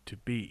allowed you to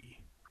be.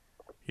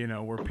 You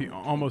know, where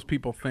almost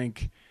people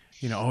think,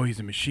 you know, oh, he's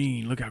a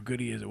machine. Look how good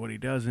he is at what he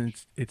does. And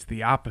it's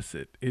the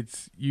opposite.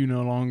 It's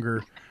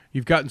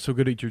you've gotten so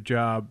good at your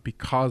job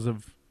because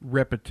of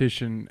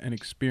repetition and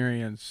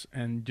experience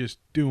and just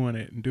doing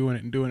it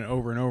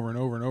over and over and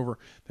over and over,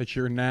 that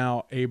you're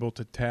now able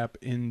to tap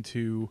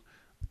into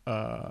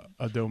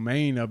a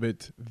domain of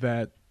it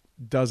that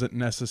doesn't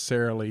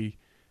necesserly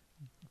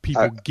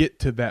people get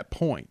to that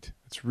point.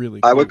 It's really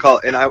cool. I would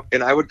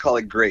call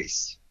it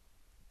grace.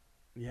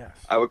 Yes,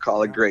 I would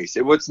call it grace.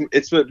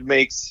 It's what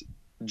makes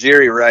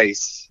Jerry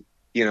Rice,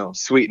 you know,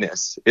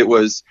 sweetness. It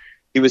was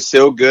he was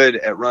so good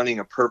at running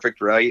a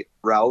perfect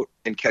route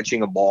and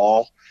catching a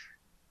ball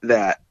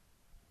that,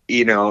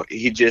 you know,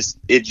 it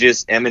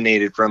just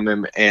emanated from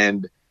him.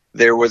 And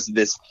there was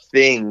this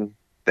thing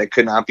that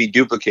could not be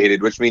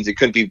duplicated, which means it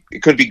couldn't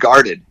be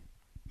guarded.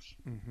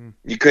 Mm-hmm.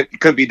 You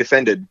couldn't be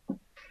defended.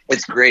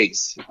 It's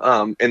grace.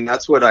 And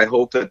that's what I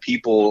hope that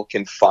people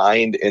can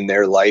find in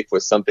their life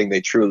with something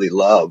they truly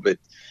love.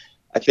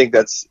 I think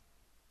that's,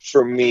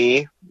 for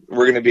me,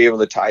 we're going to be able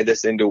to tie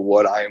this into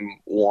what I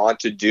want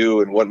to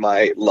do and what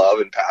my love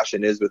and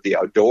passion is with the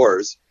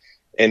outdoors.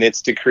 And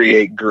it's to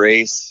create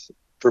grace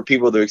for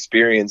people to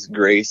experience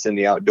grace in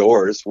the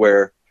outdoors,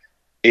 where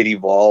it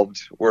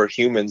evolved, where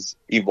humans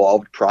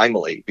evolved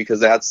primally, because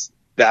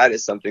that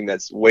is something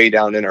that's way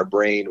down in our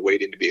brain,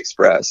 waiting to be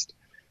expressed.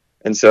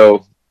 And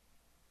so,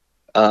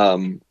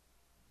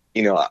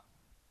 you know,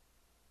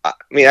 I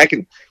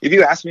mean, if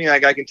you ask me,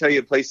 like, I can tell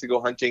you a place to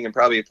go hunting and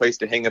probably a place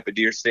to hang up a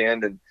deer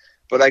stand,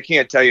 but I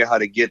can't tell you how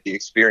to get the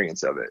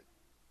experience of it.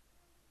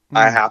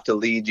 I have to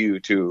lead you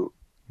to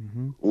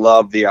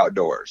love the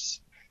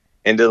outdoors,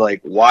 and to, like,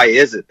 why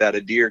is it that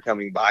a deer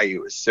coming by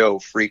you is so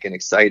freaking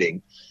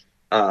exciting?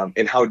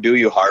 And how do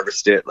you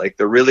harvest it? Like,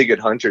 the really good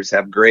hunters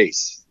have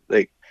grace.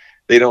 Like,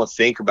 they don't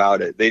think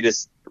about it. They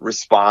just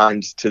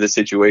respond to the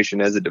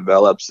situation as it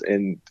develops,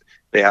 and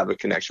they have a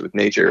connection with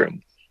nature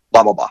and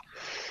blah, blah, blah.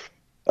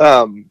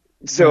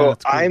 So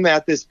that's cool. I'm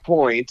at this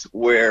point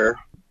where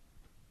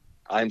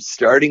I'm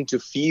starting to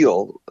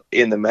feel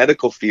in the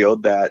medical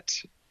field that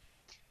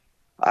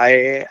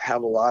I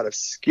have a lot of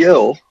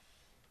skill,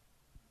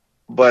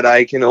 but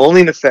I can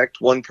only affect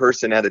one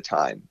person at a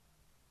time.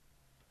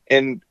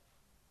 And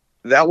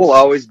that will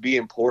always be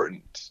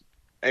important.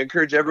 I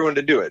encourage everyone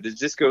to do it. To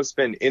just go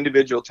spend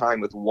individual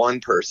time with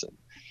one person.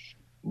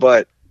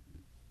 But,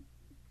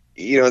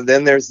 you know,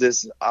 then there's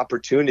this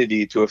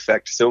opportunity to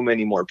affect so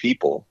many more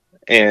people.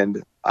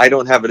 And I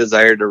don't have a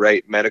desire to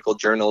write medical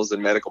journals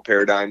and medical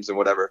paradigms and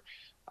whatever.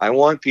 I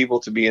want people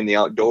to be in the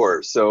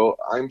outdoors. So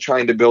I'm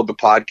trying to build the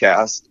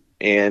podcast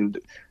and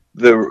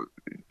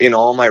in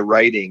all my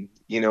writing,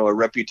 you know, a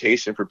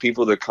reputation for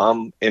people to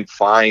come and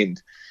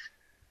find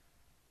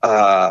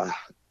a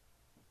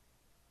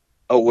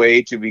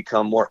way to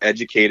become more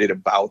educated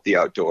about the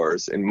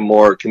outdoors and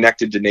more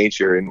connected to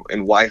nature,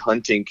 and why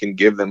hunting can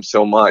give them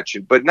so much.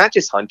 But not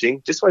just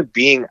hunting, just by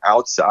being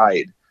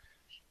outside.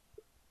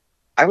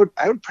 I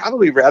would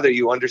probably rather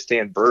you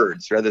understand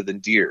birds rather than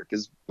deer,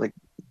 because, like,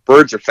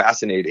 birds are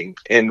fascinating,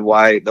 and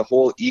why the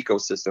whole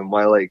ecosystem,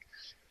 why, like,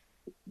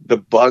 the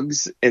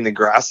bugs and the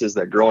grasses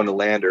that grow on the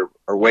land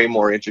are way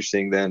more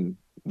interesting than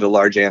the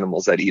large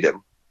animals that eat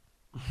them.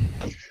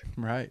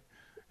 Right.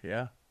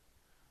 Yeah.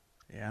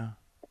 Yeah.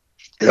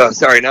 Oh,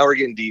 sorry. Now we're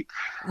getting deep.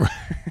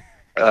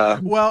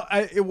 Well,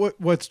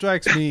 what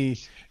strikes me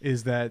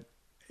is that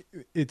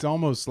it's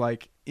almost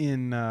like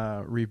in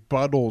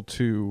rebuttal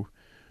to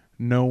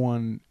no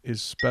one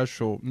is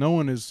special. No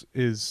one is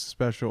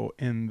special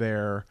in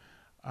their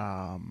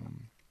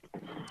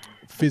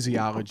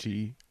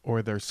physiology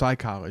or their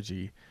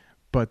psychology,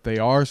 but they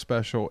are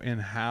special in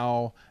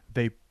how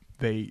they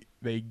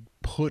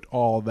put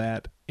all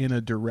that in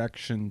a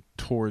direction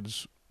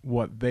towards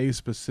what they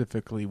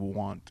specifically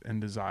want and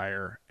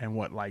desire and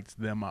what lights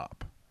them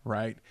up,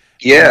 right?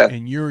 Yeah.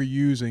 And you're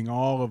using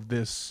all of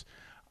this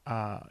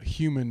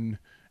human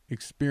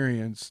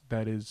experience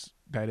that is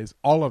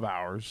all of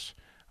ours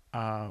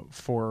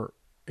for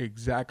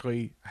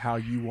exactly how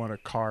you want to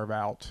carve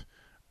out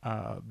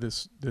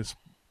this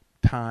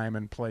time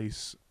and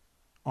place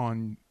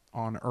on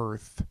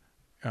Earth.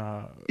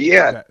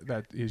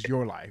 That is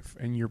your life,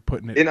 and you're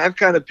putting it. And I've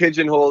kind of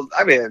pigeonholed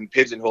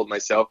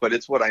myself, but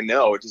it's what I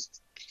know.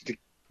 Just to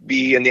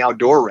be in the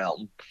outdoor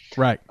realm,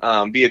 right?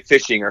 Be it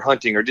fishing or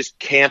hunting or just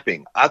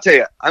camping. I'll tell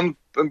you, I'm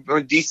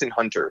a decent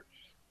hunter.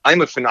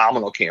 I'm a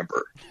phenomenal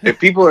camper. If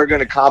people are going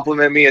to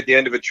compliment me at the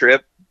end of a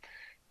trip,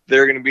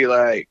 they're going to be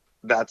like,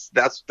 that's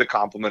the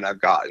compliment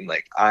I've gotten.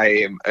 Like,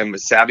 I am a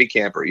savvy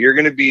camper. You're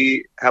going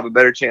to have a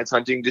better chance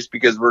hunting just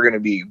because we're going to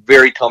be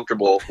very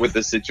comfortable with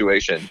the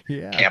situation.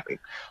 Camping.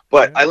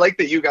 But I like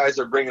that you guys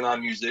are bringing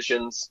on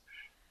musicians,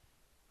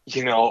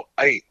 you know,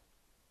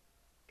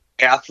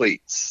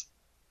 athletes,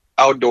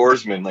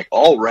 outdoorsmen, like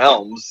all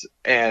realms,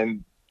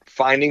 and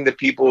finding the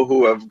people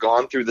who have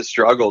gone through the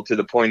struggle to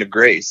the point of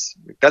grace.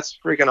 That's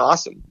freaking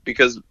awesome,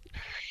 because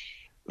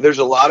there's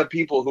a lot of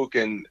people who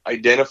can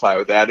identify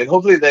with that, and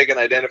hopefully they can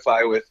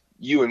identify with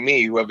you and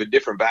me, who have a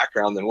different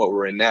background than what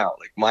we're in now.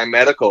 Like, my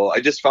medical, I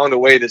just found a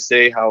way to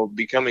say how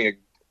becoming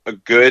a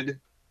good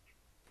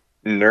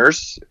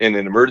nurse in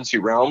an emergency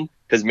realm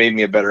has made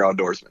me a better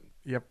outdoorsman.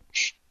 Yep.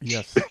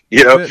 Yes.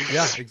 You know?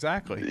 Yeah,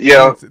 exactly.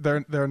 Yeah.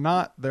 They're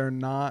not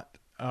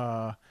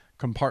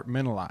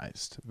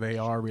compartmentalized. They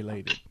are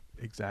related.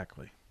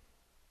 Exactly.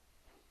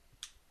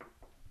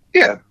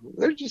 Yeah,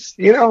 they're just,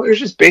 you know, there's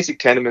just basic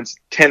tenets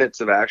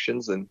of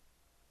actions, and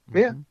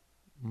yeah,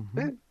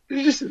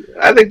 just,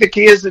 I think the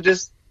key is to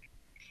just,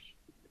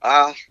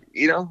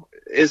 you know,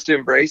 is to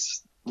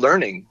embrace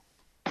learning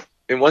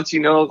And once you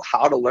know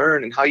how to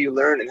learn and how you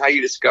learn and how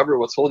you discover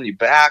what's holding you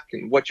back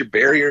and what your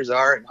barriers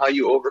are and how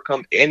you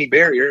overcome any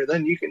barrier,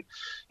 then you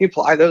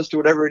apply those to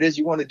whatever it is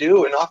you want to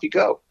do, and off you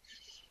go.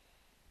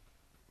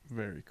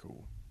 Very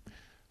cool.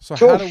 So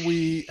Cool. how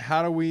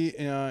do we,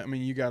 I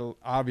mean, you got,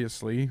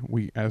 obviously,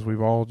 as we've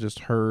all just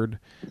heard,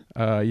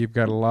 you've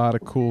got a lot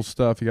of cool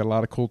stuff. You got a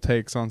lot of cool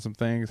takes on some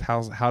things.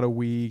 How do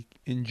we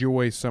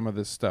enjoy some of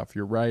this stuff?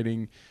 Your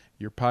writing,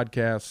 your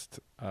podcast,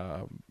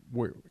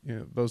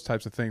 those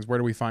types of things. Where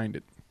do we find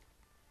it?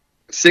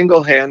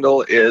 Single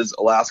handle is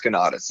Alaskan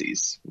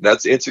Odysseys.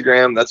 That's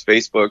Instagram. That's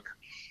Facebook.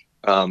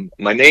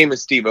 My name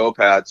is Steve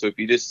Opat. So if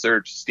you just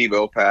search Steve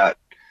Opat,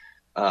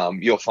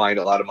 you'll find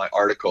a lot of my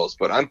articles,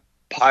 but I'm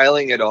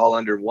piling it all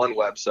under one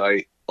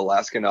website,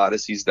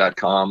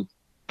 AlaskanOdysseys.com.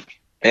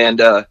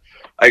 And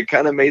I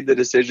kind of made the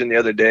decision the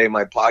other day.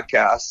 My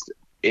podcast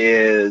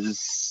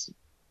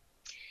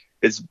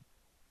it's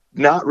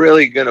not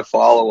really going to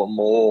follow a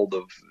mold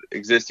of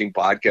existing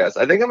podcasts.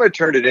 I think I'm going to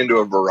turn it into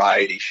a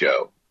variety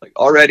show. Like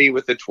already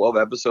with the 12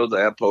 episodes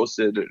I have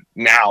posted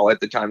now at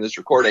the time of this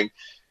recording,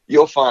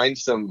 you'll find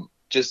some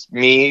just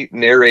me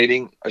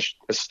narrating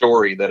a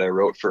story that I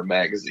wrote for a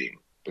magazine.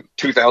 A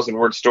 2,000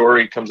 word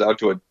story comes out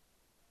to a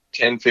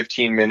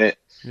 10-15 minute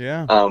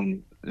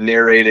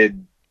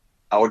narrated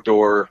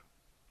outdoor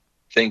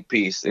think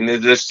piece, and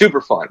they're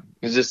super fun.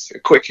 It's just a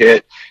quick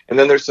hit, and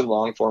then there's some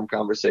long form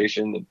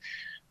conversation. And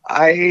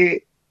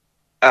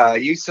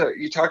you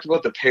talked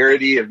about the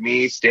parody of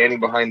me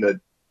standing behind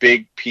the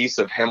big piece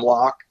of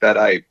hemlock that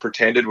I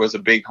pretended was a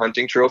big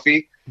hunting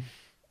trophy.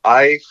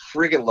 I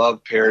freaking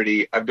love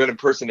parody. I've done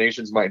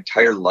impersonations my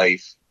entire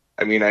life.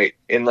 I mean,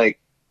 in like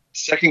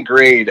second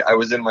grade, I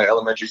was in my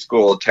elementary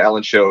school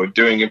talent show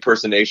doing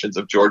impersonations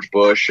of George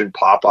Bush and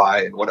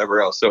Popeye and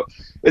whatever else. So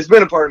it's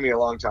been a part of me a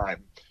long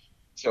time.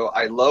 So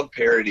I love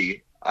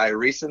parody. I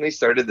recently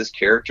started this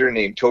character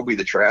named Toby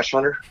the Trash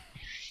Hunter,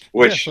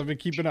 which yes, I've been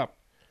keeping up.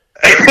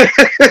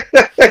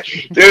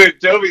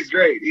 Dude, Toby's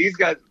great. He's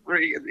got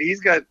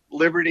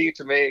liberty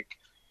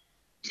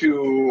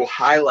to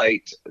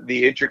highlight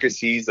the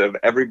intricacies of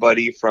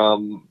everybody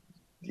from,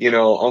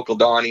 Uncle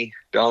Donnie,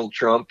 Donald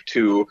Trump,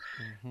 to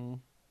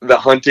the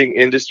hunting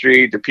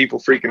industry, to people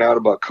freaking out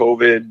about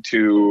COVID,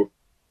 to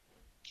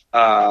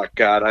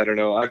God, I don't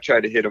know. I've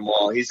tried to hit them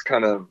all.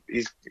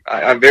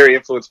 I'm very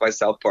influenced by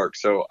South Park,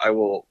 so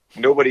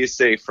nobody is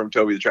safe from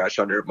Toby the Trash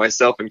Hunter,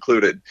 myself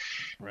included.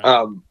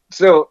 Right.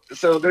 So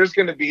there's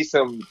going to be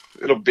some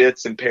little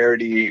bits and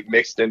parody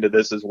mixed into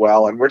this as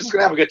well, and we're just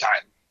going to have a good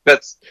time.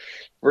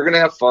 We're going to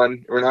have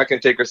fun. We're not going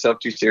to take ourselves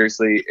too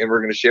seriously, and we're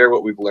going to share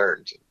what we've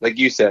learned. Like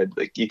you said,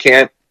 like you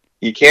can't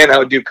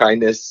outdo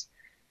kindness.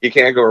 You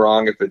can't go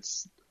wrong if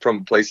it's from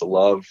a place of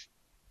love.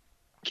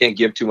 Can't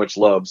give too much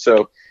love.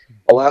 So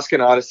Alaskan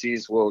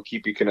Odysseys will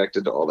keep you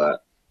connected to all that.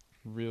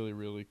 Really,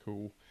 really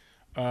cool.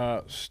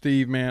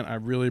 Steve, man, I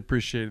really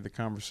appreciated the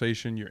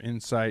conversation, your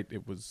insight.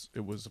 It was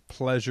a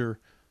pleasure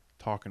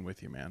talking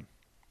with you, man.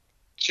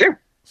 Sure.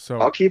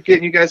 So I'll keep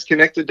getting you guys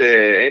connected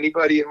to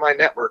anybody in my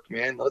network,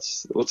 man.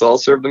 Let's all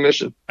serve the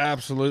mission.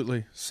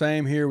 Absolutely.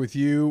 Same here with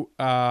you.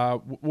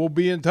 We'll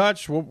be in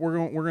touch. We're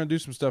going to do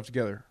some stuff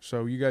together.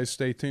 So you guys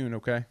stay tuned,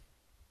 okay?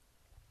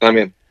 I'm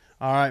in.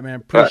 All right,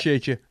 man.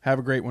 Appreciate you. Have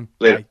a great one.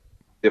 Later. Bye.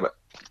 Yeah, bye.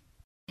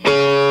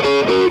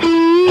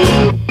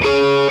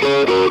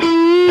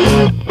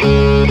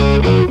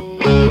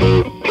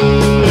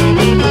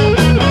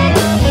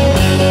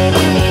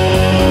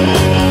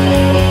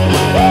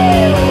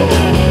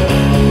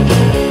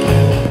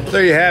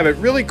 There you have it.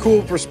 Really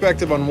cool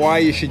perspective on why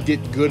you should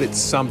get good at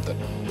something,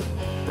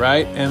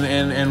 right?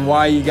 And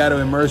why you got to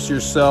immerse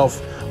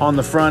yourself on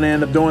the front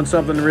end of doing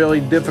something really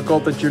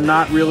difficult that you're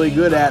not really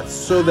good at,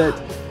 so that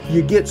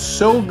you get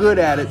so good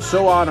at it,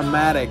 so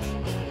automatic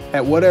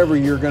at whatever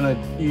you're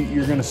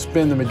gonna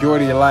spend the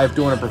majority of your life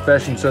doing a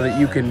profession, so that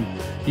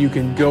you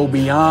can go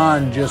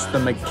beyond just the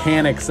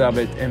mechanics of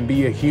it and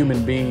be a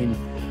human being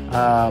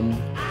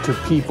to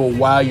people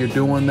while you're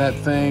doing that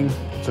thing.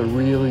 It's a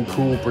really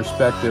cool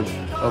perspective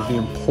of the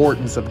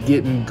importance of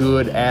getting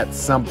good at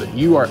something.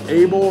 You are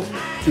able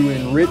to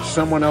enrich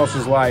someone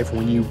else's life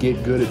when you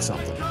get good at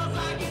something.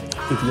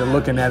 If you're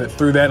looking at it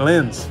through that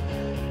lens,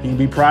 you can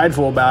be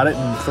prideful about it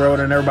and throw it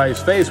in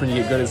everybody's face when you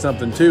get good at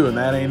something too, and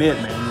that ain't it,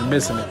 man. You're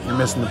missing it. You're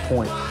missing the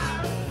point.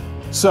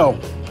 So,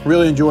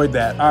 really enjoyed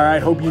that. All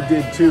right, hope you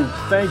did too.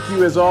 Thank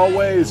you as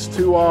always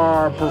to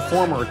our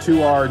performer,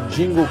 to our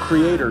jingle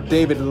creator,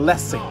 David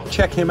Lessing.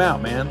 Check him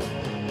out, man.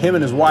 Him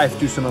and his wife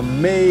do some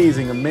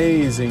amazing,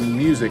 amazing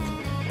music.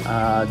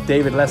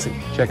 David Lessing,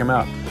 check him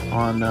out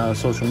on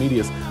social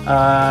medias.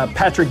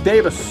 Patrick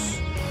Davis.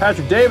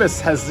 Patrick Davis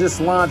has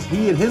just launched,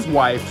 he and his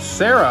wife,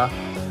 Sarah,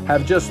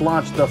 have just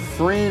launched the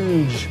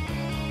Fringe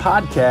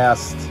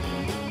podcast,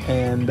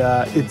 and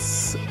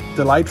it's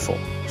delightful.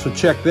 So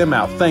check them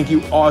out. Thank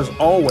you, as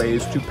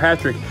always, to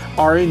Patrick,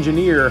 our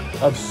engineer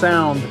of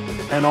sound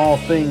and all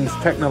things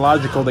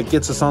technological that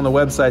gets us on the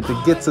website,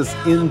 that gets us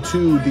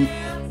into the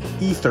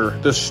ether,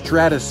 the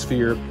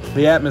stratosphere,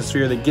 the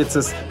atmosphere that gets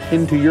us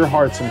into your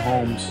hearts and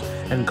homes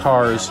and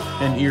cars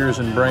and ears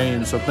and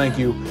brains. So thank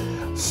you,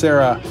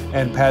 Sarah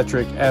and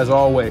Patrick, as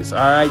always. All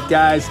right,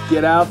 guys,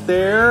 get out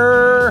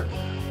there,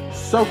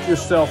 soak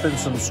yourself in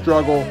some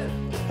struggle,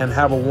 and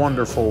have a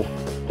wonderful,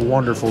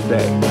 wonderful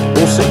day.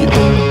 We'll see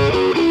you.